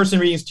do in-person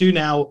readings too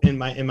now in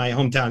my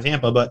hometown,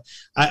 Tampa. But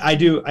I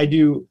do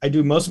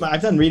most of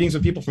I've done readings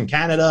with people from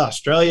Canada,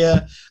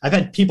 Australia. I've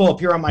had people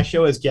appear on my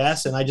show as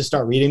guests, and I just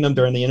start reading them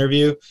during the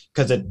interview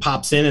because it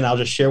pops in, and I'll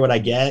just share what I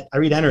get. I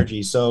read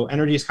energy, so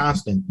energy is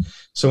constant.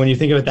 So when you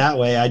think of it that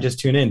way, I just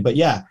tune in. But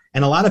yeah,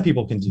 and a lot of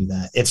people can do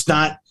that. It's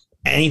not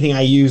anything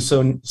I use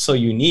so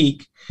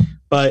unique,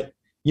 but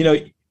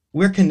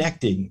we're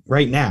connecting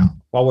right now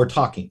while we're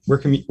talking.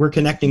 We're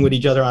connecting with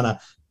each other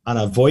on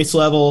a voice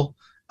level,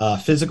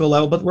 physical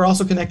level, but we're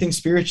also connecting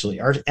spiritually.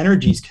 Our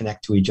energies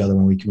connect to each other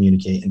when we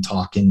communicate and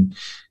talk. And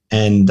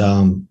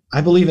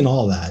I believe in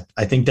all that.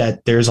 I think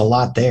that there's a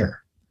lot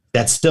there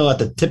that's still at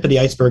the tip of the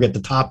iceberg at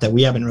the top that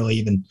we haven't really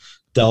even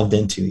delved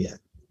into yet.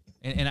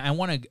 And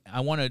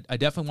I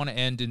definitely want to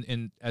end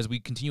in as we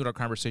continue our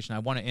conversation. I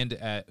want to end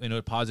in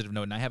a positive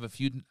note, and I have a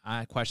few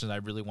questions I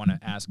really want to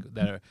ask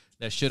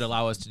that should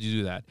allow us to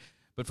do that.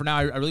 But for now,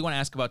 I really want to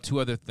ask about two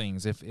other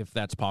things, if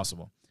that's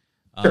possible.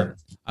 Sure.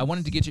 I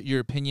wanted to get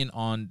your opinion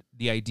on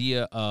the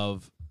idea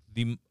of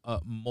the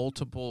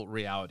multiple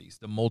realities,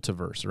 the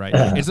multiverse, right?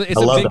 Yeah, It's I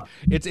love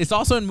big, it's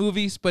also in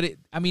movies, but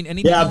I'm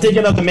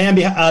thinking of the man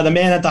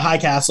at the High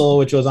Castle,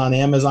 which was on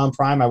Amazon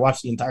Prime. I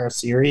watched the entire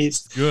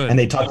series. Good. And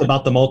they talked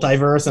about the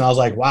multiverse, and I was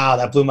like, wow,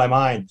 that blew my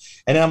mind.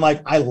 And then I'm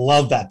like, I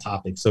love that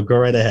topic. So go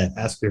right ahead,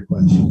 ask your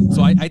question.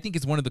 So I think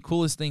it's one of the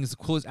coolest things, the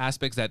coolest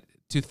aspects, that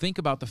to think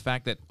about the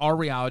fact that our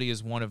reality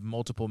is one of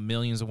multiple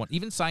millions of one.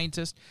 Even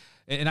scientists,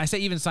 and I say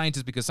even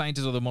scientists because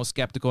scientists are the most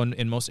skeptical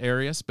in most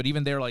areas, but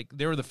even they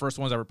were the first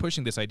ones that were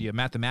pushing this idea.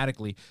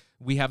 Mathematically,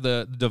 we have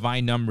the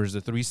divine numbers,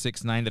 the 3,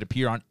 6, 9 that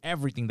appear on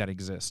everything that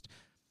exists.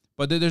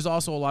 But there's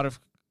also a lot of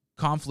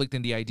conflict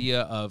in the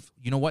idea of,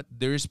 you know what,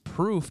 there's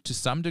proof to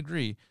some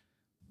degree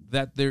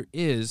that there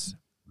is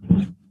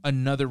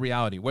another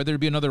reality, whether it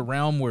be another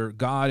realm where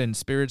God and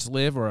spirits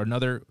live, or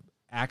another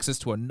access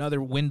to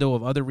another window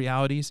of other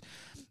realities.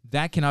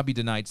 That cannot be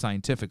denied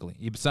scientifically.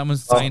 If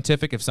someone's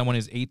scientific, if someone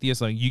is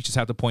atheist, like, you just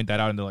have to point that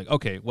out, and they're like,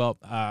 okay, well,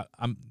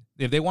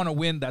 if they want to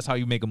win, that's how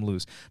you make them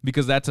lose,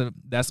 because that's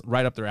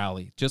right up their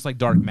alley. Just like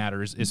dark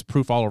matter is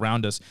proof all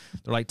around us.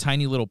 They're like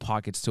tiny little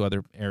pockets to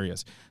other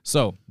areas.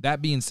 So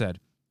that being said,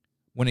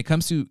 when it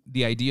comes to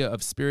the idea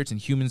of spirits and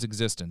humans'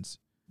 existence,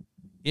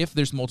 if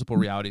there's multiple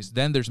realities,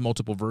 then there's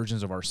multiple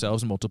versions of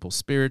ourselves, multiple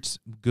spirits,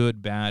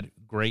 good, bad,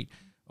 great,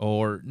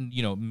 or,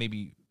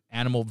 maybe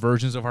animal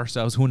versions of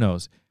ourselves. Who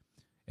knows?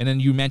 And then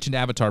you mentioned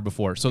Avatar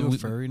before. So you a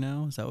furry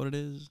now? Is that what it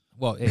is?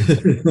 Well,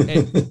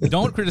 hey,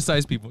 don't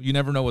criticize people. You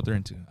never know what they're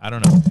into. I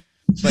don't know.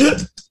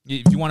 But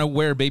if you want to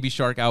wear a baby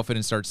shark outfit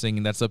and start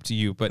singing, that's up to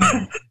you. But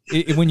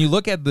when you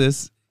look at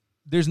this,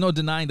 there's no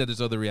denying that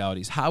there's other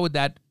realities. How would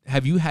that,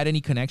 have you had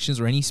any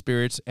connections or any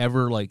spirits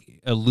ever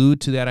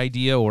allude to that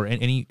idea, or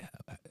any,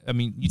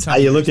 it's how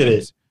you look at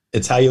it.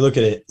 It's how you look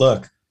at it.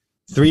 Look,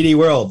 3D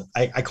world.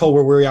 I call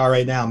where we are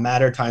right now,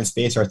 matter, time,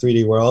 space, our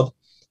 3D world.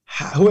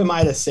 Who am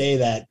I to say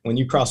that when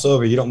you cross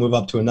over, you don't move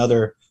up to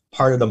another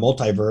part of the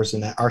multiverse,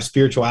 and that our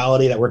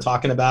spirituality that we're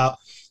talking about,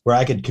 where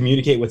I could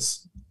communicate with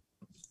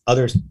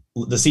others,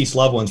 deceased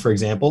loved ones, for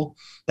example,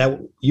 that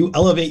you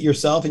elevate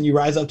yourself and you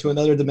rise up to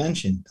another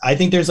dimension. I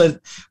think there's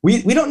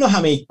we don't know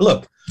how many,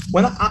 look,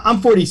 when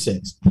I'm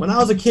 46, when I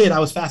was a kid, I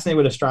was fascinated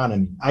with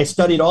astronomy. I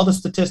studied all the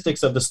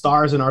statistics of the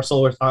stars in our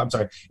solar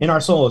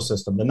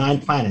system, the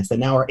 9 planets that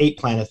now are 8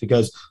 planets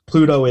because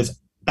Pluto is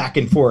back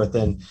and forth,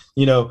 and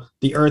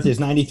the Earth is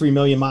 93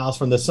 million miles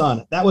from the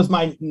sun. That was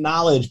my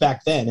knowledge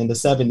back then in the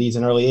 70s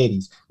and early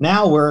 80s.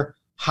 Now we're,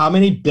 how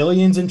many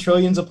billions and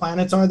trillions of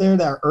planets are there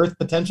that are Earth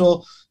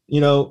potential,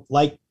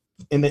 like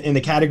in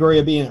the category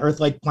of being an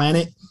Earth-like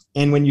planet?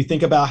 And when you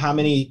think about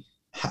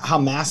how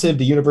massive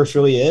the universe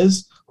really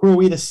is, who are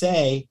we to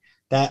say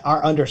that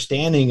our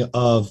understanding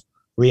of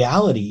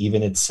reality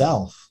even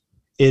itself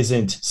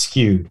isn't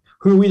skewed?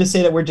 Who are we to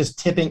say that we're just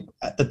tipping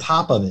at the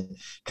top of it?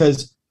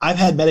 Because I've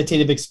had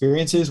meditative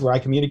experiences where I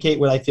communicate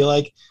what I feel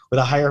like with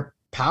a higher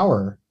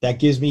power that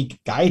gives me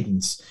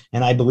guidance.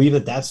 And I believe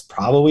that that's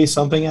probably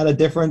something at a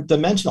different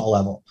dimensional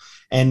level.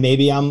 And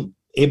maybe I'm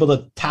able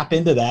to tap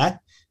into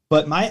that.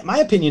 But my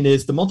opinion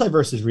is the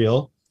multiverse is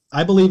real.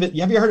 I believe it.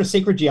 Have you heard of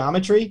sacred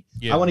geometry?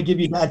 Yeah. I want to give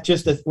you that,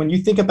 just that when you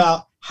think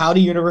about how the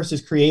universe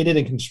is created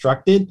and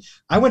constructed.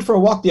 I went for a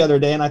walk the other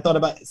day and I thought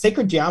about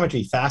sacred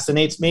geometry.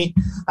 Fascinates me.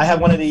 I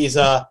have one of these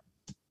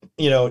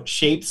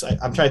shapes.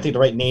 I'm trying to think the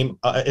right name.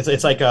 It's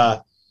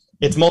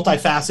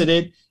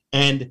multifaceted.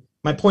 And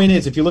my point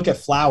is, if you look at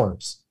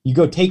flowers, you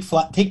go take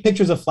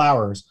pictures of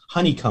flowers,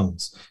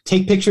 honeycombs,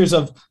 take pictures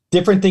of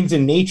different things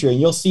in nature,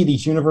 and you'll see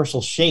these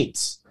universal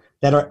shapes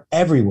that are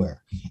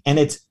everywhere. And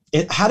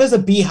how does a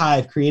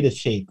beehive create a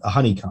shape, a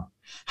honeycomb?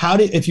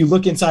 If you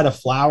look inside a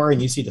flower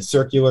and you see the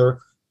circular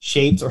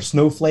shapes or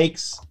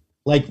snowflakes,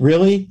 like,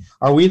 really,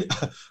 are we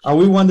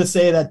one to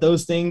say that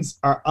those things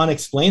are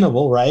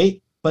unexplainable,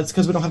 right? But it's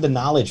because we don't have the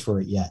knowledge for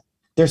it yet.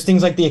 There's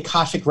things like the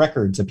Akashic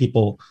records that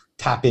people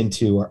tap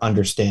into or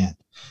understand,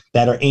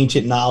 that are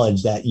ancient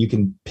knowledge that you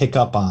can pick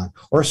up on,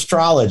 or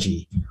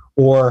astrology,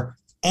 or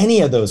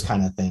any of those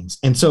kind of things.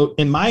 And so,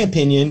 in my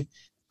opinion,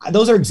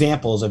 those are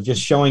examples of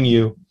just showing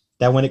you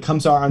that when it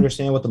comes to our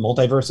understanding what the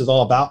multiverse is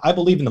all about, I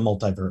believe in the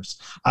multiverse.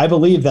 I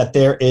believe that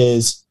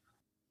things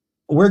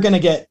are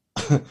going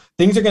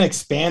to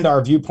expand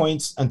our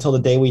viewpoints until the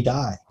day we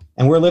die.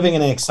 And we're living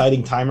in an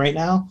exciting time right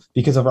now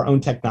because of our own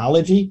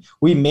technology.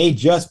 We may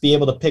just be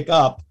able to pick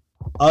up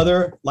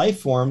other life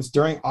forms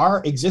during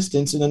our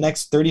existence in the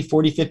next 30,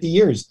 40, 50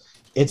 years.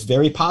 It's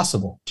very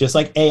possible. Just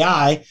like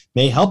AI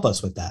may help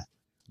us with that.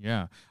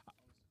 Yeah.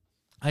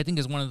 I think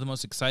is one of the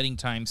most exciting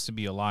times to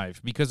be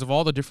alive because of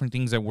all the different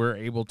things that we're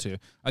able to.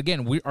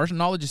 Again, our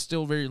knowledge is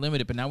still very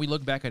limited, but now we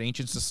look back at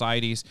ancient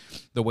societies,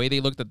 the way they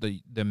looked at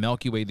the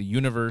Milky Way, the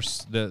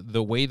universe,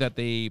 the way that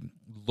they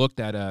looked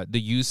at the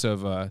use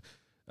of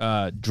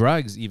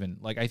drugs, even.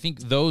 Like, I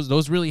think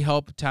those really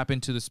help tap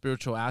into the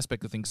spiritual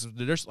aspect of things.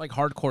 There's like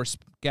hardcore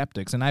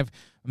skeptics, and I've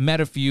met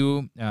a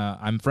few.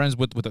 I'm friends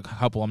with a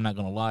couple. I'm not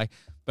gonna lie.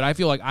 But I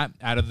feel like I'm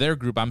out of their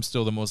group, I'm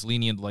still the most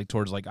lenient,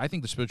 towards I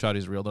think the spirituality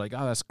is real. They're like,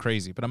 oh, that's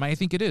crazy. But I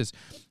think it is.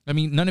 I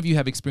mean, none of you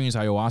have experienced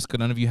ayahuasca.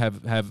 None of you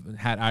have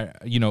had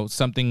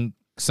something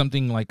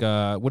something like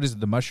what is it,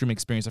 the mushroom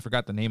experience? I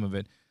forgot the name of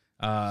it.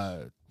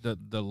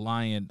 The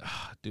lion,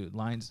 dude,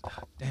 lions.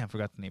 Damn, I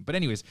forgot the name. But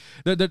anyways,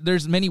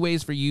 there's many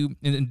ways for you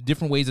in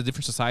different ways of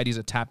different societies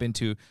that tap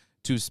into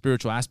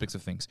spiritual aspects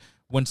of things.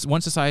 Once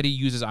one society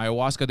uses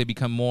ayahuasca, they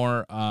become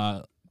more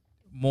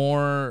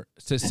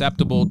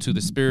susceptible to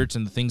the spirits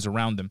and the things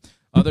around them.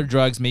 Other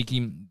drugs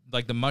making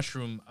like the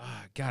mushroom.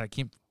 God, I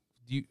can't.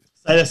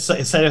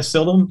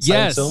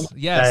 Psilocybin?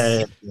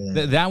 Yes.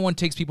 That one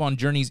takes people on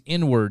journeys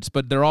inwards,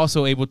 but they're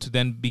also able to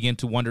then begin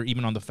to wonder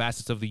even on the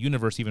facets of the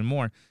universe even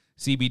more.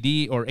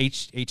 CBD or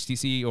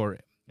HTC or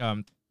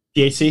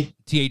THC.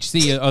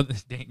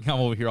 Dang, I'm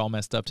over here all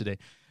messed up today.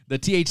 The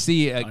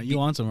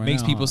THC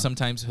makes people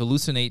sometimes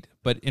hallucinate,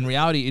 but in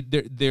reality,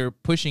 they're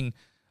pushing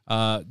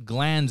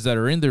glands that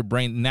are in their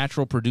brain,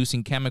 natural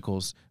producing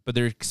chemicals, but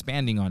they're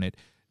expanding on it.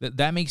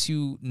 That makes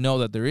you know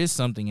that there is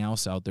something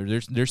else out there.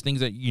 There's things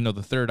that, you know,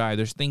 the third eye,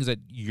 there's things that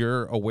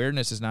your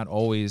awareness is not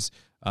always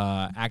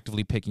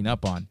actively picking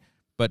up on.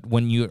 But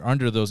when you're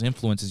under those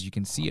influences, you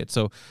can see it.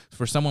 So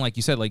for someone like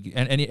you said, like,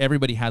 and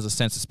everybody has a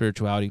sense of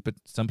spirituality, but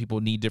some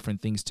people need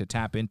different things to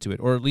tap into it,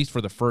 or at least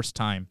for the first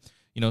time.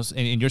 You know,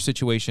 in your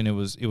situation, it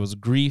was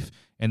grief,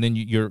 and then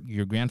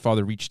your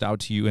grandfather reached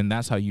out to you, and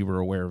that's how you were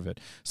aware of it.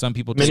 Some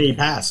people, the minute he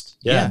passed,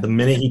 the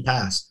minute he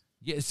passed.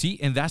 Yeah, see,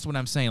 and that's what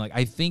I'm saying. Like,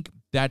 I think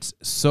that's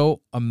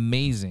so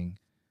amazing,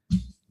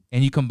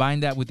 and you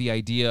combine that with the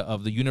idea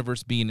of the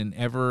universe being an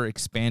ever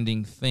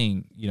expanding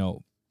thing. You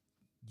know,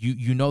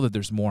 you know that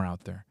there's more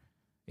out there.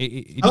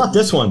 How about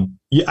this one?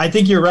 I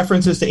think your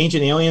references to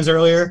Ancient Aliens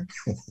earlier.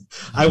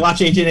 I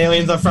watch Ancient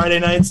Aliens on Friday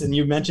nights, and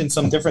you mentioned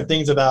some different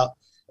things about.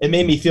 It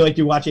made me feel like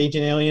you watch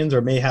Ancient Aliens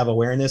or may have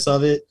awareness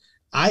of it.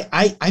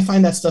 I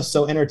find that stuff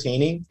so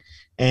entertaining,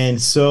 and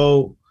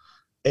so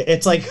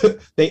it's like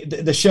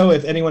the show.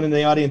 If anyone in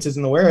the audience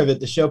isn't aware of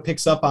it, the show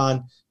picks up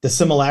on the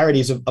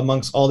similarities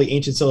amongst all the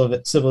ancient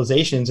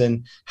civilizations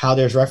and how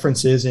there's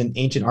references in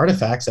ancient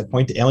artifacts that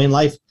point to alien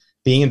life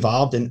being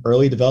involved in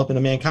early development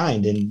of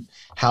mankind, and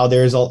how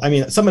there's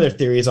some of their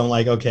theories I'm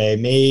like, okay,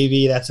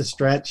 maybe that's a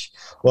stretch.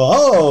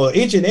 Well,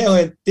 ancient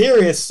alien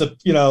theorists,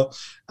 you know,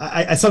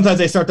 I sometimes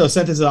they start those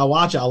sentences, I'll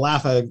watch it, I'll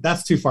laugh,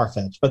 that's too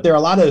far-fetched. But there are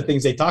a lot of the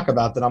things they talk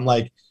about that I'm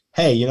like,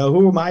 hey, you know,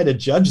 who am I to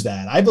judge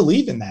that? I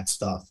believe in that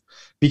stuff.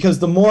 Because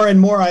the more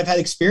and more I've had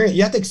experience,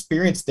 you have to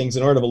experience things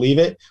in order to believe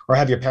it or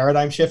have your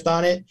paradigm shift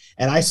on it.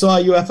 And I saw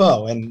a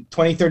UFO, and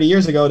 20, 30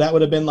 years ago, that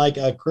would have been like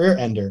a career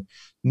ender.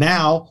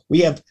 Now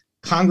we have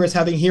Congress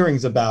having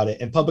hearings about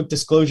it and public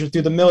disclosure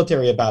through the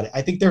military about it.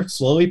 I think they're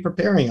slowly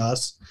preparing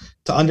us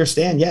to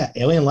understand,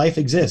 alien life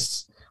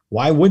exists.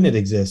 Why wouldn't it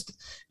exist?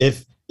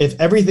 If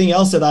everything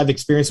else that I've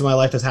experienced in my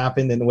life has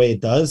happened in the way it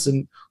does,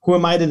 and who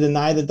am I to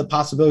deny that the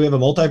possibility of a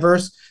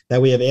multiverse,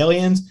 that we have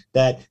aliens,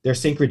 that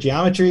there's sacred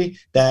geometry,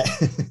 that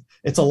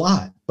it's a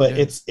lot, but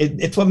it's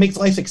what makes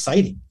life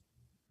exciting.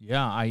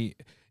 Yeah,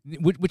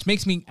 which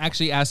makes me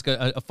actually ask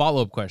a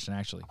follow-up question,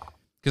 actually.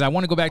 Because I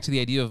want to go back to the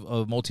idea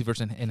of multiverse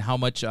and how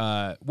much,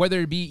 whether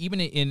it be even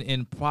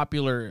in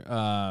popular,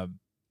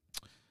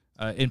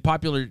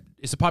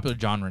 it's a popular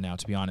genre now,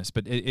 to be honest.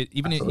 But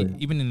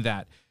even in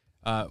that,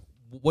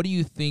 what do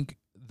you think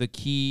the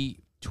key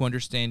to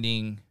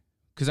understanding?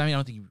 Because I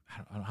don't think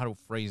I don't know how to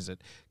phrase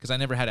it. Because I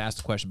never had asked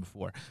the question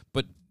before.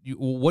 But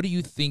what do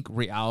you think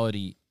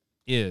reality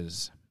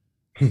is?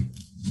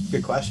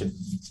 Good question.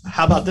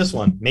 How about this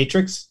one,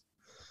 Matrix?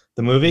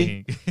 The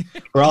movie,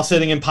 we're all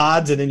sitting in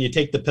pods, and then you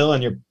take the pill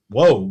and you're,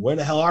 whoa, where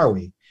the hell are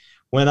we?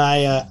 When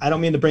I don't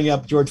mean to bring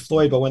up George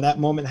Floyd, but when that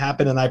moment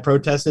happened and I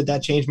protested,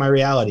 that changed my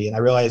reality. And I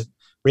realized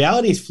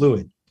reality is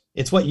fluid.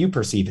 It's what you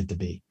perceive it to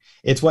be.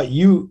 It's what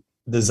you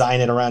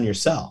design it around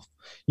yourself.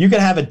 You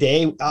could have a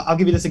day. I'll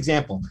give you this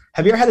example.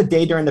 Have you ever had a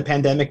day during the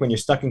pandemic when you're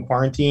stuck in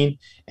quarantine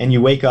and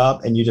you wake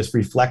up and you just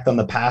reflect on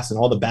the past and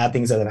all the bad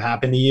things that have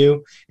happened to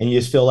you, and you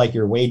just feel like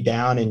you're weighed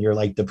down and you're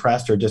like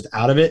depressed or just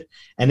out of it?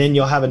 And then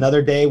you'll have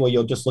another day where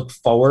you'll just look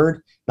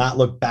forward, not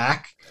look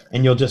back,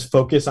 and you'll just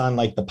focus on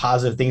like the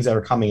positive things that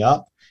are coming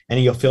up, and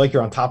you'll feel like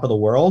you're on top of the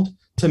world.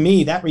 To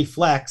me, that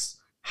reflects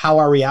how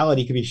our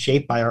reality can be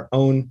shaped by our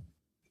own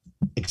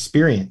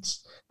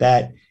experience.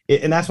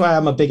 And that's why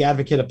I'm a big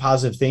advocate of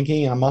positive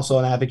thinking. I'm also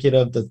an advocate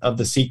of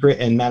the secret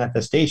and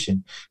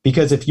manifestation,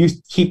 because if you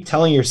keep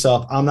telling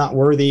yourself, I'm not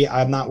worthy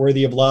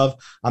of love,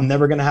 I'm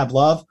never going to have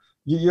love,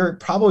 you're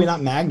probably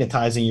not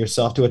magnetizing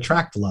yourself to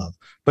attract love.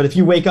 But if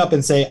you wake up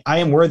and say, I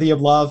am worthy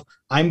of love,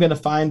 I'm going to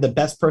find the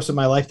best person in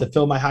my life to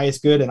fill my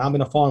highest good, and I'm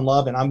going to fall in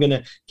love, and I'm going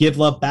to give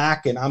love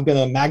back, and I'm going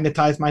to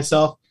magnetize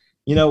myself.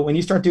 You know, when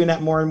you start doing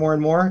that more and more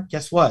and more,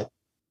 guess what?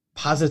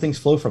 Positive things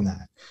flow from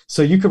that.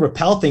 So you could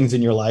repel things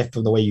in your life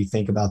from the way you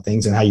think about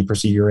things and how you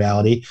perceive your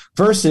reality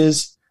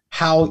versus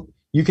how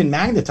you can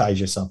magnetize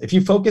yourself. If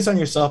you focus on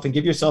yourself and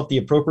give yourself the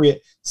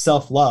appropriate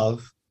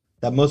self-love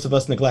that most of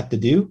us neglect to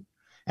do.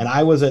 And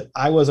I was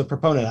a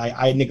proponent.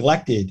 I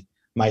neglected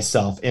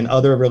myself in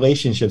other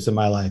relationships in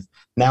my life.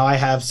 Now I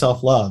have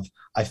self-love.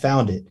 I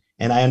found it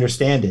and I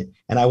understand it,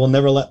 and I will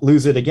never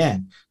lose it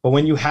again. But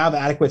when you have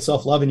adequate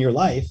self-love in your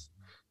life,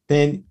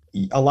 then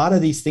a lot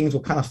of these things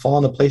will kind of fall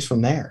into place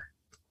from there.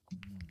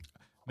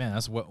 Man,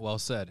 that's well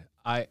said.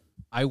 I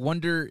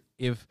wonder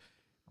if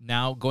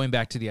now going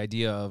back to the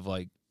idea of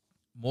like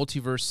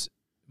multiverse,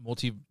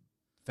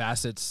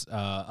 multifacets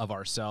of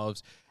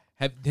ourselves.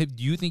 Do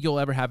you think you'll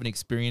ever have an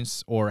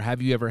experience, or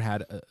have you ever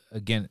had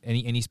again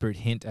any spirit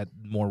hint at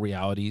more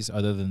realities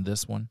other than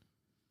this one?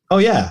 Oh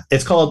yeah,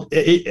 it's called.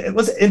 It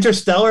was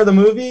Interstellar, the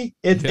movie.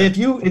 If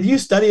you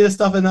study this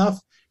stuff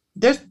enough,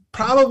 there's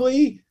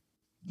probably,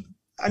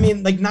 I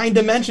mean, like 9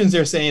 dimensions.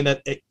 They're saying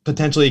that it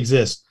potentially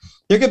exists.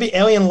 There could be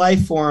alien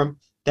life form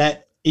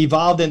that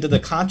evolved into the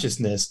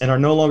consciousness and are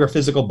no longer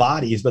physical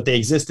bodies, but they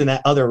exist in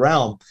that other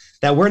realm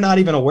that we're not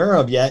even aware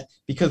of yet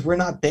because we're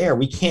not there.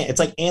 We can't. It's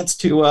like ants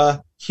to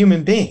a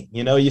human being.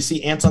 You know, you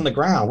see ants on the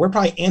ground. We're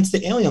probably ants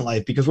to alien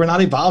life because we're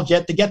not evolved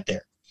yet to get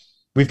there.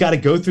 We've got to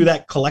go through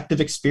that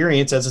collective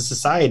experience as a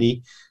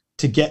society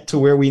to get to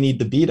where we need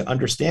to be to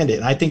understand it.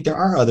 And I think there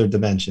are other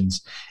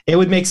dimensions. It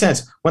would make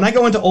sense. When I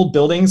go into old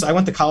buildings, I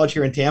went to college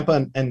here in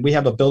Tampa, and we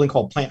have a building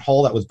called Plant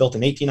Hall that was built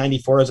in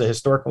 1894 as a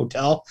historic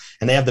hotel.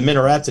 And they have the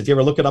minarets. If you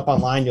ever look it up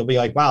online, you'll be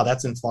like, wow,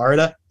 that's in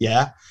Florida.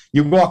 Yeah.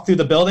 You walk through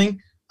the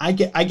building.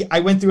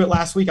 I went through it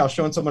last week. I was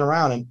showing someone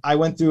around, and I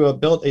went through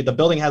the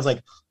building has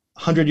like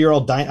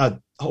 100-year-old,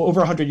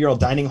 over 100-year-old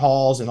dining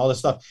halls and all this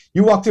stuff.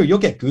 You walk through, you'll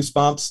get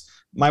goosebumps.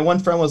 My one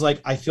friend was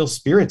like, I feel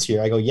spirits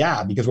here. I go,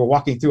 yeah, because we're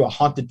walking through a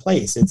haunted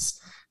place.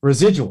 It's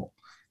residual.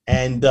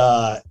 And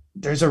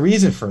there's a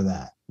reason for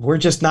that. We're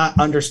just not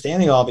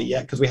understanding all of it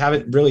yet because we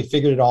haven't really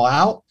figured it all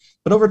out.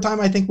 But over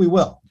time, I think we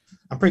will.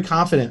 I'm pretty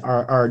confident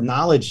our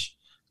knowledge,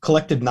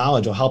 collective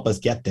knowledge, will help us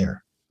get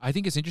there. I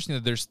think it's interesting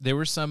that there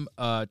were some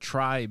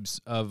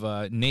tribes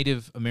of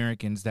Native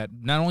Americans that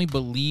not only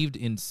believed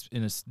in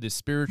the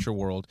spiritual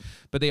world,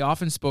 but they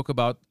often spoke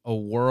about a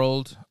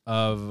world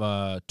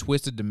of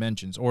twisted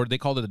dimensions, or they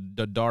called it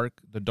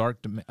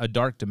a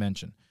dark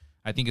dimension.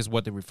 I think is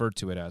what they referred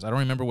to it as. I don't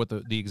remember what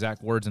the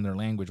exact words in their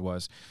language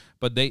was,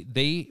 but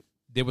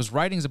there was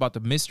writings about the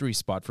mystery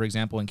spot, for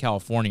example, in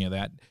California,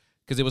 that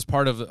because it was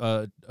part of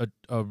a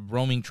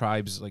roaming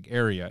tribes like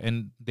area,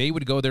 and they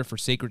would go there for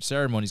sacred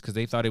ceremonies because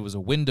they thought it was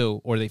a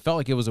window, or they felt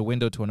like it was a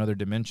window to another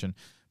dimension.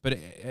 But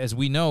as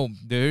we know,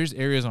 there's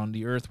areas on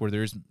the earth where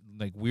there's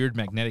like weird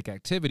magnetic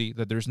activity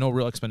that there's no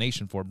real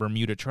explanation for.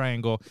 Bermuda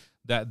Triangle,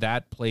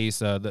 that place,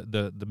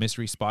 the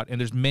mystery spot, and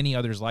there's many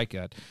others like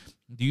that.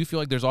 Do you feel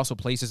like there's also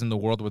places in the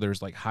world where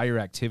there's like higher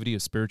activity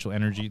of spiritual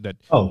energy that?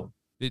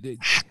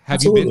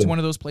 Have you been to one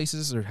of those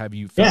places, or have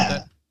you felt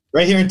that?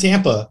 Right here in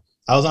Tampa.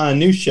 I was on a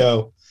news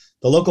show.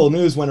 The local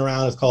news went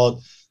around. It's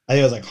called, I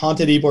think it was like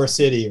Haunted Ybor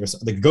City, or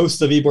the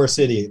Ghosts of Ybor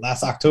City.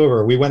 Last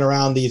October, we went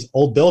around these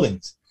old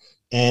buildings,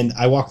 and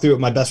I walked through with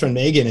my best friend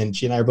Megan, and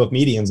she and I are both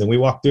mediums, and we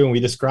walked through and we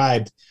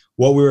described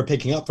what we were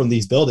picking up from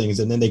these buildings,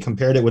 and then they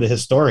compared it with a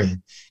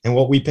historian, and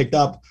what we picked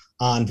up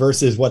on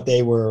versus what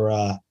they were,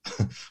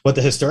 what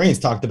the historians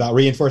talked about,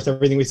 reinforced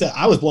everything we said.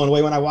 I was blown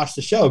away when I watched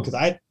the show because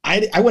I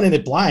went in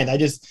it blind. I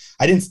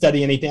didn't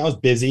study anything. I was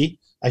busy.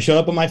 I showed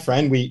up with my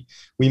friend. We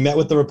met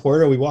with the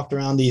reporter. We walked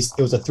around these.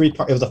 It was a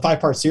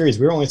 5-part series.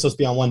 We were only supposed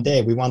to be on one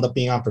day. We wound up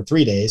being on for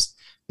 3 days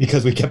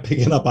because we kept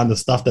picking up on the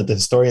stuff that the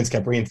historians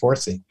kept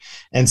reinforcing.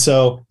 And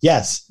so,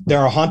 yes, there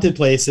are haunted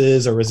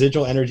places or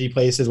residual energy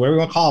places, whatever you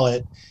want to call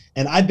it.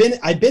 And I've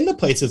been to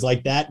places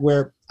like that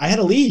where I had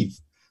to leave.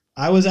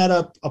 I was at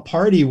a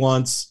party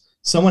once.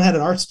 Someone had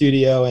an art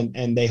studio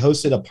and they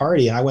hosted a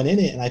party, and I went in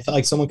it and I felt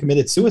like someone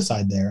committed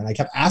suicide there. And I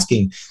kept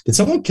asking, did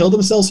someone kill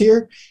themselves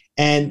here?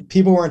 And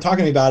people weren't talking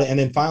to me about it. And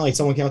then finally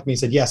someone came up to me and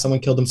said, yeah,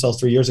 someone killed themselves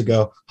 3 years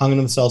ago, hung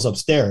themselves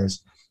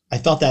upstairs. I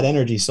felt that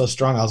energy so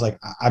strong. I was like,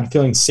 I'm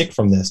feeling sick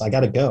from this. I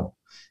got to go.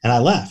 And I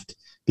left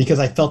because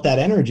I felt that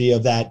energy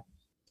of that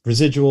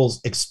residual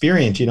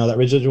experience, that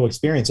residual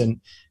experience.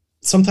 And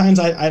sometimes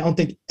I don't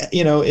think,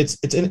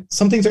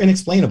 some things are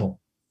inexplainable.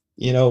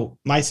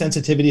 My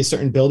sensitivity to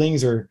certain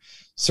buildings or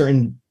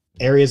certain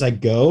areas I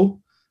go,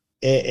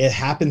 it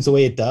happens the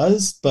way it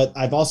does, but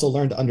I've also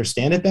learned to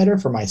understand it better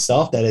for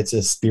myself, that it's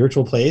a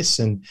spiritual place,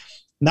 and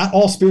not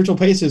all spiritual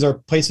places are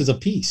places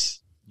of peace.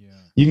 Yeah.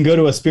 You can go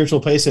to a spiritual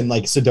place in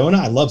like Sedona.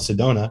 I love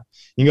Sedona.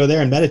 You can go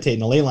there and meditate,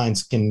 and the ley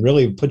lines can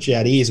really put you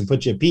at ease and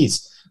put you at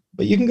peace.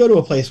 But you can go to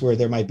a place where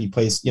there might be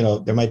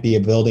there might be a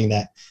building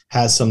that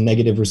has some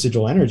negative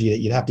residual energy that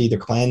you'd have to either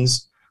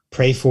cleanse,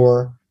 pray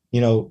for,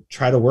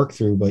 try to work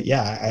through. But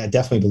yeah, I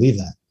definitely believe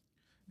that.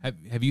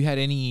 Have you had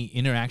any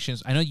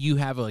interactions? I know you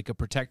have a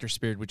protector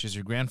spirit, which is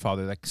your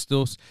grandfather, that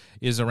still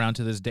is around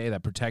to this day,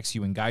 that protects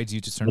you and guides you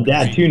to certain.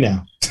 My dad too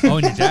now. Oh,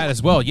 and your dad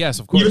as well. Yes,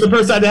 of course. Even the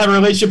person I had to have a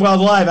relationship while I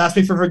was alive asked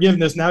me for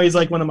forgiveness. Now he's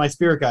like one of my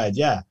spirit guides.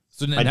 Yeah.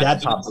 So my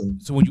dad taught me.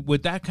 So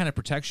with that kind of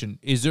protection,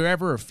 is there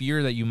ever a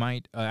fear that you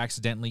might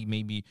accidentally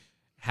maybe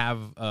have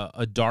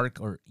a dark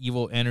or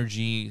evil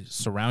energy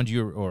surround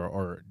you,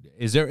 or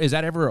is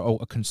that ever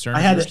a concern?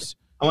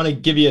 I want to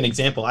give you an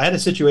example. I had a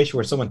situation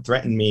where someone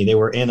threatened me. They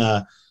were in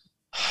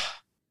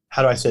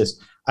how do I say this?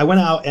 I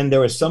went out and there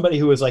was somebody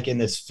who was like in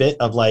this fit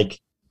of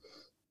like,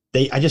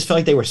 I just felt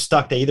like they were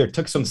stuck. They either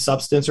took some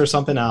substance or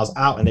something, and I was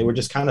out, and they were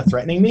just kind of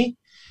threatening me.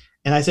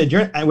 And I said,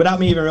 without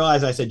me even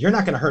realizing, I said, you're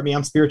not going to hurt me.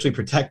 I'm spiritually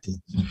protected.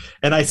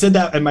 And I said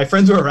that, and my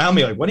friends were around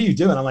me like, what are you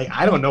doing? I'm like,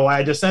 I don't know why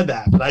I just said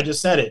that, but I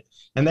just said it.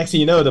 And next thing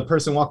you know, the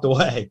person walked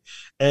away.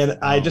 And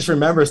I just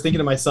remember thinking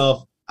to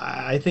myself,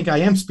 I think I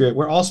am spirit.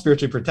 We're all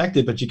spiritually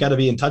protected, but you got to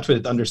be in touch with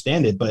it to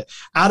understand it. But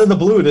out of the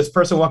blue, this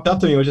person walked up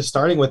to me and was just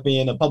starting with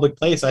me in a public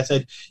place. I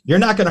said, you're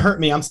not going to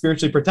hurt me. I'm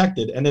spiritually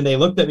protected. And then they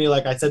looked at me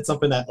like I said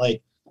something that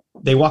like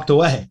they walked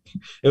away.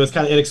 It was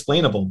kind of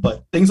inexplainable,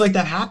 but things like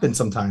that happen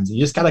sometimes. You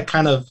just got to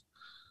kind of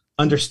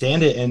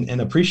understand it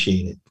and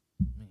appreciate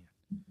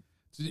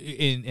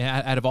it.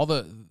 Out of all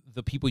the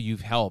people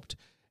you've helped,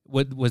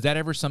 was that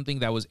ever something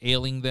that was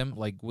ailing them?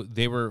 Like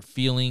they were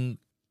feeling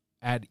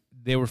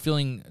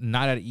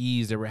not at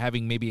ease. They were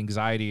having maybe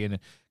anxiety, and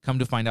come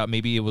to find out,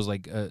 maybe it was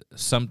like a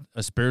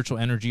spiritual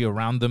energy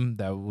around them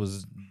that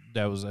was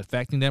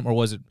affecting them, or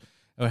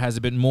has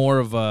it been more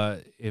of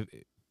a?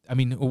 I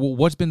mean,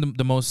 what's been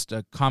the most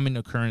common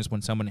occurrence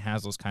when someone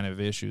has those kind of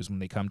issues when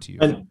they come to you?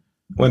 And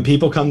when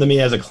people come to me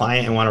as a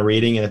client and want a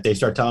reading, and if they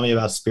start telling me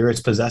about spirits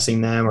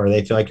possessing them, or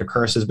they feel like a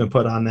curse has been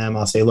put on them,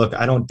 I'll say, look,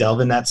 I don't delve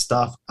in that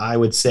stuff. I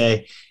would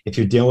say if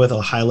you're dealing with a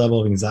high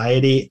level of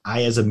anxiety,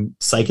 I, as a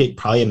psychic,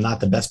 probably am not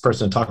the best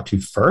person to talk to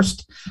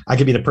first. I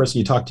could be the person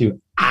you talk to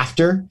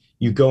after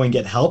you go and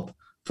get help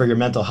for your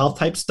mental health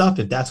type stuff.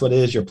 If that's what it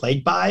is you're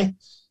plagued by,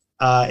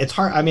 it's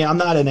hard. I mean, I'm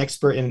not an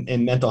expert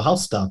in mental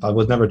health stuff. I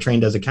was never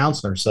trained as a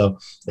counselor. So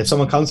if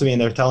someone comes to me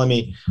and they're telling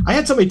me, I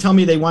had somebody tell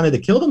me they wanted to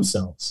kill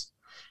themselves.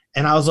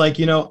 And I was like,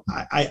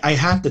 I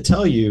have to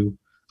tell you,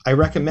 I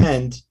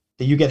recommend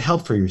that you get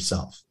help for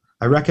yourself.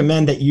 I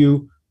recommend that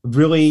you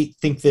really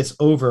think this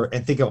over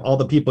and think of all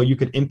the people you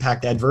could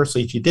impact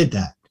adversely if you did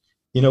that.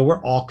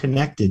 We're all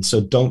connected,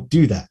 so don't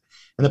do that.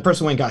 And the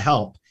person went and got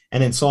help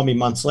and then saw me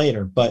months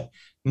later. But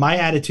my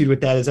attitude with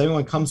that is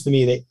everyone comes to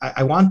me,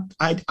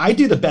 I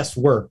do the best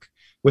work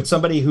with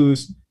somebody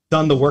who's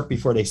done the work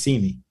before they see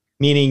me.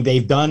 Meaning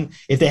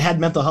if they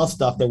had mental health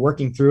stuff, they're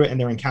working through it and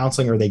they're in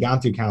counseling, or they've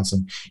gone through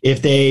counseling.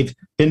 If they've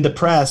been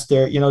depressed,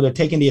 they're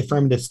taking the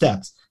affirmative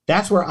steps.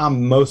 That's where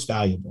I'm most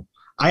valuable.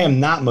 I am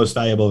not most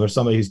valuable for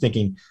somebody who's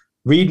thinking,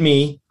 read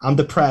me, I'm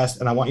depressed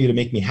and I want you to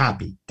make me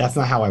happy. That's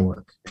not how I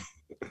work.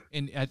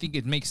 And I think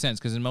it makes sense,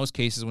 because in most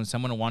cases when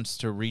someone wants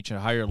to reach a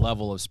higher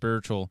level of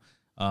spiritual,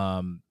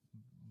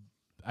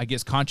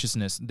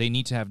 consciousness, they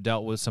need to have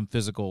dealt with some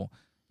physical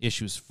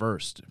issues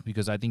first,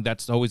 because I think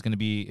that's always going to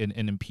be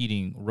an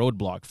impeding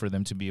roadblock for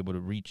them to be able to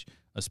reach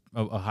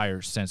a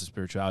higher sense of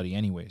spirituality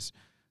anyways.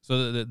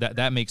 So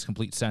that makes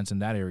complete sense in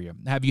that area.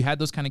 Have you had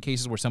those kind of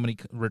cases where somebody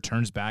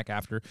returns back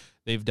after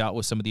they've dealt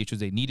with some of the issues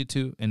they needed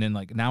to, and then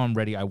like, now I'm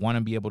ready, I want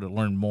to be able to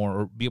learn more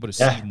or be able to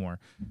see more?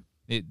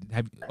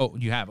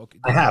 You have? Okay.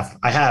 I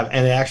have.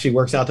 And it actually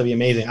works out to be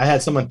amazing. I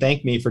had someone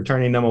thank me for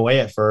turning them away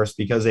at first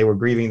because they were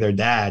grieving their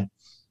dad.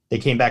 They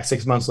came back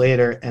 6 months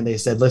later and they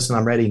said, listen,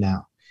 I'm ready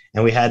now.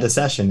 And we had a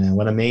session and it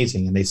went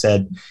amazing. And they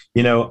said,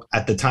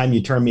 at the time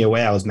you turned me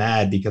away, I was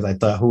mad because I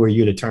thought, who are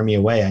you to turn me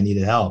away? I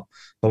needed help.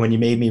 But when you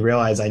made me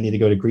realize I need to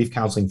go to grief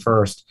counseling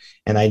first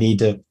and I need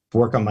to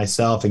work on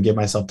myself and give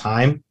myself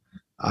time,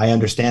 I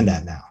understand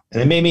that now. And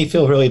it made me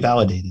feel really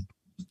validated.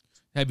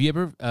 Have you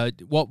ever,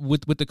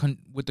 with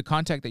the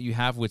contact that you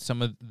have with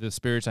some of the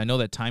spirits, I know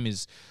that time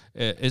is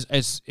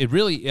it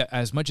really,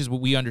 as much as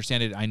we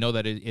understand it, I know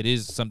that it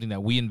is something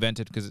that we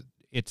invented because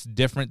it's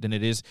different than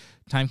it is.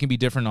 Time can be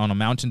different on a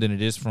mountain than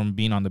it is from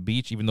being on the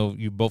beach, even though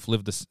you both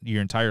lived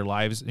your entire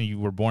lives and you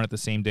were born at the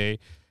same day.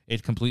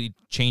 It completely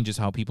changes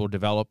how people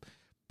develop.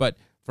 But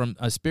from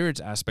a spirits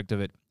aspect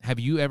of it, have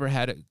you ever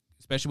had,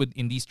 especially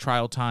in these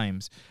trial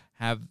times,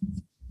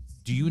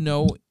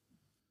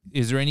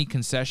 is there any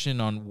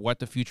concession on what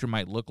the future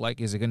might look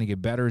like? Is it going to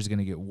get better? Is it going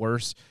to get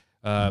worse?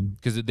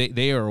 Because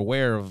they are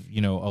aware of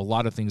a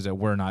lot of things that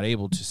we're not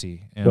able to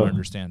see and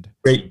understand.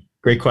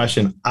 Great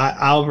question.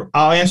 I'll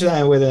answer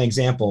that with an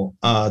example.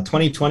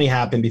 2020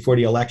 happened before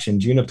the election,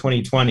 June of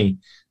 2020.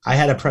 I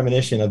had a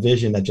premonition, a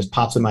vision that just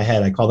pops in my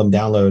head. I call them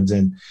downloads.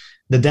 And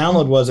the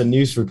download was a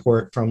news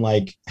report from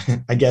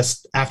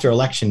after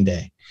election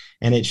day.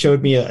 And it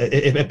showed me,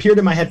 it appeared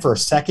in my head for a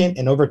second.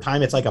 And over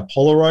time, it's like a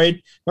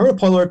Polaroid. Remember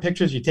the Polaroid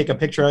pictures? You take a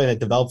picture and it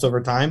develops over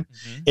time.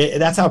 Mm-hmm.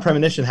 That's how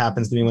premonition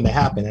happens to me when they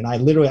happen. And I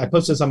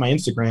posted this on my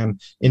Instagram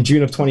in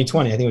June of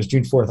 2020. I think it was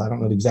June 4th. I don't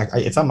know the exact,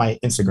 it's on my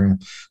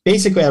Instagram.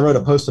 Basically, I wrote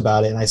a post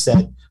about it and I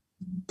said,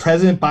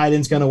 President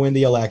Biden's going to win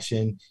the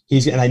election.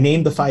 And I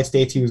named the 5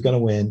 states he was going to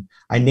win.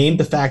 I named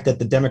the fact that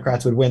the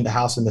Democrats would win the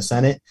House and the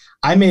Senate.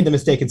 I made the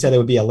mistake and said it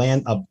would be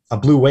a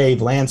blue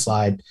wave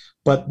landslide.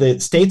 But the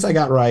states I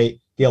got right,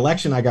 the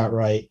election I got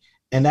right.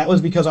 And that was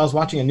because I was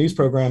watching a news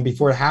program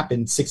before it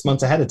happened 6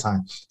 months ahead of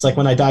time. It's like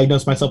when I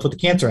diagnosed myself with the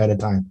cancer ahead of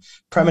time.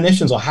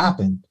 Premonitions will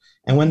happen.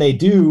 And when they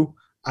do,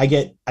 I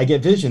get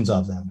visions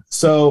of them.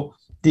 So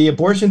the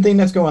abortion thing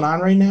that's going on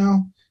right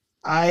now,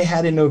 I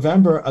had in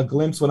November a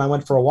glimpse when I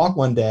went for a walk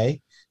one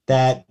day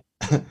that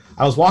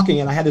I was walking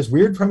and I had this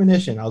weird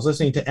premonition. I was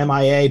listening to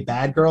MIA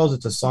Bad Girls.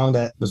 It's a song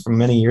that was from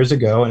many years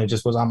ago and it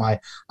just was on my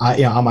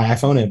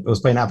iPhone and it was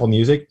playing Apple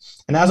Music.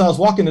 And as I was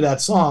walking to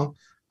that song,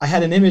 I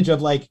had an image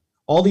of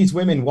all these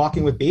women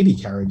walking with baby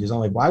carriages. I'm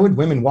like, why would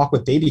women walk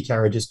with baby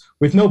carriages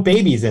with no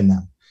babies in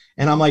them?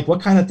 And I'm like,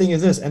 what kind of thing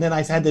is this? And then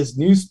I had this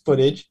news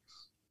footage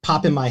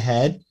pop in my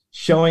head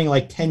showing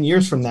like 10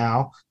 years from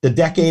now, the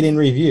decade in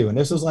review. And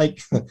this was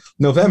like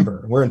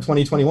November. We're in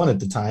 2021 at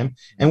the time.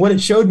 And what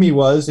it showed me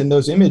was in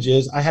those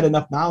images, I had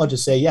enough knowledge to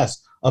say,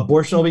 yes,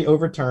 abortion will be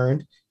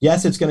overturned.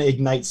 Yes, it's going to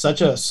ignite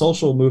such a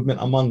social movement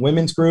among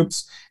women's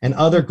groups, and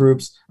other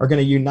groups are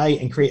going to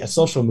unite and create a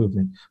social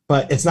movement.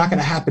 But it's not going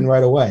to happen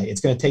right away.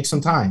 It's going to take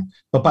some time.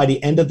 But by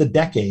the end of the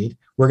decade,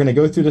 we're going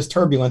to go through this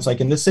turbulence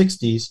like in the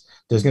 60s.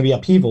 There's going to be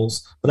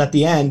upheavals. But at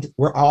the end,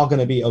 we're all going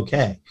to be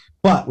okay.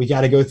 But we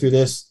got to go through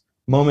this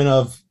moment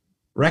of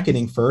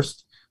reckoning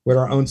first with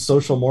our own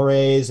social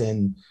mores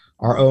and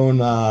our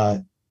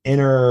own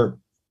inner,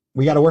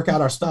 we got to work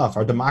out our stuff.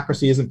 Our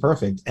democracy isn't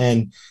perfect.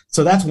 And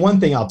so that's one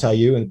thing I'll tell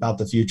you about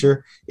the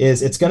future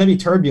is it's going to be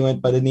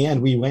turbulent, but in the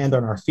end we land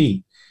on our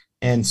feet.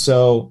 And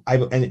so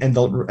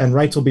and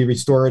rights will be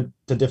restored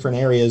to different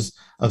areas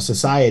of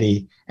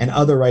society, and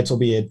other rights will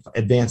be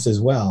advanced as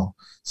well.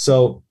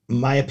 So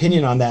my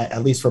opinion on that,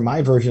 at least for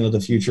my version of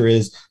the future,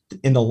 is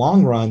in the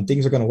long run,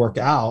 things are going to work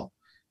out,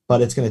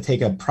 but it's going to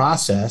take a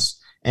process.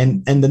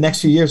 And the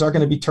next few years are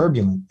going to be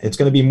turbulent. It's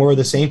going to be more of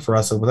the same for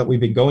us of what we've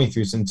been going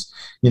through since,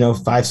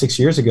 5-6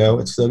 years ago.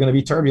 It's still going to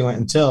be turbulent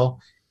until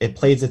it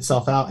plays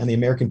itself out. And the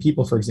American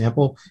people, for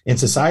example, in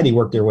society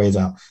work their ways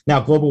out. Now,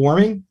 global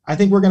warming, I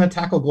think we're going to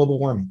tackle global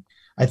warming.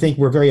 I think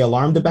we're very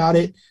alarmed about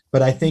it,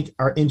 but I think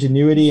our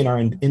ingenuity and our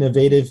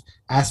innovative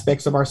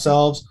aspects of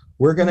ourselves,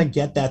 we're going to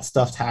get that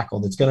stuff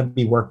tackled. It's going to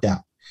be worked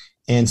out.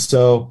 And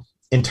so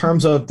in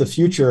terms of the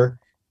future,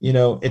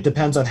 it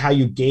depends on how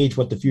you gauge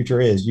what the future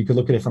is. You could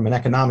look at it from an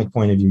economic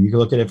point of view. You could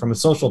look at it from a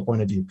social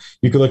point of view.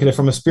 You could look at it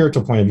from a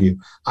spiritual point of view.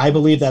 I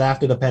believe that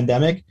after the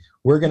pandemic,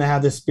 we're going to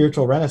have this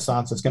spiritual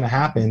renaissance that's going to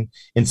happen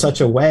in such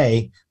a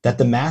way that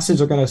the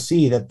masses are going to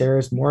see that there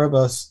is more of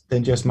us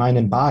than just mind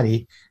and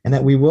body, and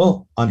that we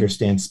will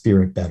understand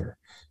spirit better.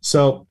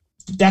 So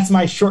that's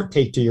my short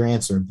take to your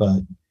answer,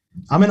 but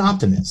I'm an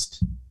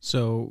optimist.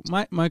 So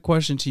my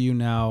question to you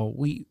now,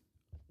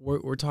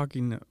 we're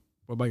talking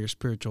about your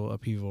spiritual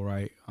upheaval,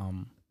 right?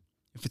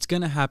 If it's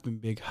going to happen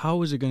big,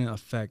 how is it going to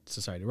affect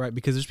society, right?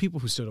 Because there's people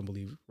who still don't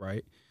believe,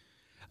 right?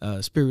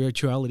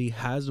 Spirituality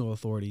has no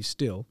authority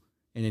still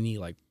in any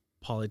like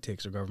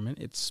politics or government.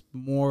 It's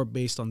more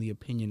based on the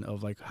opinion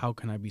of like, how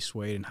can I be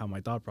swayed and how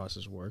my thought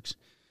process works.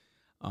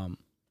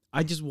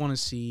 I just want to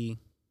see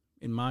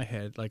in my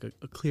head like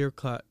a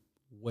clear-cut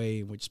way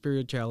in which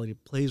spirituality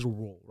plays a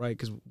role, right?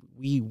 Because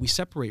we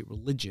separate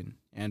religion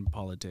and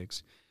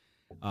politics.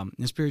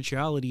 And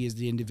spirituality is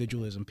the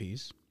individualism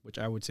piece, which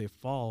I would say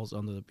falls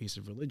under the piece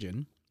of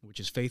religion, which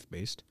is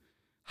faith-based.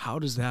 How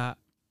does that,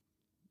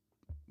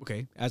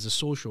 as a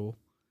social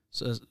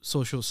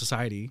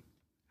society,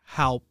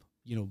 help,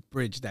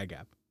 bridge that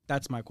gap?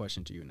 That's my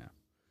question to you now.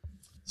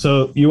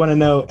 So you want to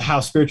know how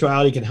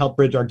spirituality can help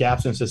bridge our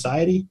gaps in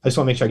society? I just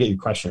want to make sure I get your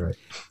question right.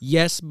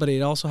 Yes, but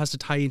it also has to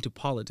tie into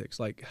politics.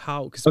 Like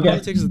how, because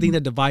politics is the thing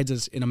that divides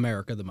us in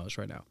America the most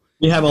right now.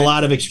 We have a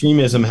lot of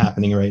extremism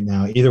happening right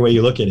now, either way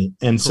you look at it.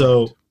 And correct.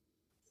 So,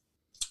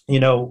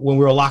 when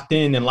we were locked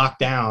in and locked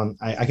down,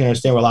 I can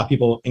understand where a lot of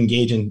people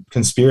engage in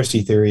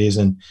conspiracy theories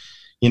and,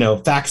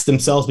 facts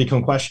themselves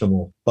become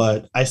questionable.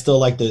 But I still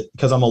like to,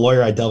 because I'm a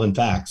lawyer, I delve in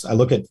facts. I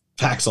look at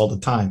facts all the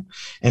time.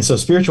 And so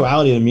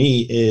spirituality to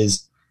me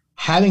is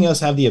having us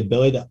have the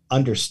ability to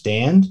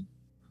understand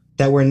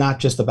that we're not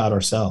just about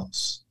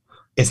ourselves.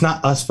 It's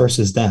not us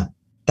versus them.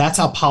 That's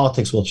how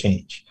politics will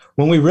change.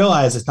 When we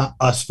realize it's not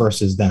us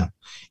versus them,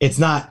 it's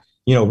not,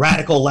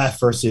 radical left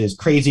versus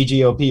crazy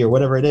GOP or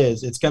whatever it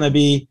is. It's going to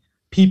be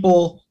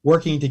people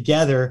working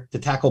together to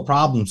tackle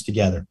problems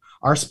together.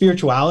 Our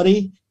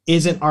spirituality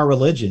isn't our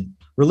religion.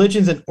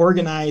 Religion's an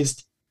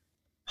organized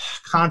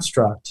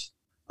construct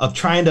of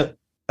trying to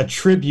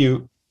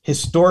attribute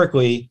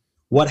historically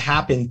what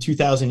happened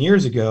 2,000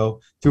 years ago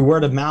through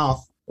word of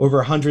mouth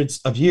over hundreds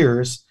of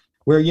years,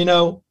 where,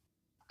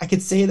 I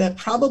could say that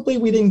probably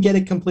we didn't get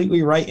it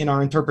completely right in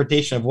our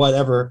interpretation of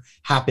whatever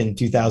happened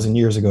 2,000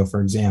 years ago,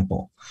 for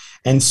example.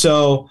 And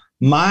so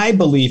my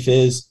belief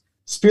is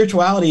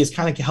spirituality is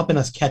kind of helping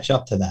us catch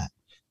up to that.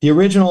 The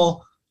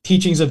original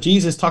teachings of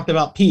Jesus talked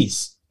about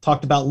peace,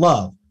 talked about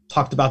love,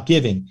 talked about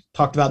giving,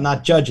 talked about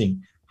not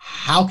judging.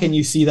 How can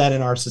you see that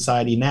in our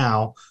society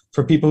now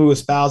for people who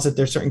espouse that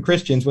they're certain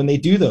Christians when they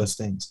do those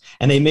things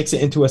and they mix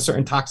it into a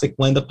certain toxic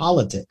blend of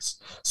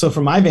politics? So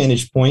from my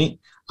vantage point,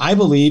 I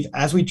believe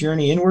as we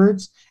journey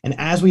inwards and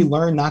as we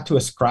learn not to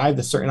ascribe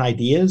to certain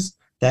ideas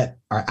that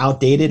are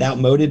outdated,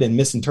 outmoded, and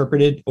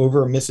misinterpreted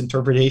over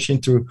misinterpretation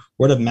through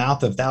word of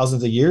mouth of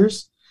thousands of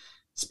years,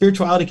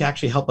 spirituality can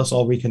actually help us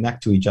all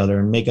reconnect to each other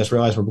and make us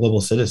realize we're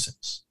global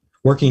citizens,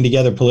 working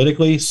together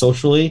politically,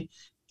 socially,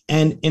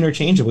 and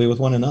interchangeably with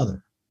one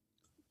another.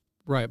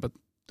 Right, but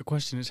the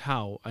question is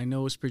how? I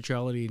know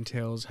spirituality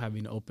entails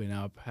having to open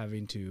up,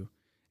 having to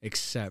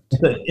accept.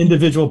 It's an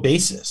individual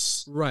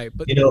basis. Right,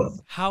 but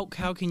how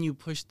can you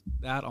push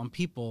that on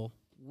people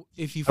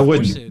if you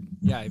force it?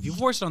 Yeah, if you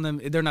force it on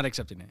them, they're not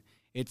accepting it.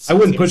 I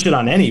wouldn't push it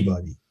on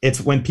anybody.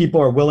 It's when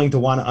people are willing to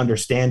want to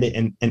understand it.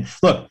 And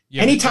look,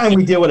 anytime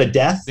we deal with a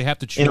death they have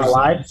to choose in our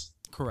lives,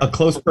 Correct. a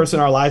close person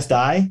in our lives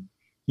die,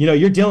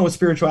 you're dealing with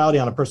spirituality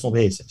on a personal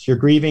basis. You're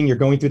grieving, you're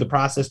going through the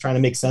process, trying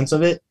to make sense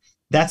of it.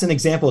 That's an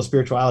example of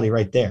spirituality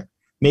right there.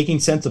 Making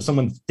sense of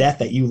someone's death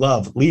that you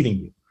love leaving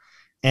you.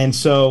 And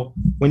so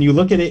when you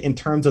look at it in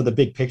terms of the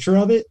big picture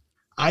of it,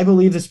 I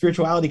believe that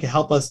spirituality can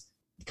help us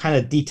kind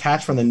of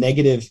detach from the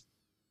negative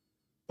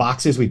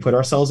boxes we put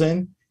ourselves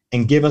in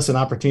and give us an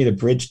opportunity to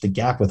bridge the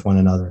gap with one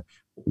another.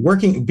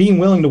 Being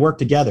willing to work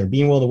together,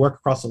 being willing to work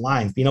across the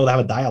lines, being able to have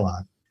a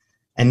dialogue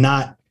and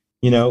not,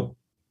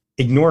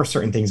 ignore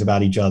certain things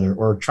about each other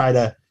or try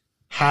to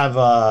have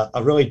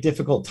a really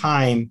difficult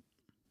time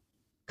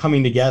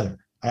coming together.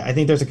 I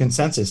think there's a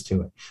consensus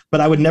to it, but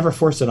I would never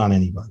force it on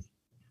anybody.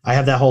 I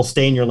have that whole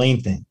stay in your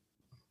lane thing.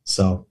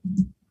 So.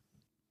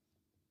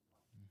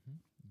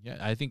 Yeah,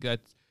 I think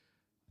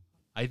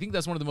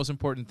that's one of the most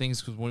important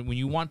things, because when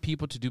you want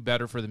people to do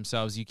better for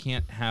themselves, you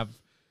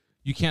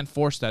can't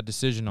force that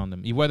decision on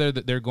them. Whether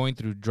they're going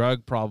through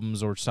drug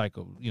problems or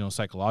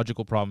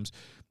psychological problems,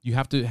 you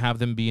have to have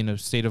them be in a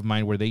state of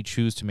mind where they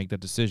choose to make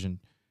that decision.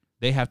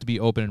 They have to be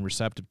open and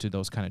receptive to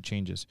those kind of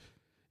changes.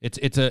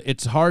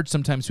 It's hard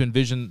sometimes to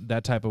envision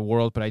that type of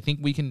world, but I think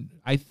we can.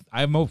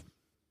 I'm of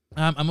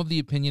the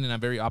opinion, and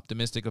I'm very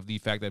optimistic of the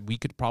fact that we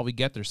could probably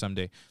get there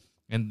someday,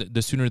 and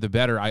the sooner the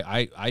better.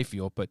 I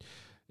feel, but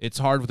it's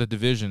hard with the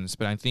divisions.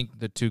 But I think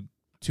that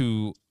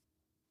to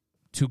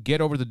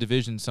get over the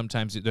divisions,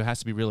 sometimes there has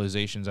to be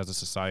realizations as a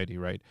society,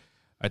 right?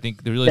 I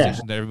think the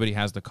realization that everybody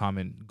has the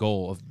common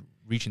goal of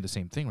reaching the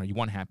same thing, right? You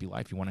want a happy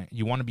life. You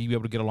want to be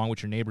able to get along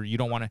with your neighbor. You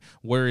don't want to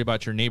worry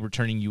about your neighbor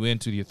turning you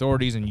into the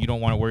authorities, and you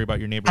don't want to worry about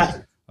your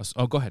neighbor.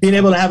 Oh, go ahead. Being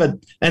able to have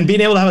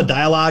a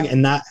dialogue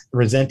and not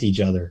resent each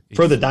other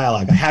for the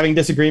dialogue. Having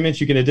disagreements,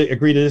 you can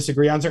agree to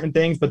disagree on certain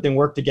things, but then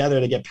work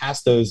together to get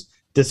past those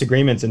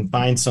disagreements and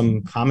find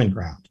some common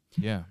ground.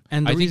 Yeah.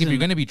 And I think if you're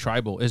going to be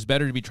tribal, it's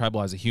better to be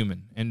tribal as a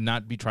human and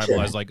not be tribal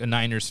as like a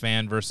Niners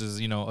fan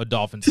versus, a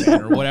Dolphins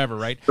fan or whatever,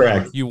 right?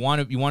 Correct. You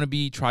want to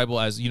be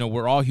tribal as,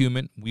 we're all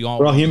human. We're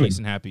all human. Peace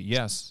and happy.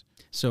 Yes.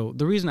 So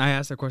the reason I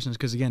asked that question is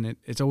because, again,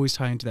 it's always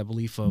tied into that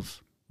belief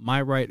of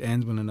my right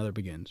ends when another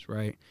begins,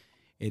 right?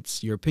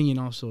 It's your opinion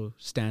also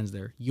stands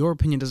there. Your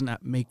opinion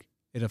doesn't make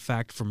it a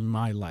fact for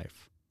my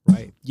life,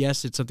 right?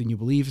 Yes, it's something you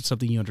believe. It's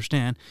something you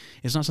understand.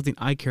 It's not something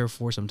I care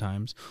for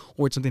sometimes,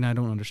 or it's something I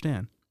don't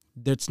understand.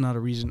 That's not a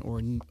reason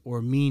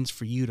or means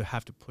for you to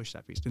have to push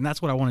that piece. And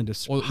that's what I wanted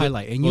to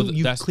highlight. And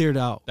you cleared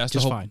out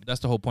just fine. That's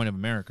the whole point of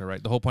America,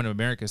 right? The whole point of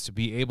America is to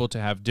be able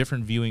to have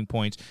different viewing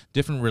points,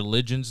 different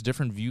religions,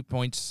 different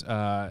viewpoints.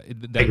 I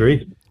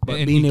agree.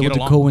 But being able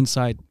to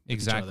coincide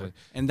exactly.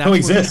 And that's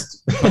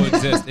coexist.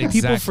 Exactly.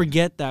 People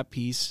forget that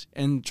piece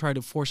and try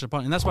to force it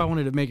upon. And that's why I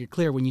wanted to make it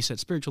clear when you said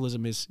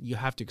spiritualism is you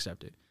have to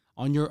accept it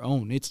on your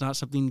own. It's not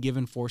something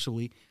given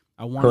forcibly.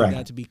 I wanted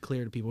that to be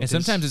clear to people. And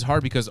sometimes it's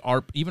hard because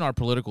even our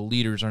political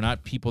leaders are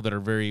not people that are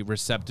very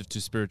receptive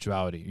to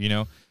spirituality,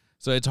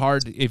 So it's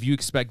hard if you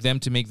expect them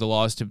to make the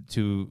laws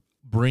to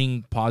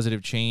bring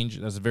positive change.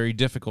 That's very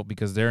difficult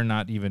because they're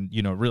not even,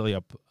 really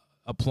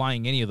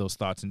applying any of those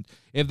thoughts. And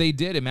if they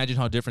did, imagine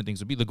how different things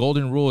would be. The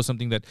golden rule is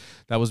something that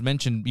was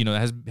mentioned,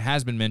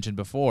 has been mentioned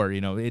before.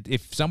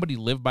 If somebody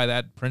lived by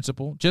that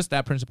principle, just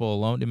that principle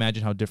alone,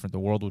 imagine how different the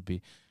world would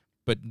be.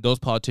 But those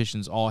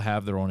politicians all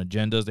have their own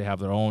agendas. They have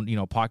their own,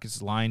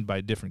 pockets lined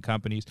by different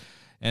companies.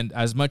 And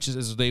as much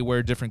as they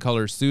wear different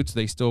color suits,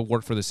 they still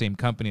work for the same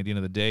company at the end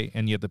of the day.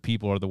 And yet the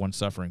people are the ones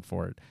suffering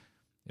for it.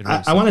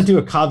 I want to do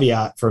a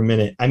caveat for a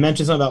minute. I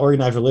mentioned something about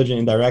organized religion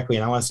indirectly,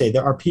 and I want to say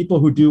there are people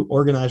who do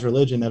organized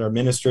religion that are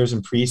ministers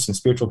and priests and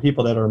spiritual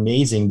people that are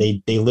amazing.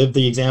 They live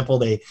the example.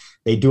 They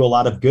do a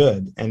lot of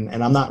good.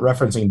 And I'm not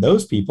referencing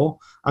those people.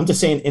 I'm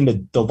just saying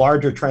in the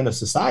larger trend of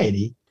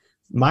society,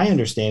 my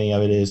understanding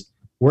of it is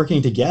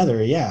working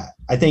together. Yeah.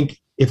 I think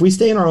if we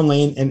stay in our own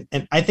lane,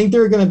 and I think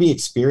there are going to be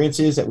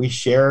experiences that we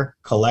share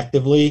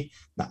collectively.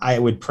 I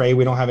would pray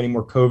we don't have any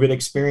more COVID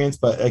experience,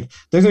 but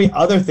there's going to be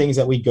other things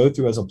that we go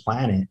through as a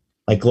planet,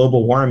 like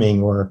global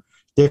warming or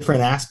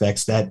different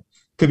aspects that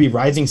could be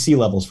rising sea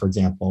levels, for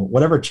example,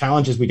 whatever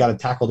challenges we got to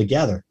tackle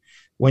together.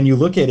 When you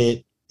look at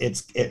it,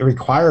 it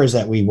requires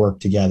that we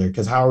work together,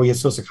 because how are we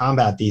supposed to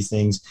combat these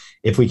things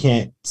if we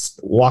can't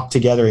walk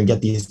together and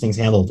get these things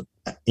handled,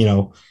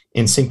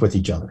 in sync with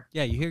each other?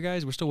 Yeah, you hear,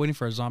 guys? We're still waiting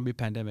for a zombie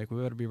pandemic.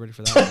 We better be ready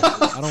for that.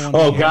 I don't want.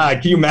 Oh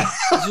God, can you imagine?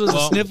 This was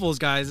the sniffles,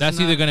 guys. That's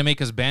either going to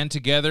make us band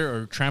together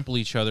or trample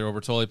each other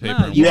over toilet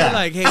paper. You're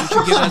like, hey, we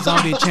should give that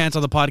zombie a chance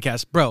on the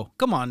podcast, bro.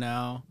 Come on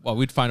now. Well,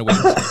 we'd find a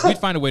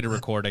way to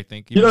record. I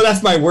think.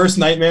 That's my worst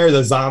nightmare: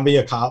 the zombie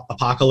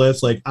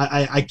apocalypse. Like,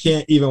 I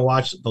can't even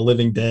watch The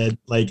Living Dead.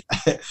 Like,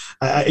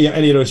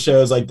 any of those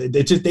shows. Like,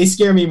 they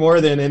scare me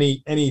more than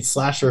any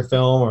slasher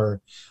film.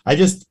 Or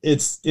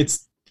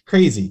it's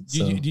crazy.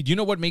 Do you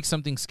know what makes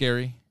something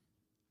scary?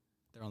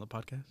 They're on the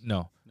podcast?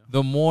 No.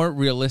 The more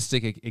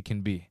realistic it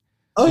can be.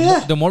 Oh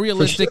yeah. The more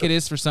realistic it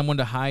is for someone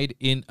to hide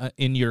in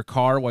your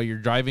car while you're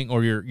driving,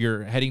 or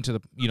you're heading to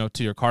the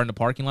to your car in the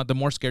parking lot, the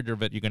more scared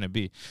of it you're going to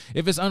be.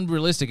 If it's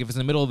unrealistic, if it's in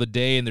the middle of the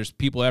day and there's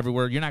people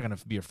everywhere, you're not going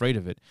to be afraid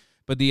of it.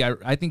 But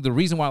I think the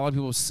reason why a lot of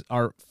people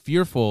are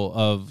fearful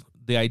of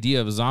the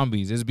idea of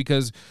zombies is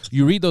because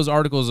you read those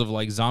articles of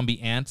like zombie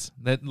ants,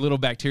 that little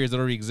bacteria that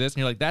already exist,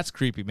 and you're like, that's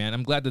creepy, man.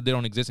 I'm glad that they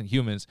don't exist in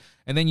humans.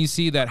 And then you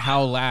see that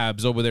How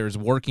Labs over there is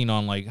working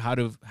on like how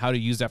to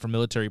use that for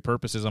military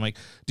purposes. I'm like,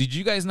 did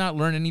you guys not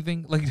learn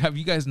anything? Like, have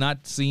you guys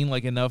not seen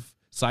like enough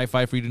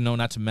sci-fi for you to know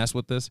not to mess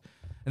with this?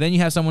 And then you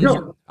have someone.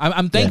 No.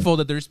 I'm thankful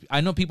that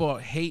I know people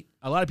hate.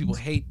 A lot of people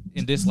hate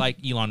and dislike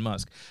Elon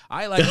Musk.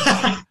 I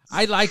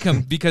like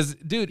him because,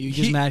 dude, you're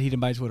just mad he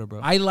didn't buy Twitter, bro.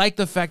 I like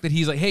the fact that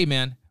he's like, hey,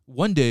 man,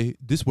 one day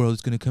this world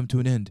is going to come to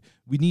an end.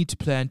 We need to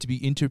plan to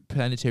be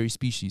interplanetary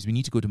species. We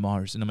need to go to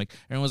Mars. And I'm like,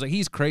 everyone's like,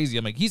 he's crazy.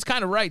 I'm like, he's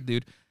kind of right,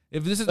 dude.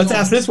 If this is Let's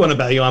ask this one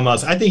about Elon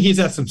Musk. I think he's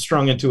got some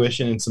strong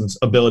intuition and some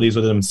abilities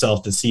within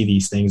himself to see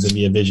these things and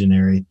be a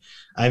visionary.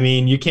 I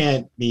mean, you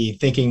can't be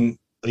thinking.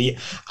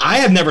 I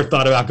have never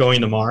thought about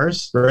going to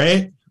Mars,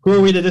 right? Who are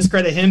we to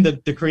discredit him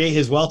to create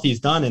his wealth he's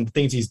done and the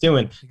things he's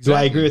doing? Exactly. Do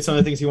I agree with some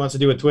of the things he wants to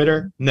do with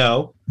Twitter?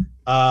 No.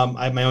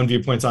 I have my own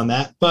viewpoints on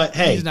that. But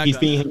hey, he's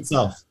being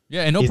himself.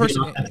 Yeah, and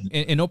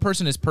no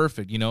person is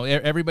perfect. You know,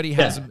 everybody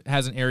has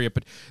an area.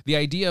 But the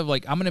idea of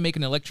like, I'm going to make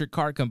an electric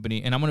car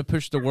company and I'm going to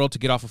push the world to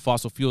get off of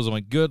fossil fuels. I'm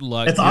like, good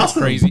luck. It's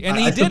awesome. Crazy, and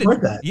he did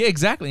it. That. Yeah,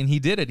 exactly, and he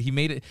did it. He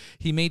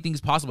made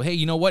things possible. Hey,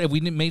 you know what? If we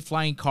didn't make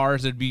flying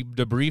cars, there'd be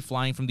debris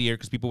flying from the air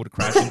because people would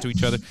crash into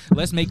each other.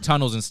 Let's make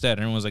tunnels instead.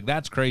 And everyone's like,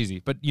 that's crazy.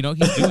 But you know,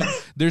 he's doing.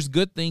 There's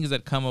good things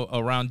that come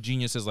around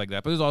geniuses like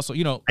that. But there's also,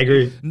 you know, I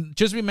agree.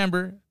 Just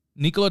remember,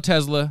 Nikola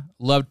Tesla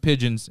loved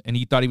pigeons, and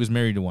he thought he was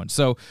married to one.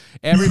 So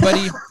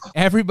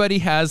everybody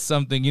has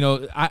something. You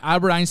know,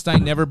 Albert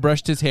Einstein never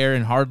brushed his hair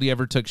and hardly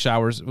ever took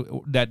showers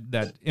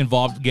that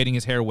involved getting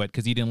his hair wet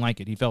because he didn't like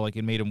it. He felt like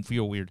it made him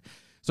feel weird.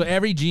 So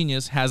every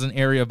genius has an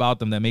area about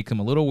them that makes them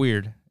a little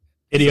weird.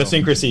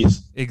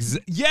 Idiosyncrasies.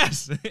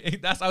 Yes,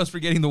 I was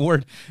forgetting the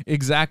word.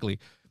 Exactly.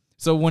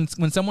 So when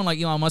someone like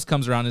Elon Musk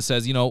comes around and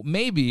says, you know,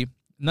 maybe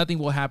nothing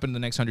will happen in the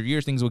next 100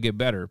 years, things will get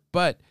better,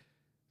 but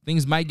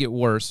things might get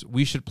worse.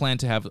 We should plan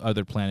to have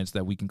other planets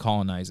that we can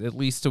colonize, at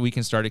least so we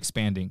can start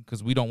expanding,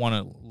 because we don't want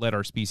to let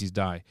our species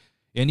die.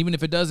 And even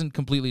if it doesn't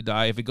completely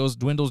die, if it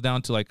dwindles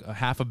down to like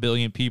 500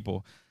 million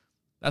people,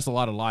 that's a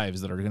lot of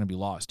lives that are going to be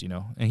lost, you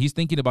know? And he's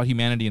thinking about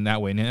humanity in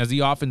that way. And as he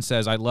often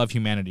says, I love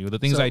humanity. The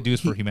things I do is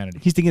for humanity.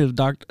 He's thinking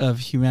of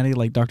humanity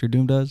like Dr.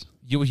 Doom does?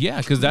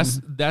 Yeah, because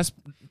that's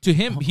to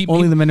him.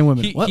 Only the men and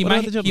women.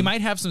 He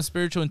might have some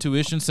spiritual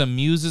intuition, some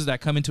muses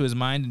that come into his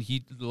mind, and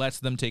he lets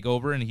them take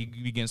over, and he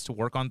begins to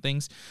work on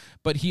things.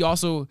 But he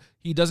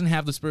doesn't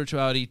have the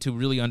spirituality to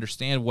really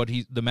understand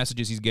the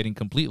messages he's getting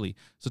completely.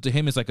 So to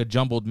him, it's like a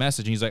jumbled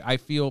message. And he's like, I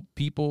feel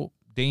people,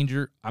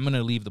 danger, I'm going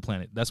to leave the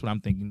planet. That's what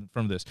I'm thinking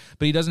from this.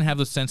 But he doesn't have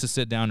the sense to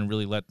sit down and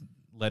really let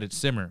it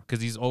simmer,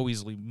 because he's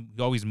always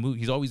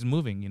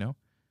moving, you know?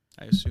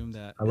 I assume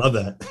that. I love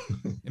that.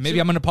 And maybe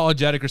I'm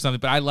unapologetic or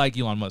something, but I like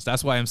Elon Musk.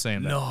 That's why I'm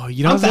saying that. No,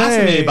 you don't. I'm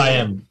fascinated by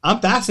him. I'm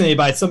fascinated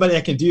by somebody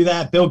that can do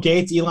that. Bill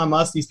Gates, Elon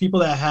Musk, these people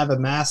that have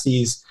amassed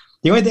these.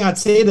 The only thing I'd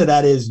say to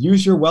that is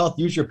use your wealth,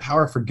 use your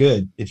power for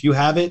good. If you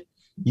have it,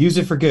 use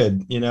it for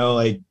good. You know,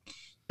 like,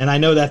 and I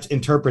know that's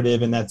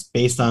interpretive and that's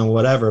based on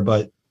whatever,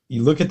 but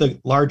you look at the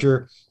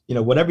larger, you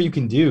know, whatever you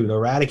can do to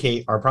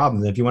eradicate our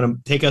problems. If you want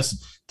to take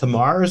us to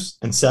Mars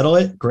and settle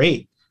it,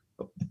 great.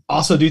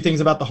 Also do things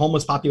about the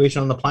homeless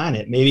population on the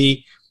planet.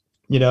 Maybe,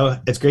 you know,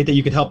 it's great that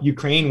you could help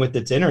Ukraine with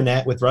its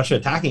internet, with Russia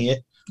attacking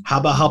it.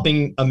 How about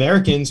helping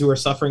Americans who are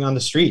suffering on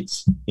the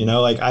streets? You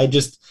know, like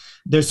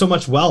there's so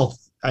much wealth.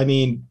 I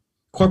mean,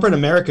 corporate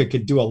America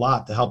could do a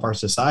lot to help our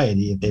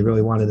society if they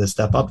really wanted to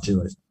step up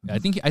to it. I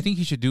think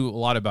he should do a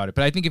lot about it.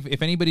 But I think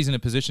if anybody's in a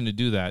position to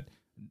do that,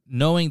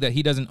 knowing that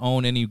he doesn't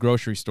own any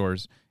grocery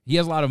stores, he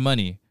has a lot of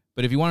money.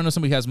 But if you want to know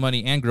somebody who has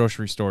money and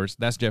grocery stores,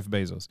 that's Jeff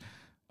Bezos.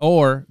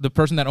 Or the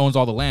person that owns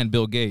all the land,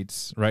 Bill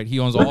Gates, right? He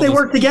owns all. What if they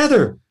work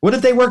together? What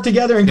if they work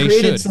together and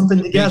created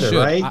something together,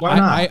 right? Why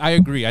not? I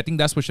agree. I think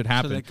that's what should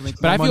happen.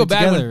 But I feel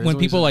bad when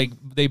people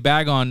they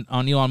bag on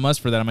Elon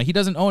Musk for that. I'm like, he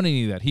doesn't own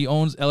any of that. He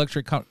owns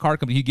electric car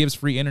company. He gives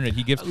free internet.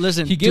 He gives.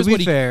 He gives to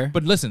be fair.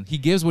 But listen, he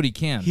gives what he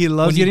can. He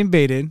loves getting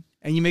baited.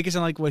 And you make it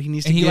sound like what he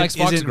needs to. And he likes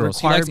Fox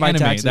girls. He likes anime.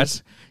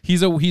 Taxes.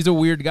 He's a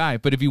weird guy.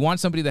 But if you want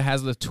somebody that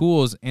has the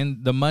tools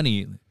and the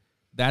money,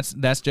 that's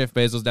Jeff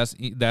Bezos.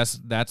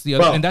 That's the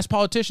other, and that's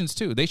politicians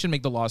too. They should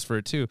make the laws for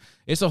it too.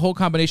 It's a whole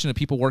combination of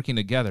people working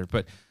together.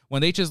 But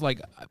when they just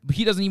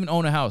he doesn't even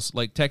own a house,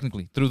 like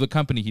technically through the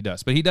company he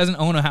does, but he doesn't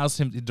own a house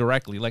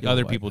directly like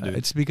other people do.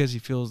 It's because he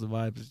feels the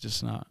vibe is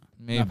just not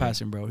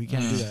passing, bro. He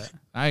can't do that.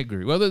 I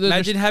agree. Well,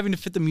 imagine having to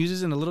fit the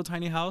muses in a little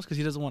tiny house because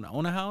he doesn't want to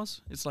own a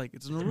house. It's like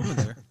it's no room in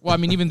there. Well, I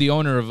mean, even the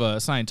owner of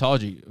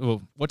Scientology.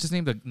 Well, what's his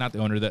name? Not the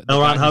owner.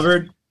 L. Ron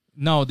Hubbard.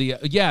 No, he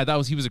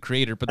was a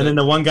creator, but then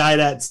the one guy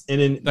that's I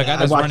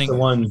watched the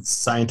one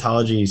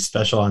Scientology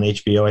special on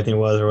HBO, I think it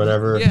was, or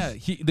whatever. Yeah,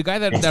 the guy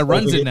that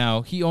runs it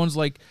now, he owns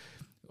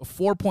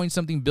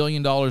 $4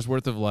 billion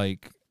worth of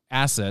like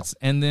assets,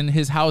 and then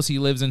his house he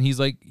lives in, he's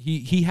like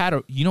he had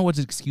a, you know what's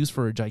his excuse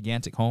for a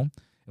gigantic home?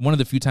 And one of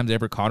the few times I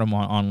ever caught him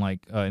on like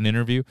an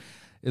interview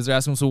is they're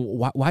asking him, so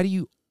why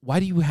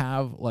do you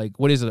have like,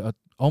 what is it, a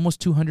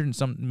almost $200 and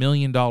some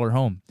million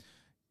home?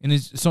 And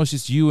it's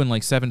just you and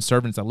like 7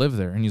 servants that live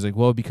there. And he's like,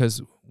 well,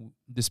 because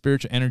the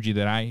spiritual energy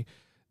that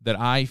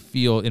I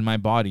feel in my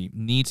body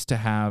needs to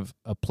have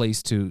a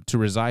place to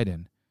reside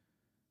in.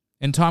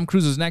 And Tom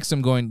Cruise is next to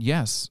him going,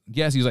 yes.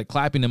 He's like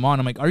clapping him on.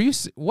 I'm like, are you,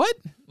 what?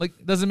 Like,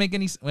 doesn't make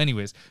any sense.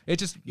 Anyways, it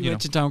just, you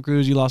mentioned Tom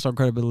Cruise. You lost all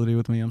credibility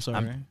with me. I'm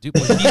sorry. Dude,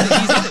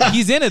 well,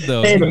 he's in it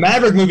though. Hey, the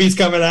Maverick movie's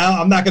coming out.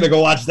 I'm not going to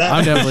go watch that.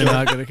 I'm definitely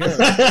not going to care.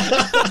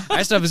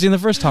 I still haven't seen the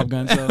first Top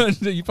Gun. So.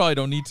 You probably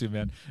don't need to,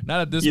 man.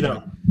 Not at this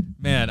point.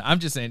 Man, I'm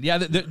just saying, yeah,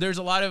 there's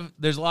a lot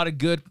of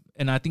good,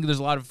 and I think there's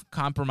a lot of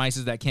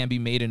compromises that can be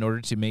made in order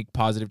to make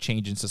positive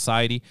change in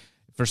society.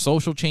 For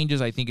social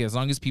changes, I think as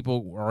long as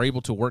people are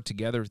able to work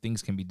together,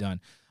 things can be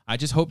done. I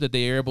just hope that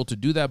they are able to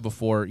do that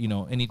before,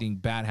 anything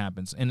bad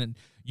happens. And then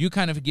you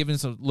kind of given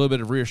us a little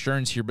bit of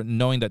reassurance here, but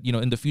knowing that,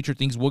 in the future,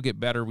 things will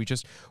get better. We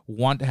just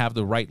want to have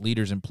the right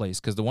leaders in place,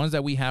 because the ones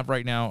that we have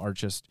right now are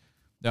just,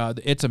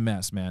 it's a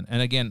mess, man.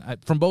 And again,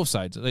 from both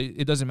sides,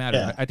 it doesn't matter.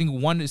 Yeah. I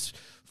think one is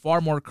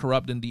far more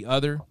corrupt than the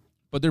other,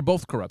 but they're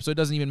both corrupt. So it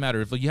doesn't even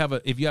matter if you have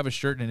a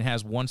shirt and it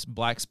has one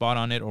black spot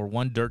on it or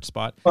one dirt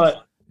spot.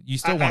 But you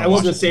still want. I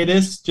will just say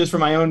this, just from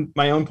my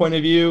own point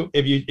of view.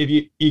 If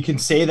you can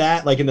say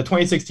that, like in the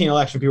 2016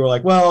 election, people were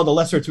like, "Well, the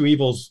lesser of two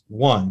evils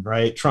won,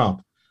 right?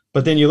 Trump."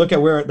 But then you look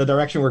at where the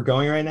direction we're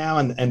going right now,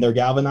 and they're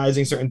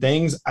galvanizing certain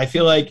things. I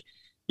feel like,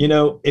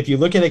 if you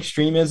look at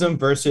extremism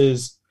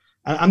versus,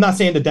 I'm not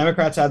saying the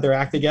Democrats have their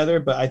act together,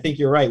 but I think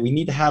you're right. We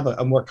need to have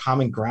a more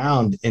common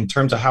ground in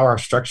terms of how our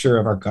structure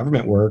of our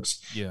government works.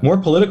 Yeah. More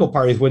political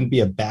parties wouldn't be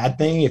a bad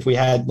thing if we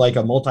had like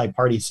a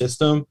multi-party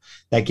system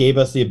that gave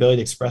us the ability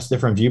to express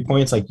different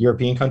viewpoints, like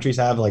European countries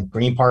have, like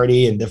Green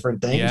Party and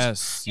different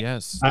things.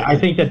 Yes. I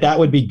think that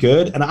would be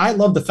good. And I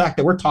love the fact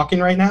that we're talking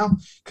right now,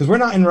 because we're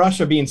not in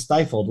Russia being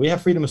stifled. We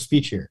have freedom of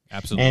speech here.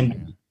 Absolutely.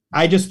 And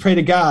I just pray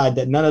to God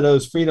that none of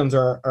those freedoms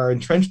are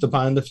entrenched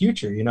upon in the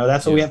future.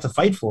 That's what we have to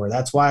fight for.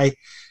 That's why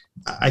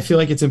I feel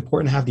like it's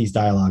important to have these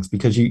dialogues,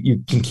 because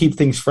you can keep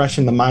things fresh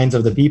in the minds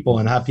of the people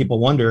and have people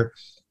wonder,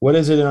 what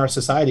is it in our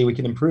society we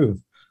can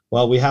improve?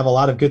 Well, we have a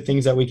lot of good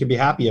things that we can be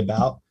happy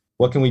about.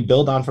 What can we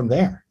build on from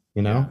there?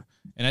 Yeah.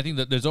 And I think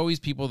that there's always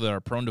people that are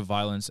prone to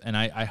violence. And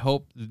I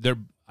hope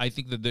I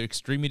think that the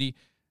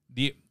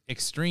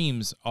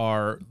extremes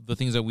are the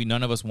things that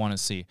none of us want to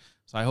see.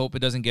 So I hope it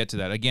doesn't get to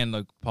that. Again,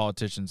 like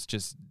politicians,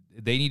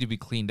 they need to be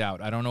cleaned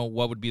out. I don't know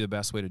what would be the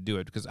best way to do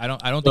it, because I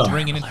don't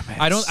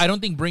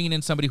think bringing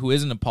in somebody who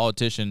isn't a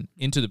politician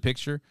into the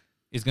picture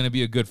is going to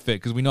be a good fit,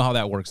 because we know how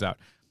that works out.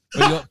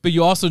 But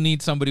you also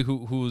need somebody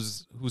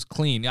who's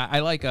clean.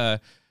 What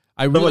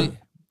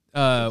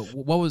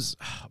was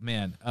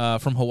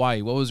from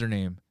Hawaii? What was her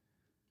name?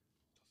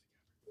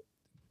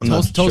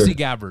 Tulsi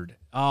Gabbard.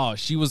 Oh,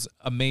 she was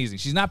amazing.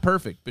 She's not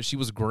perfect, but she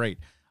was great.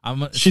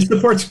 She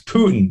supports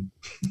Putin.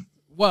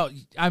 Well,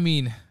 I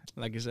mean,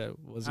 like I said,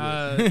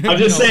 I'm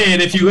just saying,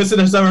 if you listen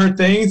to some of her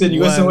things and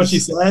you listen to what she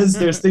says,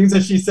 there's things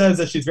that she says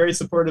that she's very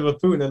supportive of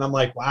Putin, and I'm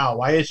like, wow,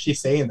 why is she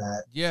saying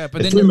that? Yeah,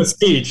 but it's then freedom of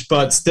speech,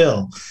 but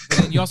still. But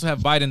then you also have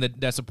Biden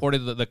that supported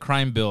the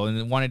crime bill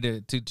and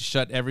wanted to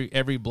shut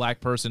every black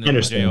person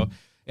in jail.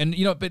 And,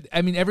 but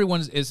I mean,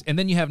 and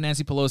then you have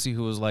Nancy Pelosi,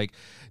 who was like,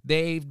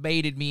 they've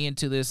baited me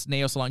into this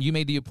nail salon. You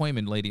made the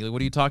appointment, lady. Like,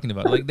 what are you talking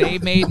about? Like, they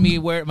made me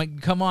wear,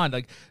 like, come on.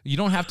 Like, you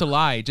don't have to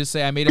lie. Just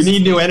say I made We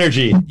need new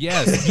energy.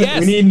 Yes.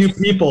 We need new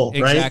people,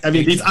 exactly. Right? I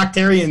mean, these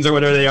Octarians or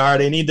whatever they are,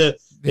 they need to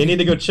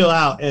go chill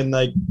out and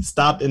like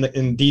stop in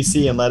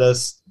DC and let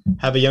us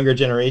have a younger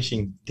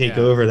generation take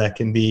over that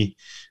can be,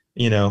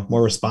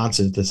 more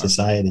responsive to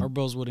society. Our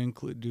bills would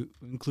include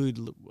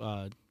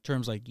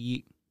terms like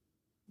yeet.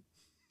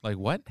 Like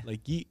what?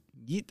 Like yeet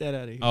that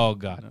out of here. Oh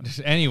God.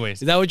 No.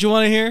 Anyways, is that what you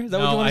want to hear? Is that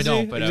what you want to see? I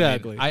don't. But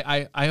exactly.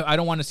 I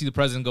don't want to see the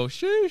president go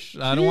shush.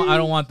 I don't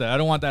want that. I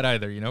don't want that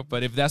either.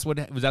 But if that's what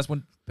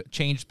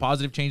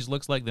positive change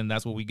looks like, then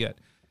that's what we get.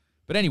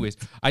 But anyways,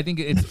 I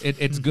think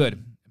it's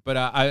good. But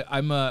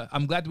I'm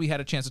glad that we had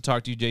a chance to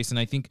talk to you, Jason.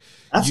 I think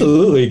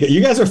absolutely.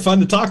 You guys are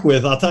fun to talk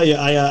with. I'll tell you,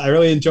 I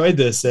really enjoyed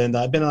this, and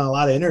I've been on a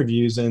lot of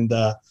interviews, and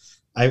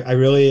I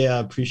really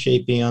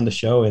appreciate being on the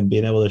show and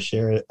being able to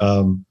share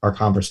our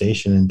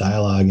conversation and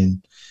dialogue,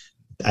 and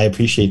I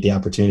appreciate the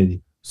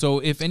opportunity. So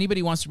if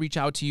anybody wants to reach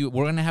out to you,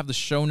 we're going to have the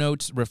show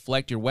notes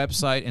reflect your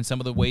website and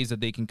some of the ways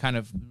that they can kind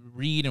of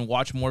read and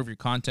watch more of your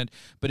content.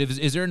 But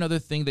is there another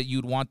thing that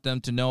you'd want them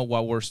to know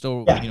while we're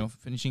still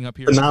finishing up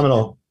here?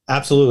 Phenomenal.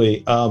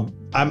 Absolutely.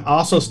 I'm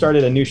also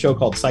started a new show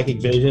called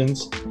Psychic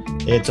Visions.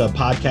 It's a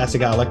podcast that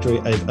got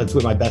it's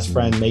with my best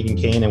friend, Megan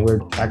Kane, and we're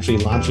actually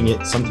launching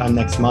it sometime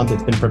next month.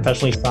 It's been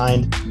professionally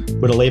signed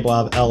with a label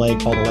out of LA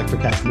called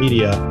Electrocast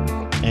Media.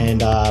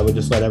 And I would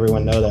just let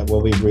everyone know that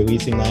we'll be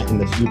releasing that in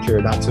the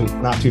future,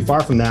 not too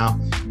far from now,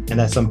 and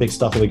that some big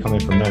stuff will be coming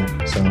from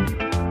there. So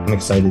I'm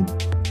excited.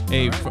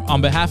 Hey,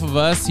 on behalf of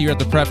us here at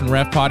the Pref and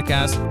Ref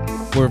podcast,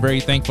 we're very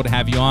thankful to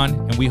have you on,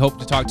 and we hope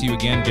to talk to you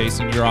again,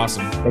 Jason. You're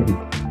awesome. Thank you.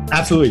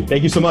 Absolutely.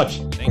 Thank you so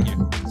much. Thank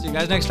you. See you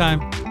guys next time.